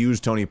trying to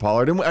use Tony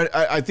Pollard. And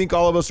I think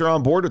all of us are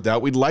on board with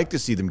that. We'd like to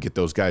see them get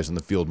those guys on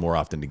the field more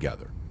often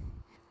together.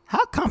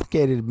 How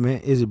complicated, man,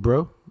 is it,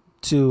 bro,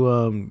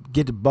 to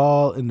get the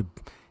ball in the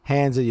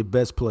hands of your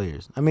best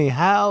players? I mean,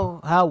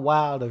 how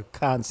wild a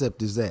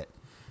concept is that?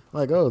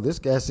 Like, oh, this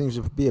guy seems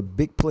to be a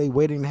big play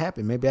waiting to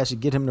happen. Maybe I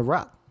should get him to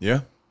rock.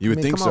 Yeah, you would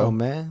think so. Come on,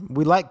 man.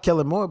 We like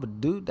Kellen Moore, but,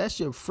 dude, that's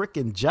your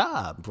freaking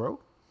job, bro.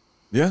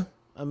 Yeah.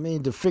 I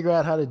mean, to figure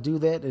out how to do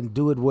that and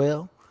do it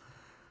well.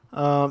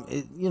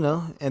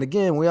 And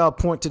again, we all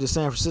point to the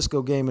San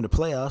Francisco game in the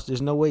playoffs.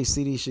 There's no way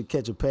CD should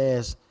catch a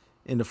pass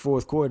in the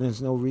fourth quarter.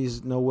 There's no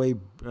way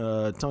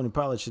Tony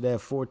Pollard should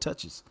have 4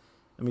 touches.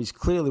 I mean, he's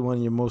clearly one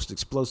of your most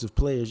explosive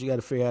players. You got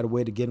to figure out a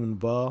way to get him the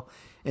ball.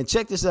 And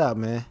check this out,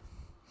 man.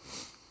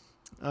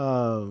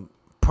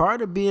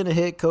 Part of being a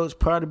head coach,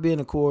 part of being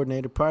a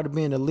coordinator, part of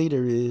being a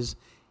leader is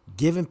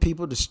giving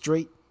people the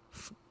straight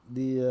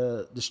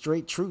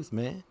truth,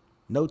 man.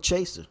 No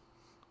chaser,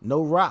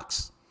 no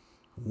rocks,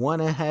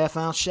 1.5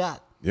 ounce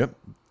shot. Yep.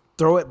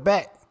 Throw it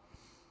back.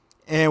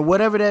 And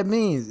whatever that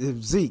means,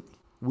 if Zeke,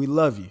 we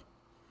love you.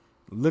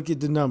 Look at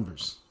the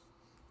numbers.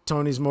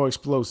 Tony's more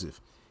explosive.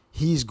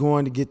 He's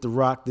going to get the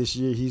rock this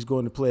year. He's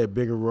going to play a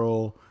bigger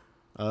role.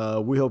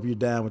 We hope you're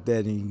down with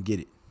that and you can get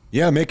it.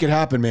 Yeah, make it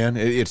happen, man.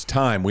 It's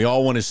time. We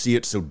all want to see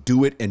it, so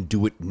do it and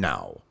do it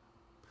now.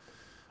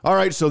 All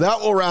right, so that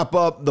will wrap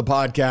up the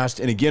podcast.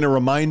 And again, a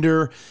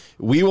reminder,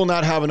 we will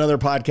not have another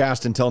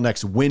podcast until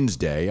next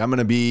Wednesday. I'm going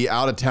to be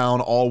out of town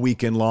all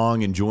weekend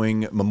long,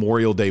 enjoying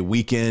Memorial Day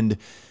weekend.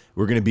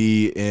 We're going to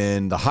be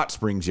in the Hot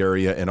Springs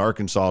area in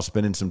Arkansas,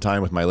 spending some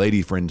time with my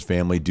lady friend's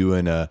family,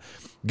 gonna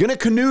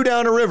canoe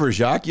down a river.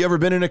 Jacques, you ever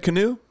been in a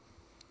canoe?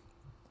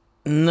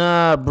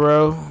 Nah,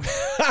 bro.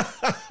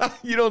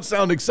 You don't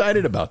sound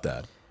excited about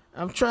that.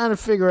 I'm trying to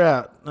figure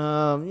out,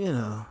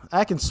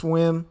 I can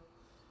swim,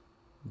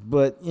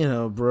 but,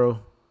 bro,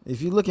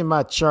 if you look at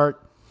my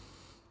chart,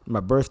 my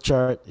birth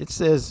chart, it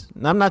says,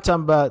 and I'm not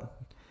talking about,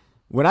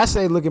 when I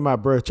say look at my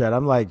birth chart,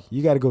 I'm like,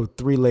 you got to go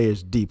 3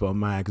 layers deep on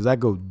mine because I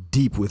go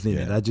deep within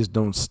it. I just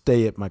don't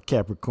stay at my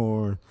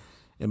Capricorn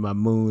and my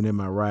moon and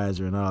my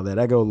riser and all that.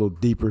 I go a little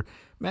deeper.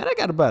 Man, I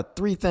got about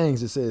 3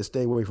 things that says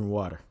stay away from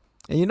water.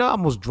 And I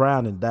almost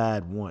drowned and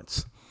died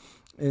once.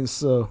 And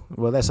so,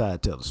 well, that's how I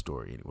tell the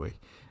story anyway,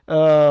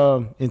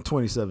 in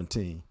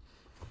 2017.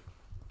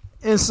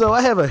 And so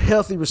I have a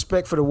healthy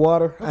respect for the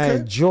water. Okay. I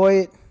enjoy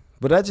it,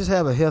 but I just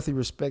have a healthy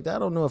respect. I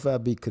don't know if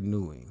I'd be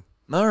canoeing.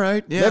 All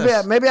right.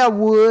 Yes. Maybe I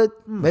would.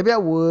 Maybe I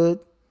would.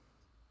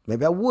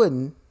 Maybe I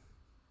wouldn't.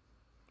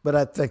 But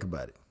I'd think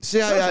about it.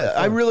 See,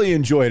 I really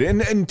enjoyed it.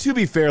 And to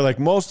be fair, like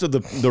most of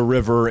the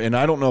river, and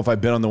I don't know if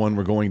I've been on the one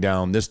we're going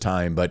down this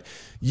time, but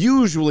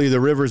usually the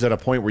river's at a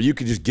point where you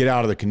could just get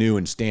out of the canoe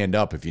and stand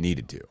up if you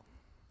needed to.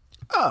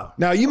 Oh.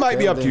 Now, you might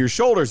be up to your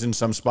shoulders in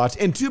some spots.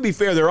 And to be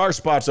fair, there are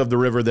spots of the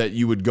river that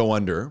you would go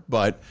under.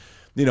 But,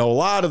 a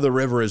lot of the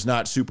river is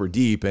not super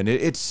deep. And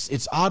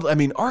it's odd. I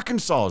mean,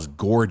 Arkansas is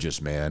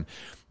gorgeous, man.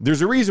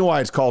 There's a reason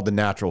why it's called the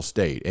natural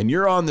state. And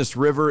you're on this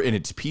river and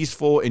it's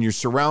peaceful and you're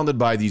surrounded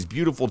by these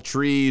beautiful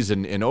trees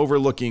and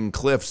overlooking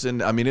cliffs.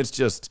 And I mean, it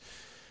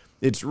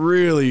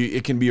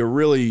can be a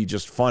really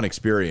just fun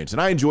experience.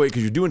 And I enjoy it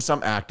because you're doing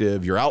something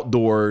active, you're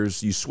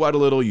outdoors, you sweat a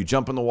little, you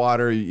jump in the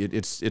water.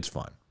 It's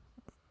fun.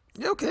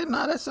 Okay,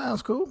 that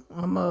sounds cool.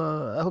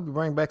 I hope you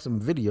bring back some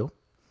video.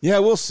 Yeah,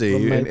 we'll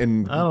see.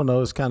 And I don't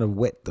know. It's kind of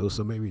wet though,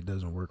 so maybe it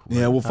doesn't work.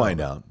 Yeah, we'll find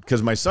out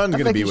because my son's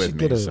going to be with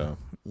me. So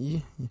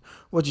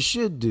what you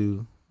should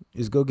do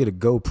is go get a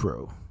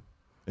GoPro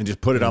and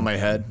just put it on my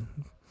head.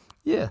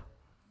 Yeah,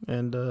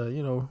 and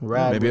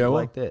ride maybe with it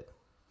like that.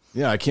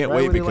 Yeah, I can't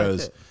wait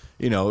because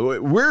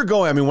we're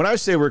going. I mean, when I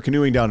say we're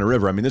canoeing down the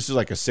river, I mean this is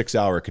like a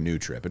 6-hour canoe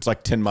trip. It's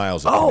like 10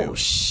 miles of canoe. Oh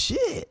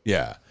shit!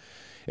 Yeah.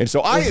 And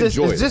so I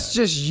enjoy Is this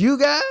just you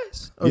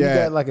guys? Or you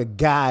got like a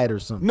guide or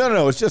something?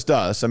 No, it's just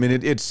us. I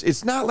mean,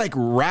 it's not like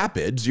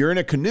rapids. You're in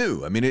a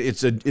canoe. I mean,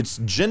 it's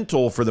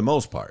gentle for the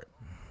most part.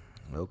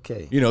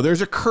 Okay. You know,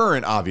 there's a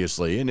current,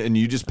 obviously, and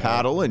you just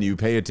paddle and you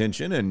pay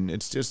attention, and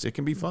it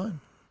can be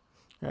fun.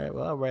 All right,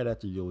 well, I'll write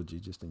out the eulogy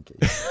just in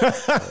case.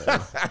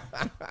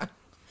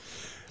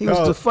 He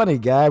was the funny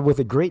guy with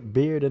a great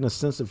beard and a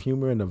sense of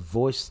humor and a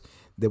voice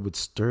that would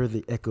stir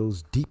the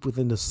echoes deep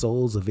within the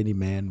souls of any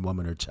man,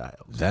 woman, or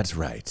child. That's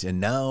right. And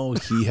now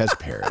he has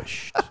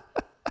perished,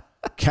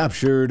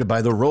 captured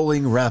by the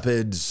rolling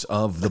rapids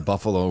of the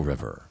Buffalo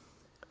River.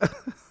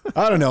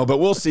 I don't know, but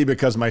we'll see,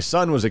 because my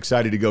son was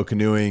excited to go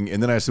canoeing.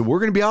 And then I said, we're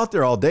going to be out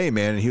there all day,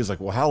 man. And he was like,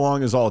 well, how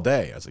long is all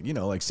day? I was like,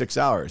 like 6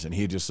 hours. And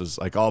he just was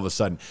like, all of a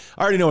sudden,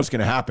 I already know what's going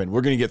to happen.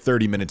 We're going to get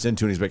 30 minutes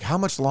into it. And he's like, how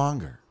much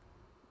longer?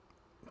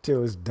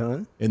 Till it's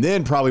done. And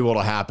then probably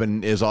what'll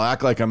happen is I'll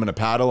act like I'm going to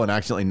paddle and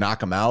accidentally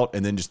knock him out,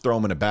 and then just throw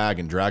him in a bag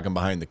and drag him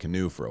behind the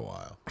canoe for a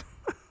while.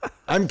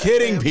 I'm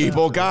kidding,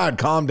 people. God,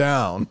 calm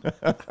down.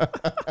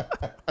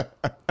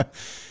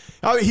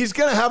 He's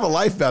going to have a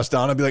life vest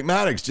on. I'll be like,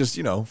 Maddox, just,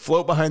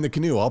 float behind the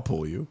canoe. I'll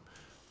pull you.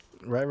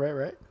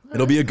 Right.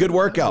 It'll be a good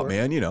workout,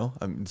 man.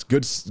 It's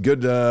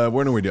good.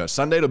 When are we doing?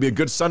 Sunday? It'll be a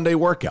good Sunday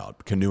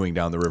workout, canoeing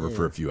down the river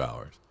for a few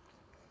hours.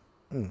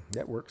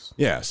 That works.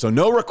 Yeah, so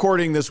no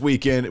recording this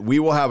weekend. We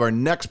will have our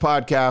next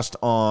podcast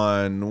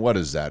on, what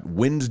is that,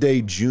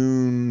 Wednesday,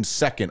 June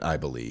 2nd, I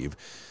believe.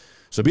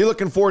 So be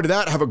looking forward to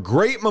that. Have a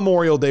great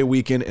Memorial Day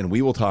weekend, and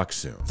we will talk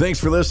soon. Thanks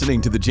for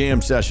listening to the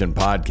Jam Session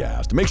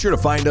Podcast. Make sure to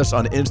find us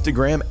on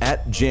Instagram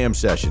at Jam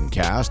Session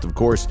Cast. Of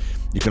course,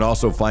 you can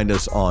also find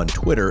us on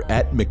Twitter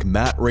at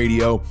McMatt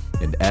Radio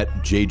and at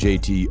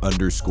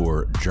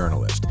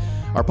JJT_journalist.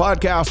 Our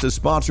podcast is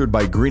sponsored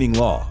by Greening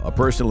Law, a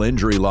personal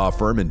injury law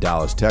firm in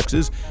Dallas,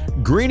 Texas.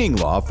 Greening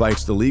Law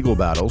fights the legal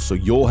battle so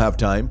you'll have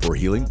time for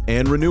healing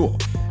and renewal.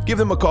 Give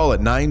them a call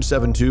at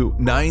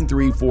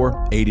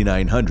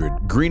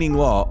 972-934-8900. Greening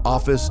Law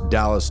Office,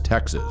 Dallas,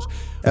 Texas.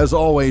 As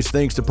always,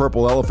 thanks to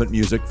Purple Elephant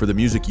Music for the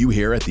music you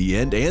hear at the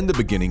end and the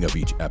beginning of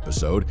each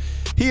episode.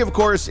 He, of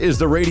course, is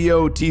the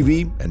radio,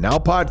 TV, and now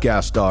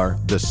podcast star,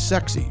 the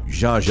sexy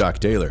Jean-Jacques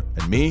Taylor.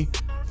 And me,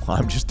 well,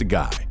 I'm just a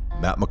guy,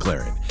 Matt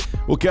McLaren.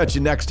 We'll catch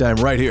you next time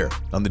right here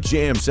on the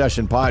Jam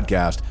Session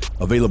Podcast,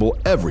 available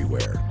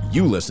everywhere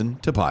you listen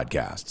to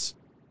podcasts.